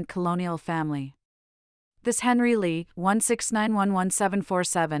prominent colonial family. This Henry Lee,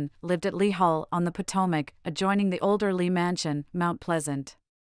 169111747, lived at Lee Hall on the Potomac, adjoining the older Lee Mansion, Mount Pleasant.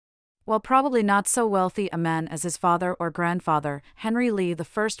 While probably not so wealthy a man as his father or grandfather, Henry Lee I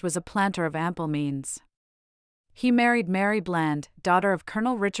was a planter of ample means. He married Mary Bland, daughter of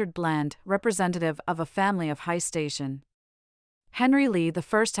Colonel Richard Bland, representative of a family of high station. Henry Lee I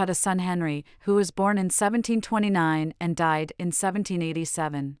had a son Henry, who was born in 1729 and died in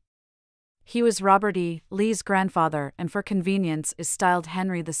 1787. He was Robert E. Lee's grandfather and for convenience is styled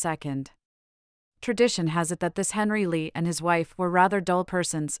Henry II. Tradition has it that this Henry Lee and his wife were rather dull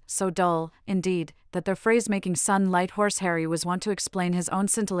persons, so dull, indeed, that their phrase-making son Light Horse Harry was wont to explain his own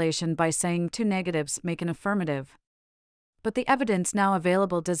scintillation by saying two negatives make an affirmative. But the evidence now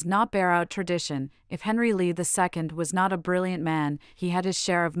available does not bear out tradition. If Henry Lee II was not a brilliant man, he had his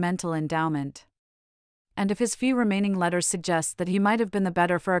share of mental endowment. And if his few remaining letters suggest that he might have been the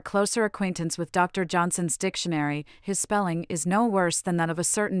better for a closer acquaintance with Dr. Johnson's dictionary, his spelling is no worse than that of a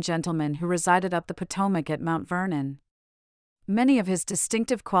certain gentleman who resided up the Potomac at Mount Vernon. Many of his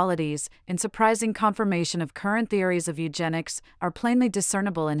distinctive qualities, in surprising confirmation of current theories of eugenics, are plainly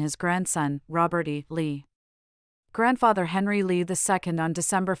discernible in his grandson, Robert E. Lee. Grandfather Henry Lee II on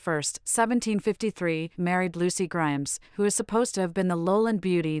December 1, 1753, married Lucy Grimes, who is supposed to have been the lowland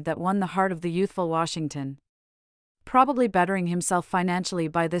beauty that won the heart of the youthful Washington. Probably bettering himself financially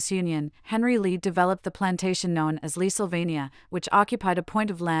by this union, Henry Lee developed the plantation known as Lee Sylvania, which occupied a point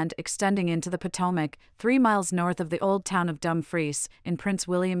of land extending into the Potomac, 3 miles north of the old town of Dumfries, in Prince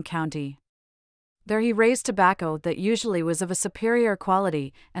William County. There he raised tobacco that usually was of a superior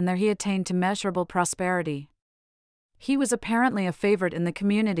quality, and there he attained to measurable prosperity. He was apparently a favorite in the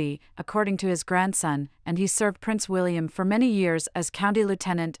community, according to his grandson, and he served Prince William for many years as county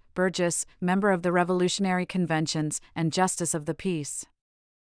lieutenant, burgess, member of the Revolutionary Conventions, and justice of the peace.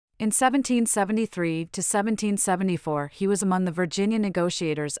 In 1773 to 1774 he was among the Virginia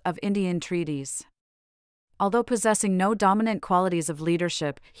negotiators of Indian treaties. Although possessing no dominant qualities of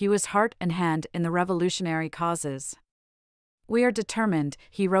leadership, he was heart and hand in the revolutionary causes. "We are determined,"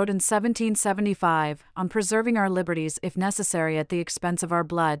 he wrote in 1775, "on preserving our liberties if necessary at the expense of our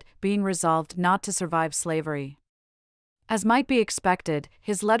blood, being resolved not to survive slavery." As might be expected,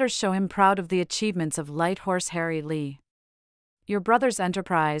 his letters show him proud of the achievements of Light Horse Harry Lee. "Your brother's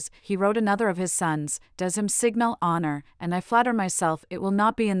enterprise," he wrote another of his sons, "does him signal honor, and I flatter myself it will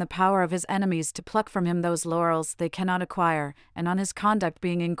not be in the power of his enemies to pluck from him those laurels they cannot acquire, and on his conduct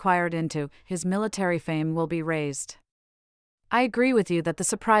being inquired into, his military fame will be raised." I agree with you that the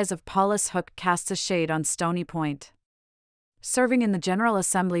surprise of Paulus Hook casts a shade on Stony Point. Serving in the General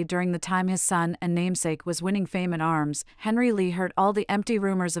Assembly during the time his son and namesake was winning fame in arms, Henry Lee heard all the empty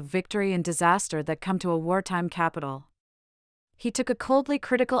rumors of victory and disaster that come to a wartime capital. He took a coldly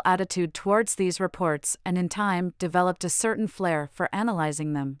critical attitude towards these reports and in time developed a certain flair for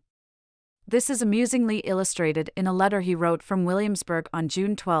analyzing them. This is amusingly illustrated in a letter he wrote from Williamsburg on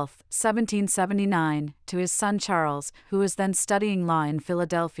June 12, 1779, to his son Charles, who was then studying law in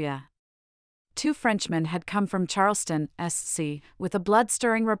Philadelphia. Two Frenchmen had come from Charleston, SC, with a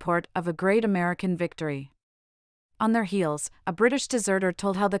blood-stirring report of a great American victory. On their heels, a British deserter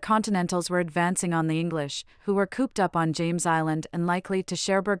told how the Continentals were advancing on the English, who were cooped up on James Island and likely to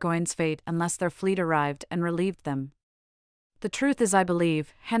share Burgoyne's fate unless their fleet arrived and relieved them. The truth is, I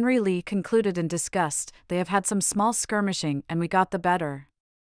believe, Henry Lee concluded in disgust, they have had some small skirmishing and we got the better.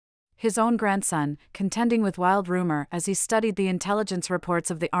 His own grandson, contending with wild rumor as he studied the intelligence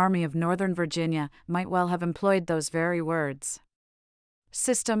reports of the Army of Northern Virginia, might well have employed those very words.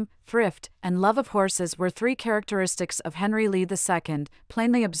 System, thrift, and love of horses were three characteristics of Henry Lee II,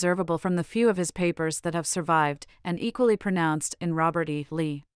 plainly observable from the few of his papers that have survived, and equally pronounced in Robert E.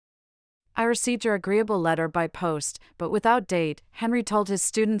 Lee. I received your agreeable letter by post, but without date. Henry told his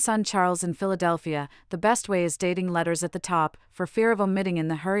student son Charles in Philadelphia, the best way is dating letters at the top, for fear of omitting in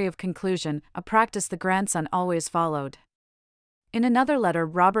the hurry of conclusion, a practice the grandson always followed. In another letter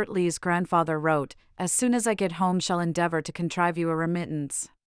Robert Lee's grandfather wrote, "As soon as I get home shall endeavor to contrive you a remittance.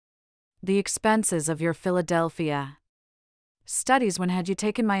 The expenses of your Philadelphia studies, when had you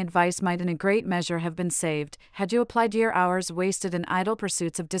taken my advice, might in a great measure have been saved, had you applied your hours wasted in idle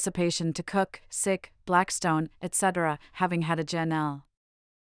pursuits of dissipation to Cook, Sick, Blackstone, etc., having had a general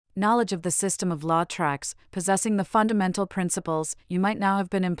knowledge of the system of law tracts, possessing the fundamental principles, you might now have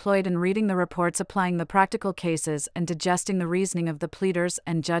been employed in reading the reports applying the practical cases and digesting the reasoning of the pleaders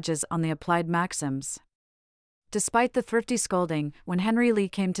and judges on the applied maxims." Despite the thrifty scolding, when Henry Lee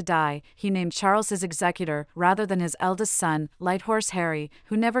came to die, he named Charles his executor rather than his eldest son, Light Horse Harry,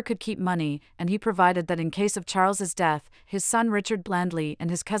 who never could keep money, and he provided that in case of Charles's death, his son Richard Bland Lee and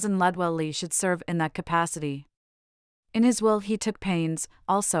his cousin Ludwell Lee should serve in that capacity. In his will he took pains,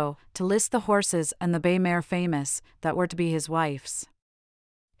 also, to list the horses and the bay mare Famous, that were to be his wife's.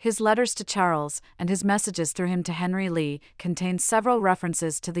 His letters to Charles, and his messages through him to Henry Lee, contain several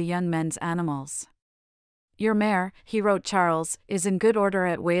references to the young men's animals. "Your mare," he wrote Charles, "is in good order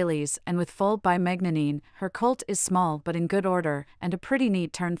at Whaley's, and with full by Megnonine. Her colt is small but in good order, and a pretty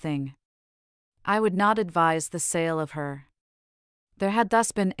neat turn thing. I would not advise the sale of her." There had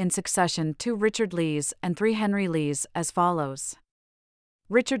thus been in succession 2 Richard Lees and 3 Henry Lees, as follows.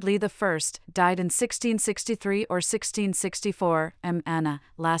 Richard Lee I died in 1663 or 1664, M. Anna,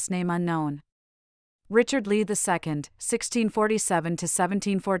 last name unknown. Richard Lee II, 1647 to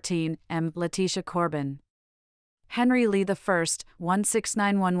 1714, M. Letitia Corbin. Henry Lee I,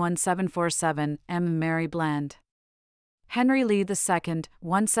 169111747, M. Mary Bland. Henry Lee II,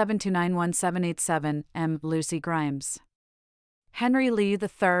 172911787, M. Lucy Grimes. Henry Lee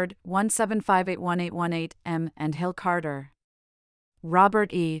III, 175811818, M. and Hill Carter.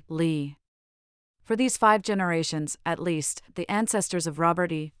 Robert E. Lee. For these 5 generations, at least, the ancestors of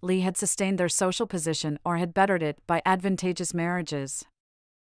Robert E. Lee had sustained their social position or had bettered it by advantageous marriages.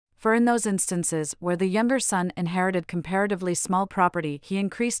 For in those instances where the younger son inherited comparatively small property, he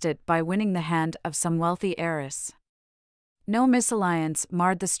increased it by winning the hand of some wealthy heiress. No misalliance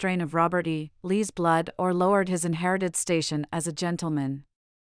marred the strain of Robert E. Lee's blood or lowered his inherited station as a gentleman.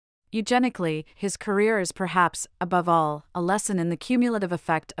 Eugenically, his career is perhaps, above all, a lesson in the cumulative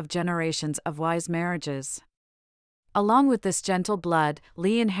effect of generations of wise marriages. Along with this gentle blood,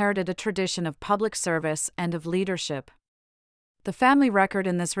 Lee inherited a tradition of public service and of leadership. The family record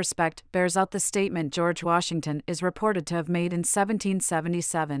in this respect bears out the statement George Washington is reported to have made in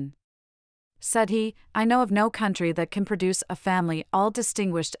 1777. Said he, "I know of no country that can produce a family all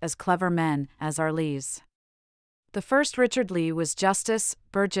distinguished as clever men as our Lees." The first Richard Lee was Justice,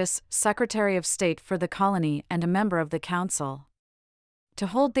 Burgess, Secretary of State for the colony and a member of the council. To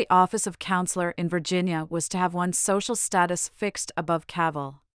hold the office of counselor in Virginia was to have one's social status fixed above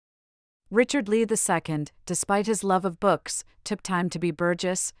cavil. Richard Lee II, despite his love of books, took time to be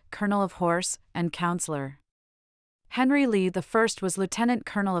Burgess, Colonel of Horse, and counselor. Henry Lee I was Lieutenant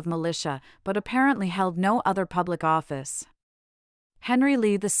Colonel of Militia, but apparently held no other public office. Henry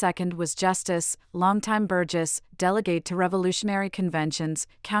Lee II was Justice, longtime Burgess, delegate to Revolutionary Conventions,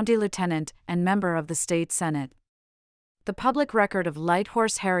 county lieutenant, and member of the state senate. The public record of Light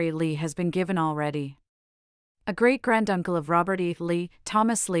Horse Harry Lee has been given already. A great-granduncle of Robert E. Lee,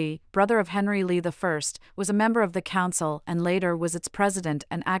 Thomas Lee, brother of Henry Lee I, was a member of the council and later was its president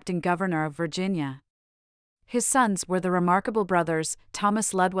and acting governor of Virginia. His sons were the remarkable brothers,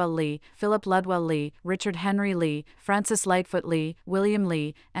 Thomas Ludwell Lee, Philip Ludwell Lee, Richard Henry Lee, Francis Lightfoot Lee, William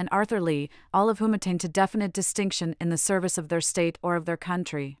Lee, and Arthur Lee, all of whom attained to definite distinction in the service of their state or of their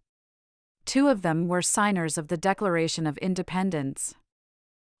country. 2 of them were signers of the Declaration of Independence.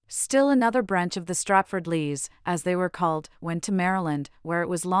 Still another branch of the Stratford Lees, as they were called, went to Maryland, where it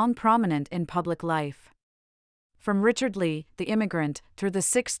was long prominent in public life. From Richard Lee, the immigrant, through the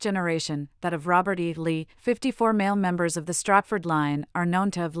sixth generation, that of Robert E. Lee, 54 male members of the Stratford line are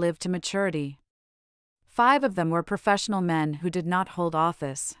known to have lived to maturity. 5 of them were professional men who did not hold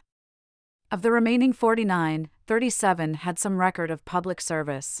office. Of the remaining 49, 37 had some record of public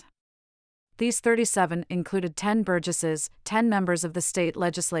service. These 37 included 10 burgesses, 10 members of the state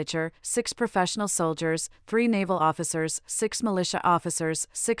legislature, 6 professional soldiers, 3 naval officers, 6 militia officers,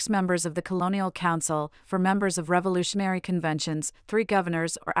 6 members of the colonial council, 4 members of revolutionary conventions, 3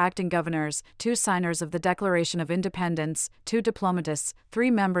 governors or acting governors, 2 signers of the Declaration of Independence, 2 diplomatists,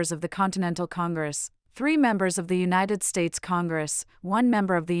 3 members of the Continental Congress, 3 members of the United States Congress, 1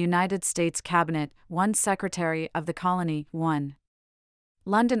 member of the United States Cabinet, 1 secretary of the colony, 1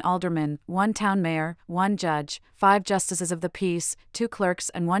 London alderman, 1 town mayor, 1 judge, 5 justices of the peace, 2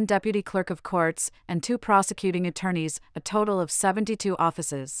 clerks and 1 deputy clerk of courts, and 2 prosecuting attorneys, a total of 72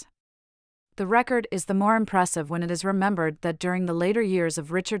 offices. The record is the more impressive when it is remembered that during the later years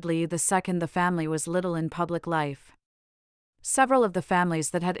of Richard Lee II the family was little in public life. Several of the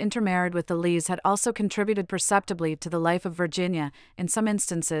families that had intermarried with the Lees had also contributed perceptibly to the life of Virginia, in some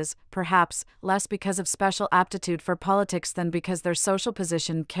instances, perhaps, less because of special aptitude for politics than because their social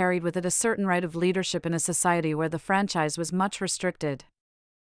position carried with it a certain right of leadership in a society where the franchise was much restricted.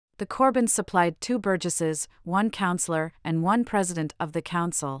 The Corbins supplied 2 burgesses, 1 councillor, and 1 president of the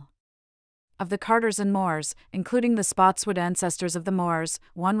council. Of the Carters and Moores, including the Spotswood ancestors of the Moores,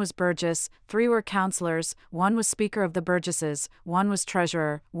 1 was burgess, 3 were councillors, 1 was speaker of the burgesses, 1 was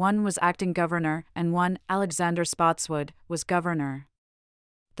treasurer, 1 was acting governor, and 1, Alexander Spotswood, was governor.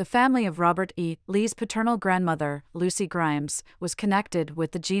 The family of Robert E. Lee's paternal grandmother, Lucy Grimes, was connected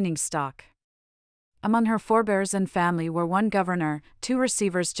with the Jennings stock. Among her forebears and family were 1 governor, 2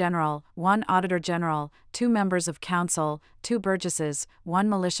 receivers general, 1 auditor general, 2 members of council, 2 burgesses, 1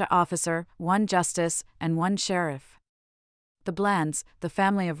 militia officer, 1 justice, and 1 sheriff. The Blands, the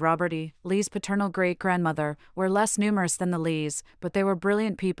family of Robert E. Lee's paternal great-grandmother, were less numerous than the Lees, but they were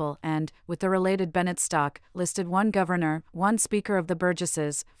brilliant people and, with the related Bennett stock, listed 1 governor, 1 speaker of the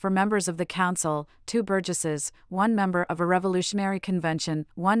burgesses, 4 members of the council, 2 burgesses, 1 member of a revolutionary convention,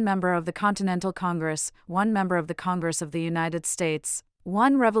 1 member of the Continental Congress, 1 member of the Congress of the United States,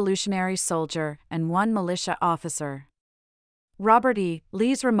 1 revolutionary soldier, and 1 militia officer. Robert E.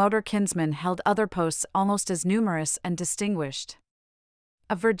 Lee's remoter kinsmen held other posts almost as numerous and distinguished.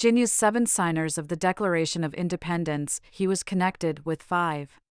 Of Virginia's 7 signers of the Declaration of Independence, he was connected with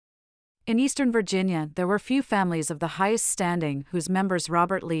 5. In eastern Virginia, there were few families of the highest standing whose members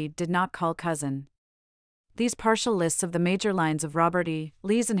Robert Lee did not call cousin. These partial lists of the major lines of Robert E.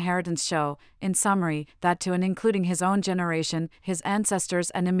 Lee's inheritance show, in summary, that to and including his own generation, his ancestors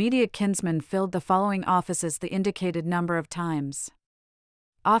and immediate kinsmen filled the following offices the indicated number of times.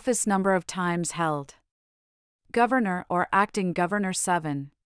 Office number of times held: Governor or acting governor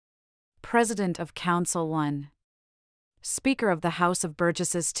 7. President of Council 1. Speaker of the House of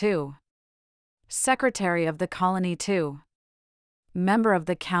Burgesses 2. Secretary of the Colony 2. Member of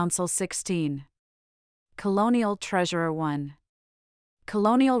the Council 16. Colonial Treasurer 1.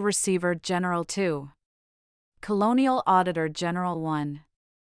 Colonial Receiver General 2. Colonial Auditor General 1.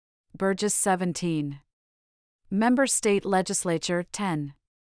 Burgess 17. Member State Legislature 10.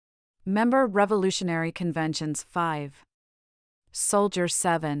 Member Revolutionary Conventions 5. Soldier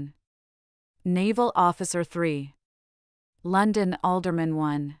 7. Naval Officer 3. London Alderman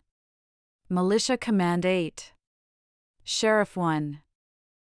 1. Militia Command 8. Sheriff 1.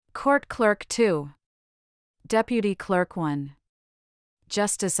 Court Clerk 2. Deputy Clerk 1.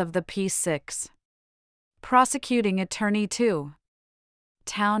 Justice of the Peace 6. Prosecuting Attorney 2.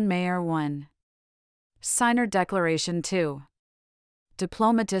 Town Mayor 1. Signer Declaration 2.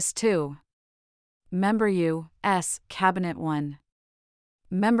 Diplomatist 2. Member U.S. Cabinet 1.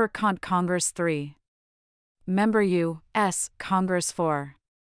 Member Congress 3. Member U.S. Congress 4.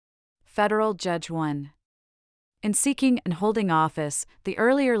 Federal Judge 1. In seeking and holding office, the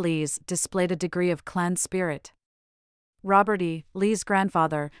earlier Lees displayed a degree of clan spirit. Robert E. Lee's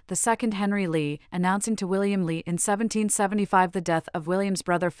grandfather, the second Henry Lee, announcing to William Lee in 1775 the death of William's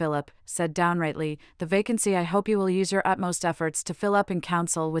brother Philip, said downrightly, "The vacancy I hope you will use your utmost efforts to fill up in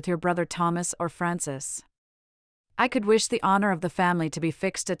council with your brother Thomas or Francis. I could wish the honor of the family to be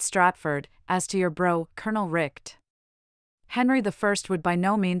fixed at Stratford, as to your bro, Colonel Richt. Henry I would by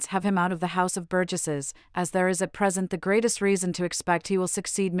no means have him out of the House of Burgesses, as there is at present the greatest reason to expect he will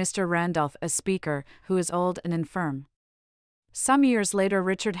succeed Mr. Randolph as Speaker, who is old and infirm." Some years later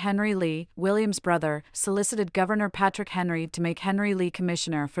Richard Henry Lee, William's brother, solicited Governor Patrick Henry to make Henry Lee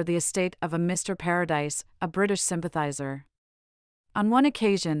Commissioner for the estate of a Mr. Paradise, a British sympathizer. On one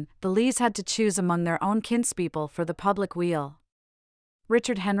occasion, the Lees had to choose among their own kinspeople for the public weal.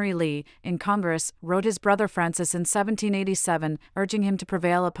 Richard Henry Lee, in Congress, wrote his brother Francis in 1787, urging him to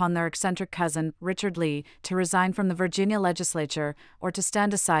prevail upon their eccentric cousin, Richard Lee, to resign from the Virginia legislature, or to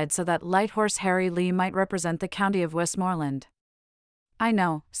stand aside so that Light Horse Harry Lee might represent the county of Westmoreland. "I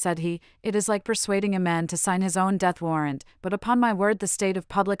know," said he, "it is like persuading a man to sign his own death warrant, but upon my word the state of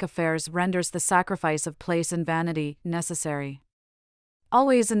public affairs renders the sacrifice of place and vanity necessary."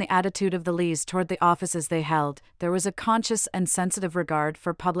 Always in the attitude of the Lees toward the offices they held, there was a conscious and sensitive regard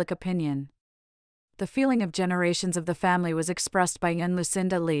for public opinion. The feeling of generations of the family was expressed by young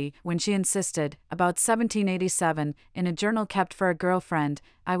Lucinda Lee when she insisted, about 1787, in a journal kept for a girlfriend,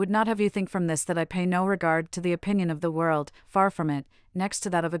 "I would not have you think from this that I pay no regard to the opinion of the world, far from it, next to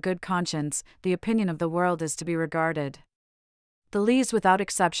that of a good conscience, the opinion of the world is to be regarded." The Lees without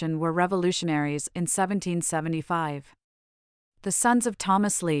exception were revolutionaries in 1775. The sons of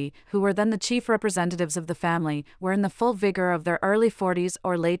Thomas Lee, who were then the chief representatives of the family, were in the full vigor of their early 40s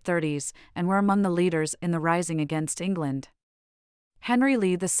or late 30s, and were among the leaders in the rising against England. Henry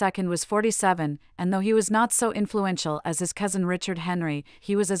Lee II was 47, and though he was not so influential as his cousin Richard Henry,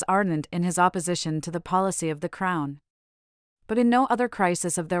 he was as ardent in his opposition to the policy of the Crown. But in no other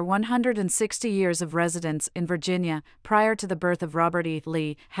crisis of their 160 years of residence in Virginia, prior to the birth of Robert E.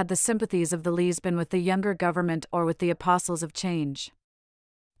 Lee, had the sympathies of the Lees been with the younger government or with the apostles of change.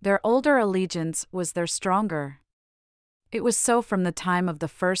 Their older allegiance was their stronger. It was so from the time of the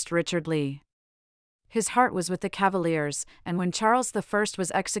first Richard Lee. His heart was with the Cavaliers, and when Charles I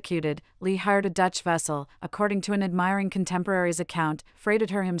was executed, Lee hired a Dutch vessel, according to an admiring contemporary's account, freighted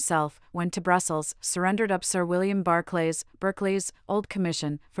her himself, went to Brussels, surrendered up Sir William Berkeley's old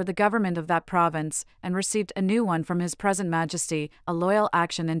commission for the government of that province, and received a new one from His present Majesty, a loyal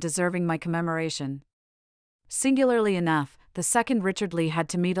action and deserving my commemoration. Singularly enough, the second Richard Lee had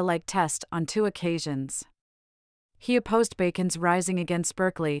to meet a like test on 2 occasions. He opposed Bacon's rising against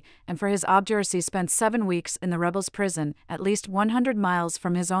Berkeley, and for his obduracy spent 7 weeks in the rebels' prison, at least 100 miles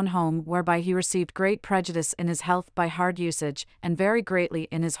from his own home, whereby he received great prejudice in his health by hard usage, and very greatly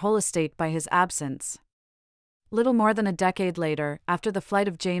in his whole estate by his absence. Little more than a decade later, after the flight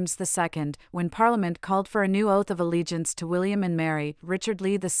of James II, when Parliament called for a new oath of allegiance to William and Mary, Richard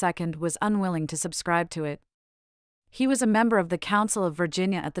Lee II was unwilling to subscribe to it. He was a member of the Council of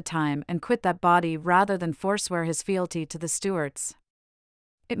Virginia at the time and quit that body rather than forswear his fealty to the Stuarts.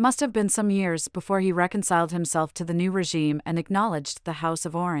 It must have been some years before he reconciled himself to the new regime and acknowledged the House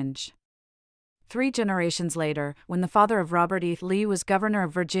of Orange. 3 generations later, when the father of Robert E. Lee was governor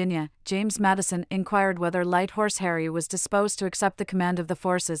of Virginia, James Madison inquired whether Light Horse Harry was disposed to accept the command of the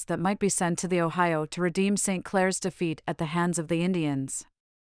forces that might be sent to the Ohio to redeem St. Clair's defeat at the hands of the Indians.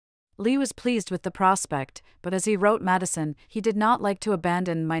 Lee was pleased with the prospect, but as he wrote Madison, he did not like to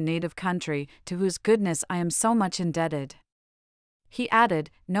abandon my native country, to whose goodness I am so much indebted. He added,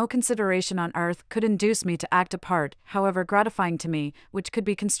 no consideration on earth could induce me to act a part, however gratifying to me, which could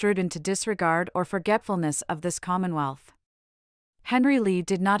be construed into disregard or forgetfulness of this Commonwealth. Henry Lee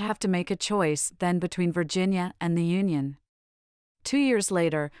did not have to make a choice then between Virginia and the Union. 2 years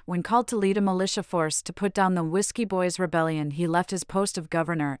later, when called to lead a militia force to put down the Whiskey Boys' rebellion, he left his post of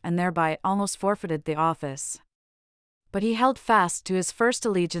governor and thereby almost forfeited the office. But he held fast to his first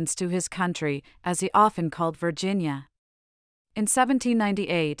allegiance to his country, as he often called Virginia. In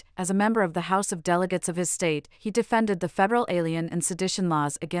 1798, as a member of the House of Delegates of his state, he defended the federal alien and sedition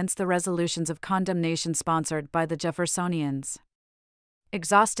laws against the resolutions of condemnation sponsored by the Jeffersonians.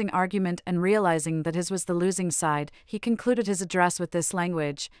 Exhausting argument and realizing that his was the losing side, he concluded his address with this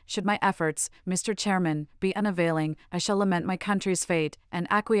language: should my efforts, Mr. Chairman, be unavailing, I shall lament my country's fate, and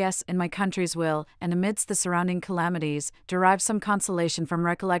acquiesce in my country's will, and amidst the surrounding calamities, derive some consolation from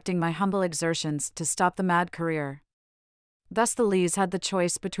recollecting my humble exertions to stop the mad career. Thus the Lees had the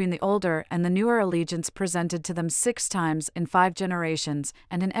choice between the older and the newer allegiance presented to them 6 times in 5 generations,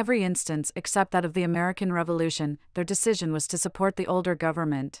 and in every instance except that of the American Revolution, their decision was to support the older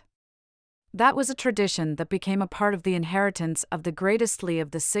government. That was a tradition that became a part of the inheritance of the greatest Lee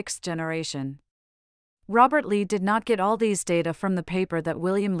of the 6th generation. Robert Lee did not get all these data from the paper that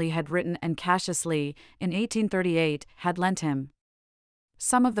William Lee had written and Cassius Lee, in 1838, had lent him.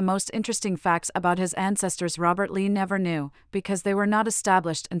 Some of the most interesting facts about his ancestors Robert Lee never knew, because they were not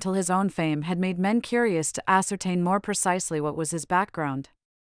established until his own fame had made men curious to ascertain more precisely what was his background.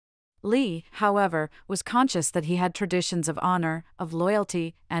 Lee, however, was conscious that he had traditions of honor, of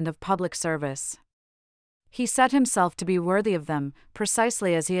loyalty, and of public service. He set himself to be worthy of them,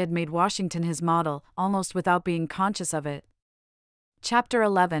 precisely as he had made Washington his model, almost without being conscious of it. Chapter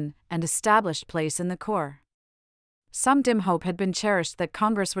 11, An Established Place in the Corps. Some dim hope had been cherished that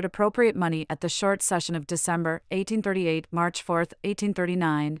Congress would appropriate money at the short session of December 1838, March 4,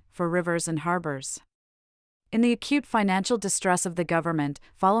 1839, for rivers and harbors. In the acute financial distress of the government,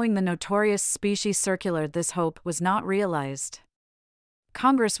 following the notorious Specie Circular, this hope was not realized.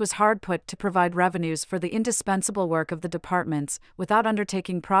 Congress was hard put to provide revenues for the indispensable work of the departments without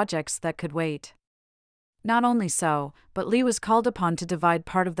undertaking projects that could wait. Not only so, but Lee was called upon to divide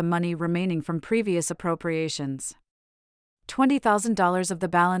part of the money remaining from previous appropriations. $20,000 of the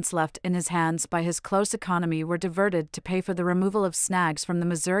balance left in his hands by his close economy were diverted to pay for the removal of snags from the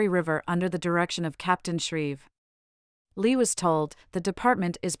Missouri River under the direction of Captain Shreve. Lee was told, "The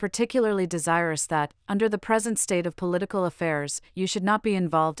department is particularly desirous that, under the present state of political affairs, you should not be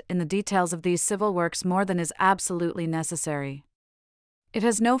involved in the details of these civil works more than is absolutely necessary. It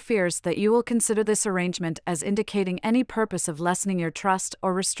has no fears that you will consider this arrangement as indicating any purpose of lessening your trust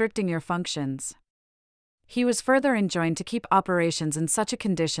or restricting your functions." He was further enjoined to keep operations in such a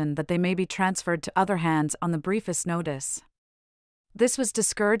condition that they may be transferred to other hands on the briefest notice. This was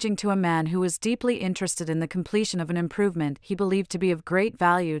discouraging to a man who was deeply interested in the completion of an improvement he believed to be of great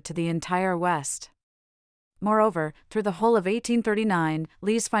value to the entire West. Moreover, through the whole of 1839,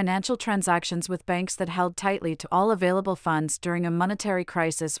 Lee's financial transactions with banks that held tightly to all available funds during a monetary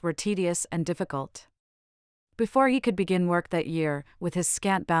crisis were tedious and difficult. Before he could begin work that year, with his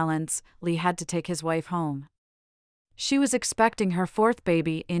scant balance, Lee had to take his wife home. She was expecting her fourth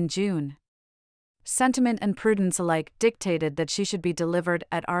baby in June. Sentiment and prudence alike dictated that she should be delivered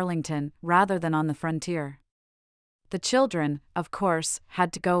at Arlington rather than on the frontier. The children, of course,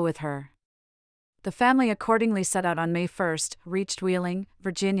 had to go with her. The family accordingly set out on May 1, reached Wheeling,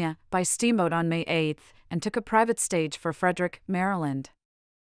 Virginia, by steamboat on May 8, and took a private stage for Frederick, Maryland.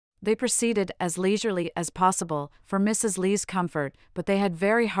 They proceeded as leisurely as possible for Mrs. Lee's comfort, but they had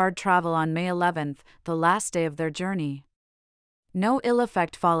very hard travel on May 11, the last day of their journey. No ill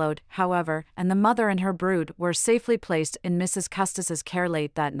effect followed, however, and the mother and her brood were safely placed in Mrs. Custis's care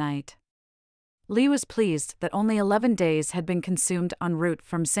late that night. Lee was pleased that only 11 days had been consumed en route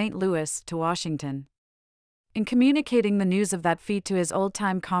from St. Louis to Washington. In communicating the news of that feat to his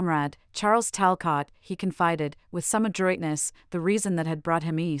old-time comrade, Charles Talcott, he confided, with some adroitness, the reason that had brought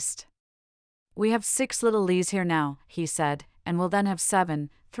him east. "We have 6 little Lees here now," he said, "and will then have 7,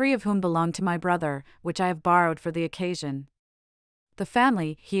 3 of whom belong to my brother, which I have borrowed for the occasion." The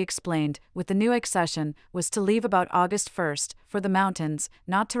family, he explained, with the new accession, was to leave about August 1 for the mountains,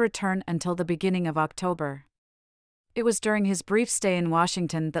 not to return until the beginning of October. It was during his brief stay in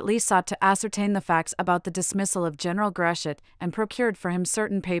Washington that Lee sought to ascertain the facts about the dismissal of General Gratiot and procured for him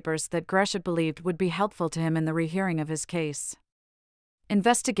certain papers that Gratiot believed would be helpful to him in the rehearing of his case.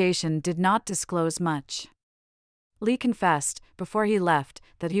 Investigation did not disclose much. Lee confessed, before he left,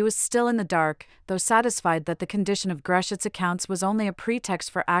 that he was still in the dark, though satisfied that the condition of Gratiot's accounts was only a pretext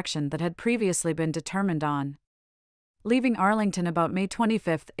for action that had previously been determined on. Leaving Arlington about May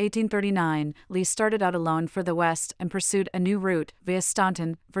 25, 1839, Lee started out alone for the West and pursued a new route via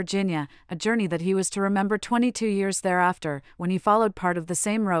Staunton, Virginia, a journey that he was to remember 22 years thereafter, when he followed part of the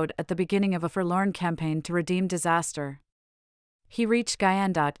same road at the beginning of a forlorn campaign to redeem disaster. He reached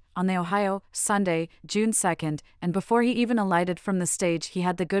Guyandotte, on the Ohio, Sunday, June 2, and before he even alighted from the stage he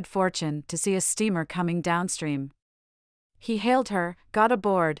had the good fortune to see a steamer coming downstream. He hailed her, got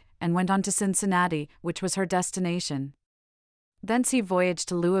aboard, and went on to Cincinnati, which was her destination. Thence he voyaged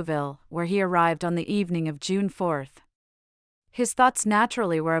to Louisville, where he arrived on the evening of June 4. His thoughts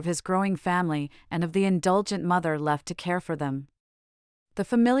naturally were of his growing family and of the indulgent mother left to care for them. The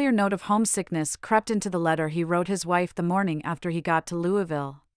familiar note of homesickness crept into the letter he wrote his wife the morning after he got to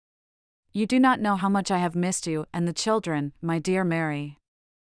Louisville. "You do not know how much I have missed you and the children, my dear Mary.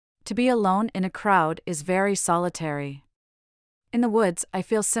 To be alone in a crowd is very solitary. In the woods I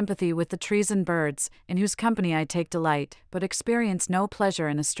feel sympathy with the trees and birds, in whose company I take delight, but experience no pleasure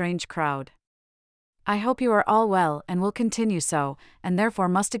in a strange crowd. I hope you are all well and will continue so, and therefore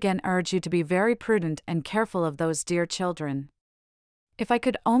must again urge you to be very prudent and careful of those dear children. If I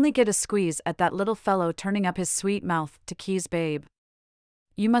could only get a squeeze at that little fellow turning up his sweet mouth to Key's babe.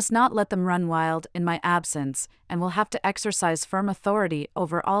 You must not let them run wild in my absence, and will have to exercise firm authority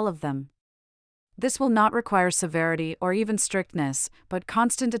over all of them. This will not require severity or even strictness, but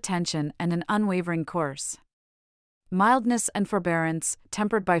constant attention and an unwavering course. Mildness and forbearance,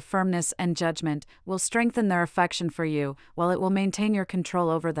 tempered by firmness and judgment, will strengthen their affection for you, while it will maintain your control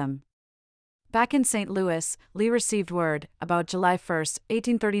over them." Back in St. Louis, Lee received word, about July 1,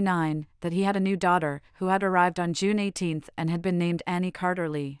 1839, that he had a new daughter, who had arrived on June 18 and had been named Annie Carter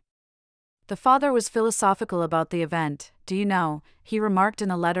Lee. The father was philosophical about the event. "Do you know," he remarked in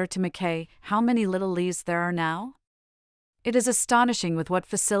a letter to Mackay, "how many little Lees there are now? It is astonishing with what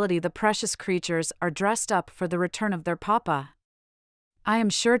facility the precious creatures are dressed up for the return of their papa. I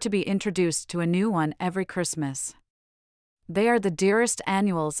am sure to be introduced to a new one every Christmas. They are the dearest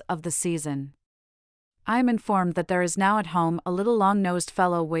annuals of the season. I am informed that there is now at home a little long-nosed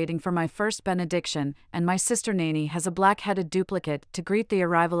fellow waiting for my first benediction, and my sister Nanny has a black-headed duplicate to greet the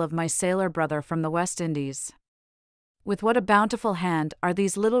arrival of my sailor brother from the West Indies. With what a bountiful hand are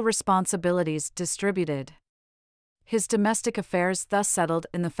these little responsibilities distributed. His domestic affairs thus settled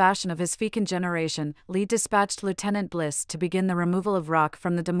in the fashion of his fecund generation, Lee dispatched Lieutenant Bliss to begin the removal of rock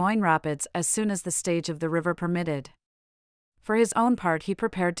from the Des Moines Rapids as soon as the stage of the river permitted. For his own part, he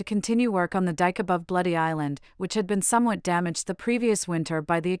prepared to continue work on the dike above Bloody Island, which had been somewhat damaged the previous winter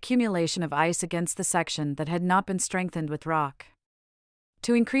by the accumulation of ice against the section that had not been strengthened with rock.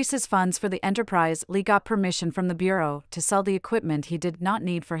 To increase his funds for the enterprise, Lee got permission from the Bureau to sell the equipment he did not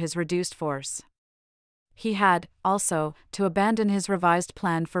need for his reduced force. He had, also, to abandon his revised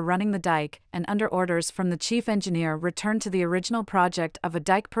plan for running the dike, and under orders from the chief engineer returned to the original project of a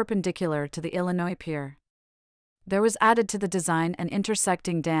dike perpendicular to the Illinois pier. There was added to the design an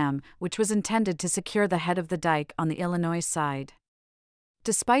intersecting dam, which was intended to secure the head of the dike on the Illinois side.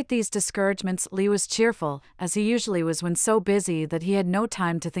 Despite these discouragements, Lee was cheerful, as he usually was when so busy that he had no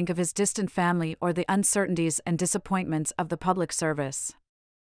time to think of his distant family or the uncertainties and disappointments of the public service.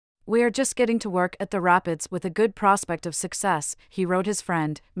 "We are just getting to work at the rapids with a good prospect of success," he wrote his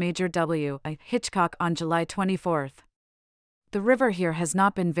friend, Major W. I. Hitchcock, on July 24. "The river here has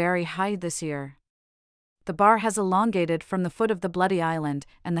not been very high this year. The bar has elongated from the foot of the Bloody Island,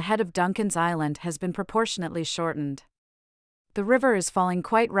 and the head of Duncan's Island has been proportionately shortened. The river is falling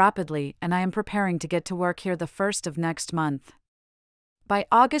quite rapidly, and I am preparing to get to work here the 1st of next month." By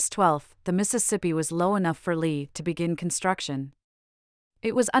August 12, the Mississippi was low enough for Lee to begin construction.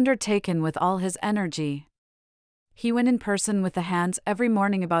 It was undertaken with all his energy. He went in person with the hands every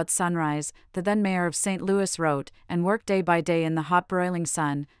morning about sunrise, the then mayor of St. Louis wrote, and worked day by day in the hot broiling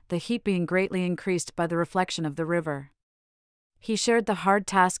sun, the heat being greatly increased by the reflection of the river. He shared the hard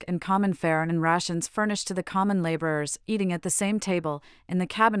task and common fare and rations furnished to the common laborers, eating at the same table, in the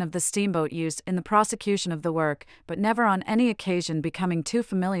cabin of the steamboat used in the prosecution of the work, but never on any occasion becoming too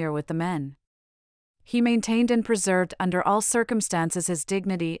familiar with the men. He maintained and preserved under all circumstances his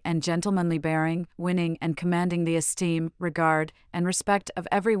dignity and gentlemanly bearing, winning and commanding the esteem, regard, and respect of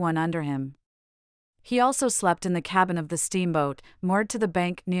everyone under him. He also slept in the cabin of the steamboat, moored to the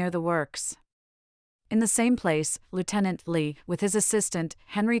bank near the works. In the same place, Lieutenant Lee, with his assistant,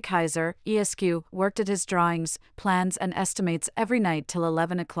 Henry Kaiser, Esq., worked at his drawings, plans and estimates every night till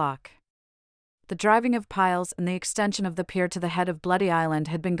 11 o'clock. The driving of piles and the extension of the pier to the head of Bloody Island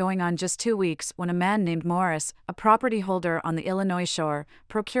had been going on just 2 weeks when a man named Morris, a property holder on the Illinois shore,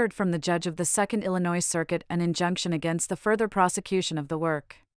 procured from the judge of the 2nd Illinois Circuit an injunction against the further prosecution of the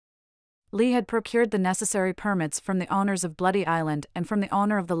work. Lee had procured the necessary permits from the owners of Bloody Island and from the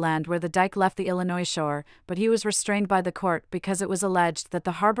owner of the land where the dike left the Illinois shore, but he was restrained by the court because it was alleged that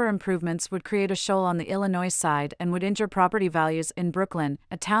the harbor improvements would create a shoal on the Illinois side and would injure property values in Brooklyn,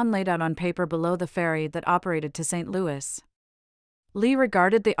 a town laid out on paper below the ferry that operated to St. Louis. Lee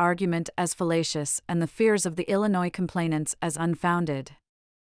regarded the argument as fallacious and the fears of the Illinois complainants as unfounded.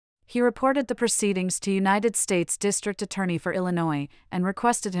 He reported the proceedings to United States District Attorney for Illinois and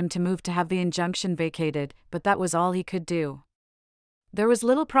requested him to move to have the injunction vacated, but that was all he could do. There was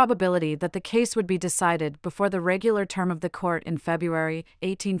little probability that the case would be decided before the regular term of the court in February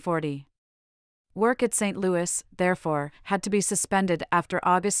 1840. Work at St. Louis, therefore, had to be suspended after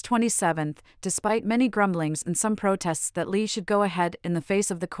August 27, despite many grumblings and some protests that Lee should go ahead in the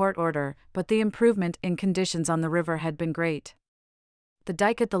face of the court order, but the improvement in conditions on the river had been great. The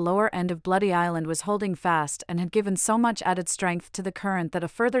dike at the lower end of Bloody Island was holding fast and had given so much added strength to the current that a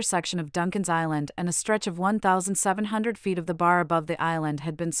further section of Duncan's Island and a stretch of 1,700 feet of the bar above the island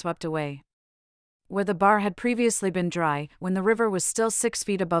had been swept away. Where the bar had previously been dry, when the river was still 6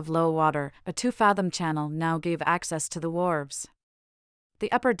 feet above low water, a 2-fathom channel now gave access to the wharves.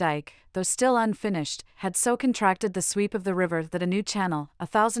 The upper dike, though still unfinished, had so contracted the sweep of the river that a new channel,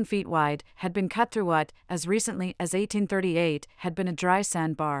 1,000 feet wide, had been cut through what, as recently as 1838, had been a dry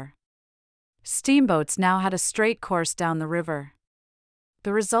sand bar. Steamboats now had a straight course down the river.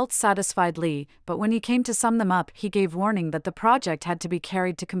 The results satisfied Lee, but when he came to sum them up, he gave warning that the project had to be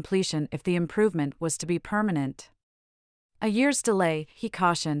carried to completion if the improvement was to be permanent. A year's delay, he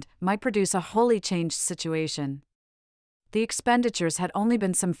cautioned, might produce a wholly changed situation. The expenditures had only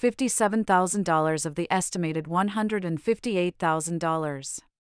been some $57,000 of the estimated $158,000.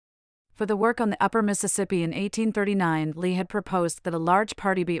 For the work on the Upper Mississippi in 1839, Lee had proposed that a large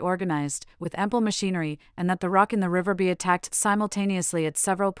party be organized, with ample machinery, and that the rock in the river be attacked simultaneously at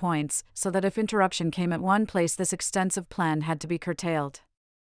several points, so that if interruption came at one place this extensive plan had to be curtailed.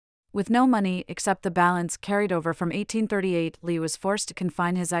 With no money except the balance carried over from 1838, Lee was forced to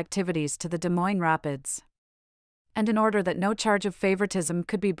confine his activities to the Des Moines Rapids. And in order that no charge of favoritism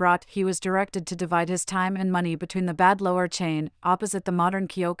could be brought, he was directed to divide his time and money between the bad lower chain, opposite the modern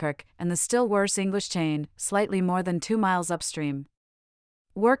Keokuk, and the still worse English chain, slightly more than 2 miles upstream.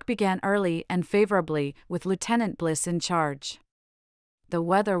 Work began early and favorably, with Lieutenant Bliss in charge. The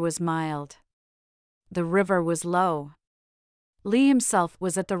weather was mild. The river was low. Lee himself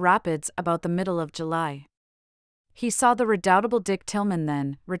was at the rapids about the middle of July. He saw the redoubtable Dick Tillman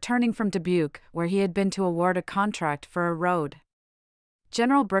then, returning from Dubuque, where he had been to award a contract for a road.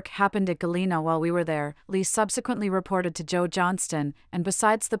 General Brooke happened at Galena while we were there, Lee subsequently reported to Joe Johnston, and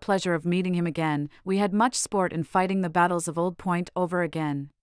besides the pleasure of meeting him again, we had much sport in fighting the battles of Old Point over again.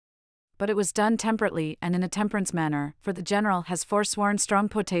 But it was done temperately and in a temperance manner, for the general has forsworn strong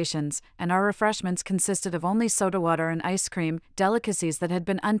potations, and our refreshments consisted of only soda water and ice cream, delicacies that had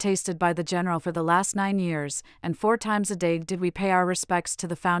been untasted by the general for the last 9 years, and 4 times a day did we pay our respects to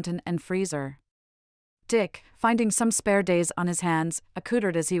the fountain and freezer. Dick, finding some spare days on his hands,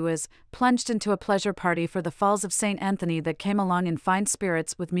 accoutred as he was, plunged into a pleasure party for the Falls of St. Anthony that came along in fine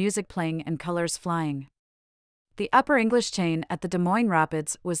spirits with music playing and colors flying. The Upper English chain at the Des Moines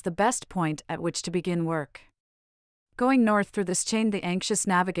Rapids was the best point at which to begin work. Going north through this chain, the anxious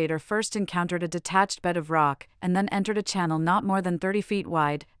navigator first encountered a detached bed of rock, and then entered a channel not more than 30 feet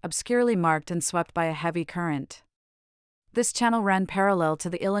wide, obscurely marked and swept by a heavy current. This channel ran parallel to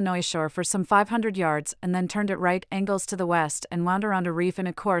the Illinois shore for some 500 yards and then turned at right angles to the west and wound around a reef in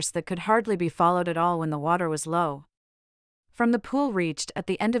a course that could hardly be followed at all when the water was low. From the pool reached at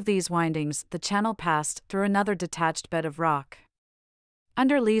the end of these windings, the channel passed through another detached bed of rock.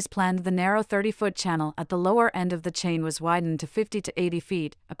 Under Lee's plan, the narrow 30-foot channel at the lower end of the chain was widened to 50 to 80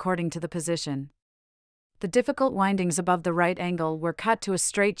 feet, according to the position. The difficult windings above the right angle were cut to a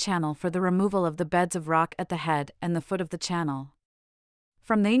straight channel for the removal of the beds of rock at the head and the foot of the channel.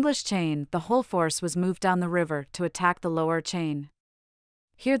 From the English chain, the whole force was moved down the river to attack the lower chain.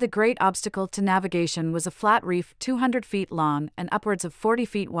 Here the great obstacle to navigation was a flat reef 200 feet long and upwards of 40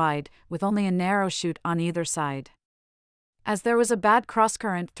 feet wide, with only a narrow chute on either side. As there was a bad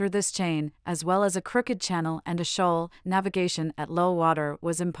cross-current through this chain, as well as a crooked channel and a shoal, navigation at low water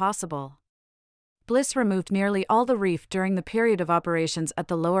was impossible. Bliss removed nearly all the reef during the period of operations at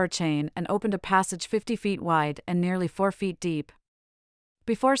the lower chain and opened a passage 50 feet wide and nearly 4 feet deep.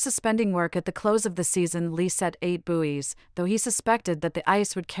 Before suspending work at the close of the season, Lee set 8 buoys, though he suspected that the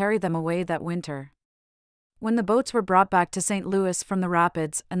ice would carry them away that winter. When the boats were brought back to St. Louis from the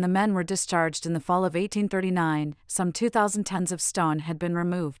rapids and the men were discharged in the fall of 1839, some 2,000 tons of stone had been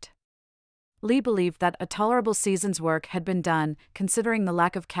removed. Lee believed that a tolerable season's work had been done, considering the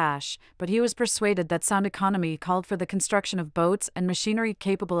lack of cash, but he was persuaded that sound economy called for the construction of boats and machinery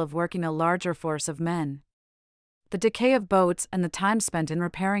capable of working a larger force of men. The decay of boats and the time spent in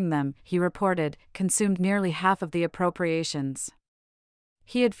repairing them, he reported, consumed nearly half of the appropriations.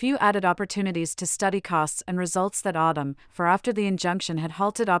 He had few added opportunities to study costs and results that autumn, for after the injunction had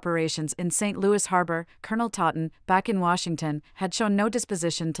halted operations in St. Louis Harbor, Colonel Totten, back in Washington, had shown no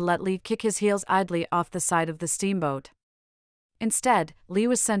disposition to let Lee kick his heels idly off the side of the steamboat. Instead, Lee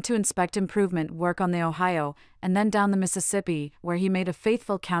was sent to inspect improvement work on the Ohio, and then down the Mississippi, where he made a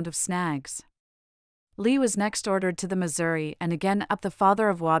faithful count of snags. Lee was next ordered to the Missouri and again up the Father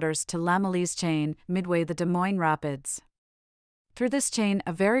of Waters to Lamouille's chain, midway the Des Moines Rapids. Through this chain,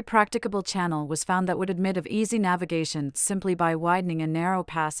 a very practicable channel was found that would admit of easy navigation simply by widening a narrow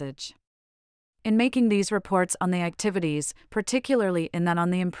passage. In making these reports on the activities, particularly in that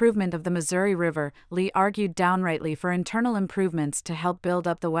on the improvement of the Missouri River, Lee argued downrightly for internal improvements to help build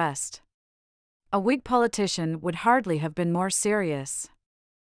up the West. A Whig politician would hardly have been more serious.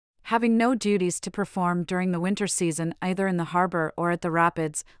 Having no duties to perform during the winter season either in the harbor or at the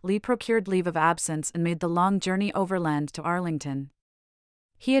rapids, Lee procured leave of absence and made the long journey overland to Arlington.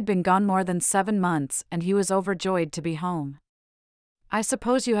 He had been gone more than 7 months, and he was overjoyed to be home. "I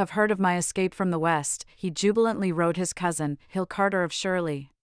suppose you have heard of my escape from the West," he jubilantly wrote his cousin, Hill Carter of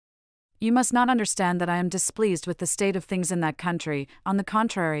Shirley. "You must not understand that I am displeased with the state of things in that country. On the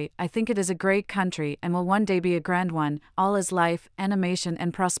contrary, I think it is a great country and will one day be a grand one, all is life, animation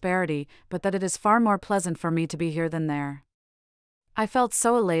and prosperity, but that it is far more pleasant for me to be here than there. I felt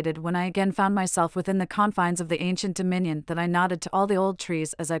so elated when I again found myself within the confines of the ancient dominion that I nodded to all the old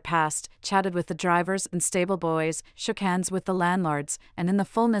trees as I passed, chatted with the drivers and stable boys, shook hands with the landlords, and in the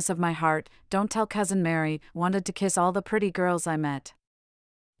fullness of my heart, don't tell Cousin Mary, wanted to kiss all the pretty girls I met.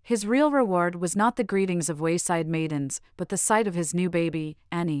 His real reward was not the greetings of wayside maidens, but the sight of his new baby,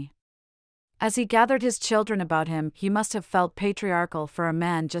 Annie. As he gathered his children about him, he must have felt patriarchal for a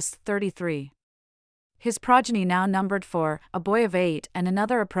man just 33. His progeny now numbered 4, a boy of 8 and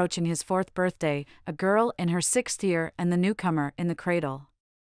another approaching his 4th birthday, a girl in her 6th year and the newcomer in the cradle.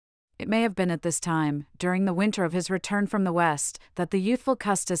 It may have been at this time, during the winter of his return from the West, that the youthful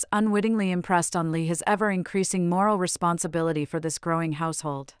Custis unwittingly impressed on Lee his ever-increasing moral responsibility for this growing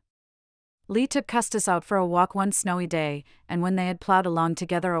household. Lee took Custis out for a walk one snowy day, and when they had plowed along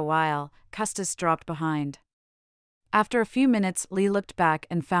together a while, Custis dropped behind. After a few minutes, Lee looked back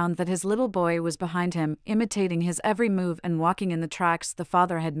and found that his little boy was behind him, imitating his every move and walking in the tracks the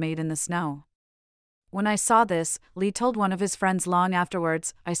father had made in the snow. When I saw this, Lee told one of his friends long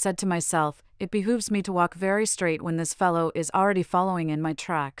afterwards, I said to myself, it behooves me to walk very straight when this fellow is already following in my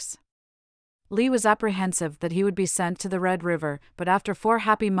tracks. Lee was apprehensive that he would be sent to the Red River, but after 4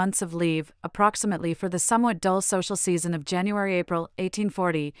 happy months of leave, approximately for the somewhat dull social season of January-April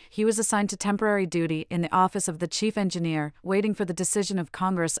 1840, he was assigned to temporary duty in the office of the chief engineer, waiting for the decision of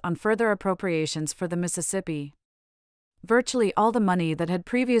Congress on further appropriations for the Mississippi. Virtually all the money that had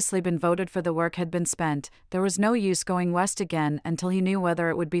previously been voted for the work had been spent. There was no use going west again until he knew whether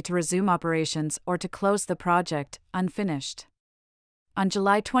it would be to resume operations or to close the project, unfinished. On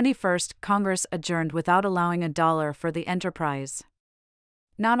July 21, Congress adjourned without allowing $1 for the enterprise.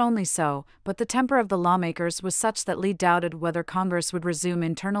 Not only so, but the temper of the lawmakers was such that Lee doubted whether Congress would resume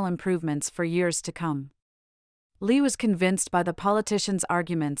internal improvements for years to come. Lee was convinced by the politicians'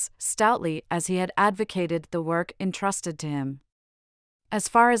 arguments, stoutly as he had advocated the work entrusted to him. As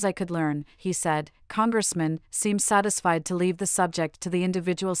far as I could learn, he said, congressmen seem satisfied to leave the subject to the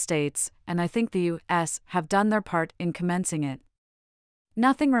individual states, and I think the U.S. have done their part in commencing it.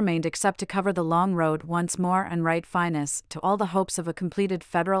 Nothing remained except to cover the long road once more and write finis to all the hopes of a completed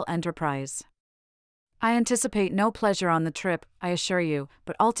federal enterprise. I anticipate no pleasure on the trip, I assure you,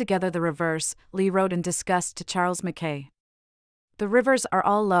 but altogether the reverse, Lee wrote in disgust to Charles Mackay. The rivers are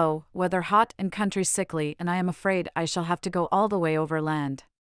all low, weather hot and country sickly, and I am afraid I shall have to go all the way overland.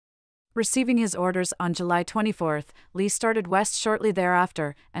 Receiving his orders on July 24, Lee started west shortly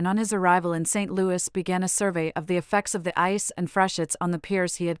thereafter, and on his arrival in St. Louis began a survey of the effects of the ice and freshets on the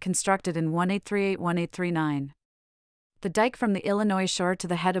piers he had constructed in 1838-1839. The dike from the Illinois shore to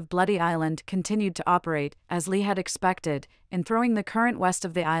the head of Bloody Island continued to operate, as Lee had expected, in throwing the current west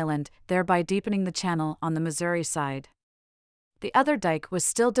of the island, thereby deepening the channel on the Missouri side. The other dike was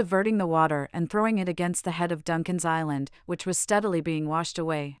still diverting the water and throwing it against the head of Duncan's Island, which was steadily being washed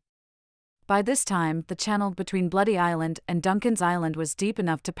away. By this time, the channel between Bloody Island and Duncan's Island was deep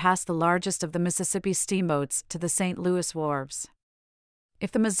enough to pass the largest of the Mississippi steamboats to the St. Louis wharves.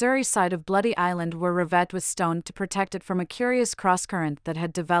 If the Missouri side of Bloody Island were revet with stone to protect it from a curious cross-current that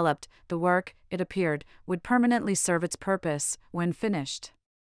had developed, the work, it appeared, would permanently serve its purpose, when finished.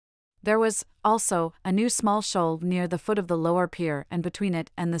 There was, also, a new small shoal near the foot of the lower pier and between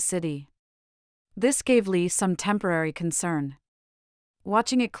it and the city. This gave Lee some temporary concern.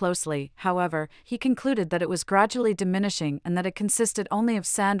 Watching it closely, however, he concluded that it was gradually diminishing and that it consisted only of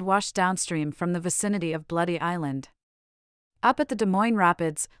sand washed downstream from the vicinity of Bloody Island. Up at the Des Moines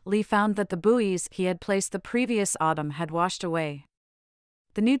Rapids, Lee found that the buoys he had placed the previous autumn had washed away.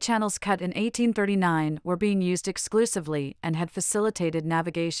 The new channels cut in 1839 were being used exclusively and had facilitated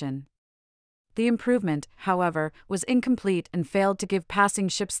navigation. The improvement, however, was incomplete and failed to give passing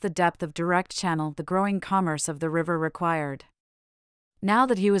ships the depth of direct channel the growing commerce of the river required. Now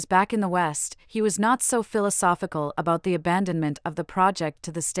that he was back in the West, he was not so philosophical about the abandonment of the project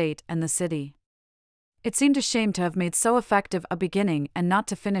to the state and the city. It seemed a shame to have made so effective a beginning and not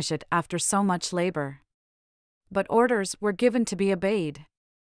to finish it after so much labor. But orders were given to be obeyed.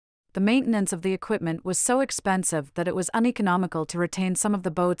 The maintenance of the equipment was so expensive that it was uneconomical to retain some of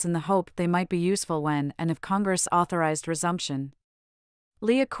the boats in the hope they might be useful when and if Congress authorized resumption.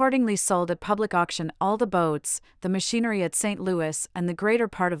 Lee accordingly sold at public auction all the boats, the machinery at St. Louis, and the greater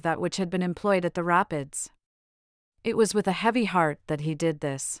part of that which had been employed at the rapids. It was with a heavy heart that he did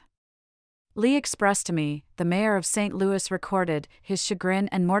this. Lee expressed to me, the mayor of St. Louis recorded, his chagrin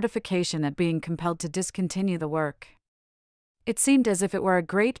and mortification at being compelled to discontinue the work. It seemed as if it were a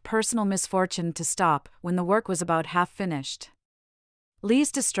great personal misfortune to stop when the work was about half finished.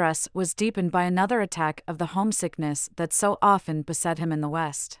 Lee's distress was deepened by another attack of the homesickness that so often beset him in the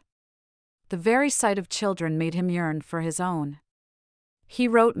West. The very sight of children made him yearn for his own. He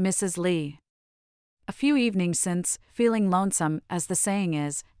wrote Mrs. Lee. A few evenings since, feeling lonesome, as the saying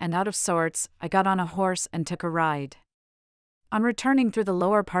is, and out of sorts, I got on a horse and took a ride. On returning through the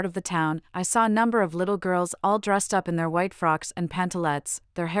lower part of the town, I saw a number of little girls all dressed up in their white frocks and pantalettes,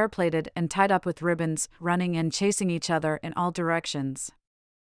 their hair plaited and tied up with ribbons, running and chasing each other in all directions.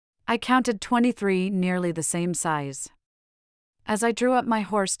 I counted 23, nearly the same size. As I drew up my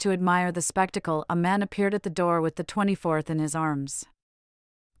horse to admire the spectacle, a man appeared at the door with the 24th in his arms.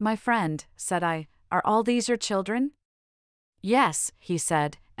 "My friend," said I, "are all these your children?" "Yes," he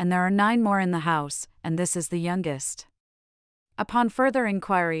said, "and there are 9 more in the house, and this is the youngest." Upon further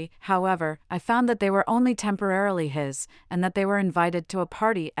inquiry, however, I found that they were only temporarily his, and that they were invited to a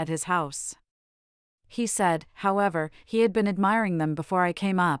party at his house. He said, however, he had been admiring them before I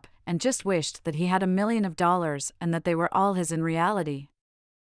came up, and just wished that he had $1 million, and that they were all his in reality.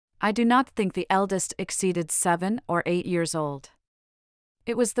 I do not think the eldest exceeded 7 or 8 years old.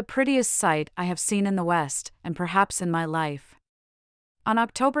 It was the prettiest sight I have seen in the West, and perhaps in my life. On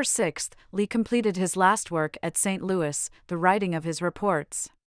October 6, Lee completed his last work at St. Louis, the writing of his reports.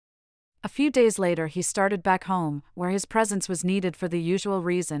 A few days later he started back home, where his presence was needed for the usual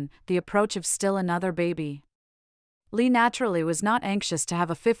reason, the approach of still another baby. Lee naturally was not anxious to have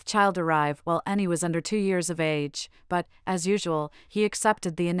a 5th child arrive while Annie was under 2 years of age, but, as usual, he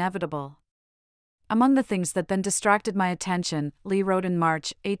accepted the inevitable. Among the things that then distracted my attention, Lee wrote in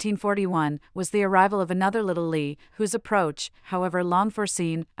March 1841, was the arrival of another little Lee, whose approach, however long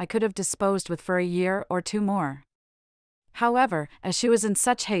foreseen, I could have disposed with for a year or 2 more. However, as she was in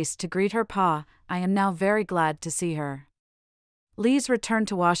such haste to greet her pa, I am now very glad to see her. Lee's return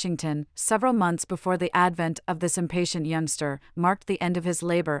to Washington, several months before the advent of this impatient youngster, marked the end of his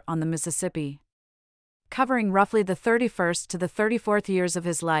labor on the Mississippi. Covering roughly the 31st to the 34th years of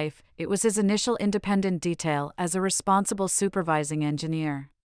his life, it was his initial independent detail as a responsible supervising engineer.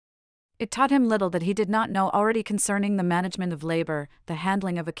 It taught him little that he did not know already concerning the management of labor, the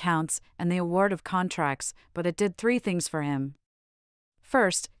handling of accounts, and the award of contracts, but it did 3 things for him.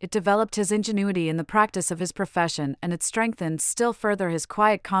 First, it developed his ingenuity in the practice of his profession, and it strengthened still further his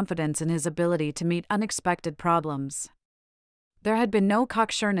quiet confidence in his ability to meet unexpected problems. There had been no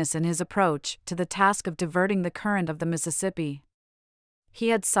cocksureness in his approach to the task of diverting the current of the Mississippi. He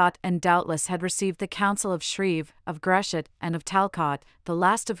had sought and doubtless had received the counsel of Shreve, of Gresham, and of Talcott, the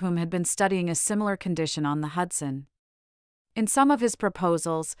last of whom had been studying a similar condition on the Hudson. In some of his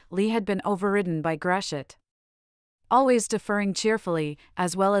proposals, Lee had been overridden by Gresham. Always deferring cheerfully,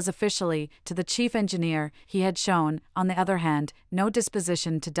 as well as officially, to the chief engineer, he had shown, on the other hand, no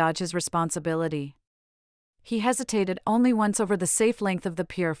disposition to dodge his responsibility. He hesitated only once over the safe length of the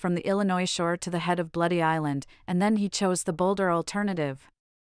pier from the Illinois shore to the head of Bloody Island, and then he chose the bolder alternative.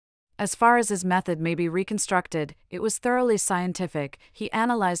 As far as his method may be reconstructed, it was thoroughly scientific. He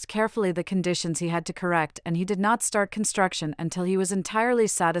analyzed carefully the conditions he had to correct, and he did not start construction until he was entirely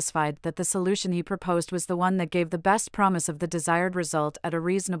satisfied that the solution he proposed was the one that gave the best promise of the desired result at a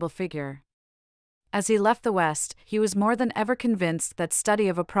reasonable figure. As he left the West, he was more than ever convinced that study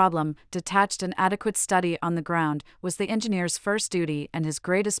of a problem, detached and adequate study on the ground, was the engineer's first duty and his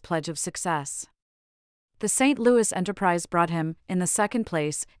greatest pledge of success. The St. Louis enterprise brought him, in the second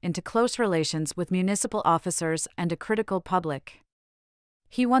place, into close relations with municipal officers and a critical public.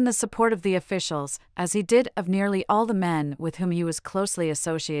 He won the support of the officials, as he did of nearly all the men with whom he was closely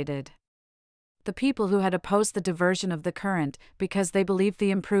associated. The people who had opposed the diversion of the current, because they believed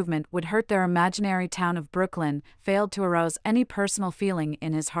the improvement would hurt their imaginary town of Brooklyn, failed to arouse any personal feeling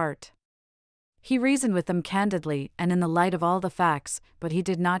in his heart. He reasoned with them candidly and in the light of all the facts, but he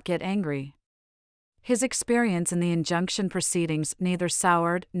did not get angry. His experience in the injunction proceedings neither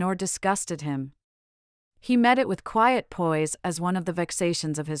soured nor disgusted him. He met it with quiet poise as one of the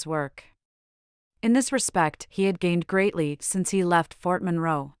vexations of his work. In this respect, he had gained greatly since he left Fort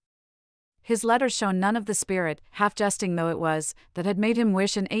Monroe. His letters show none of the spirit, half-jesting though it was, that had made him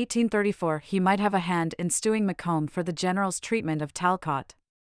wish in 1834 he might have a hand in stewing Macomb for the general's treatment of Talcott.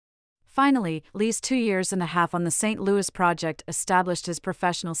 Finally, Lee's 2 years and a half on the St. Louis project established his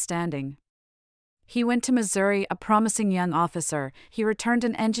professional standing. He went to Missouri a promising young officer. He returned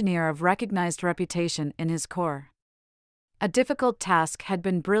an engineer of recognized reputation in his corps. A difficult task had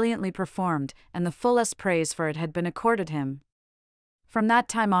been brilliantly performed, and the fullest praise for it had been accorded him. From that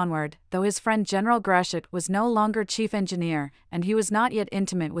time onward, though his friend General Gresham was no longer chief engineer, and he was not yet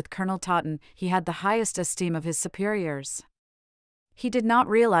intimate with Colonel Totten, he had the highest esteem of his superiors. He did not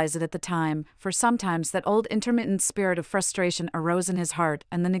realize it at the time, for sometimes that old intermittent spirit of frustration arose in his heart,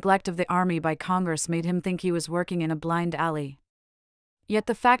 and the neglect of the army by Congress made him think he was working in a blind alley. Yet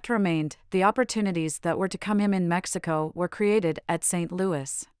the fact remained, the opportunities that were to come him in Mexico were created at St.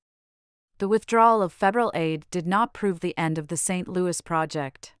 Louis. The withdrawal of federal aid did not prove the end of the St. Louis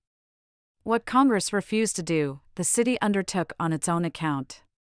project. What Congress refused to do, the city undertook on its own account.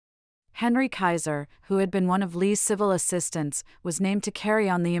 Henry Kaiser, who had been one of Lee's civil assistants, was named to carry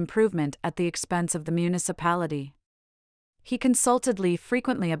on the improvement at the expense of the municipality. He consulted Lee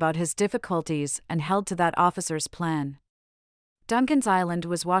frequently about his difficulties and held to that officer's plan. Duncan's Island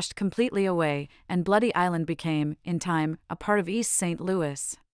was washed completely away, and Bloody Island became, in time, a part of East St.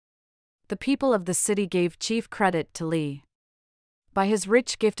 Louis. The people of the city gave chief credit to Lee. By his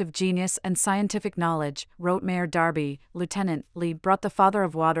rich gift of genius and scientific knowledge, wrote Mayor Darby, Lieutenant Lee brought the Father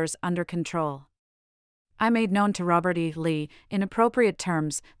of Waters under control. I made known to Robert E. Lee, in appropriate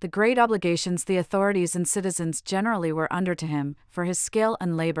terms, the great obligations the authorities and citizens generally were under to him, for his skill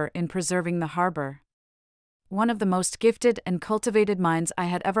and labor in preserving the harbor. One of the most gifted and cultivated minds I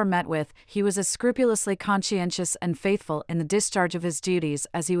had ever met with, he was as scrupulously conscientious and faithful in the discharge of his duties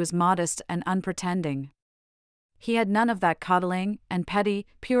as he was modest and unpretending. He had none of that coddling and petty,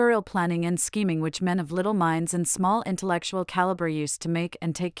 puerile planning and scheming which men of little minds and small intellectual caliber used to make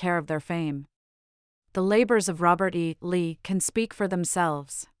and take care of their fame. The labors of Robert E. Lee can speak for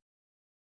themselves.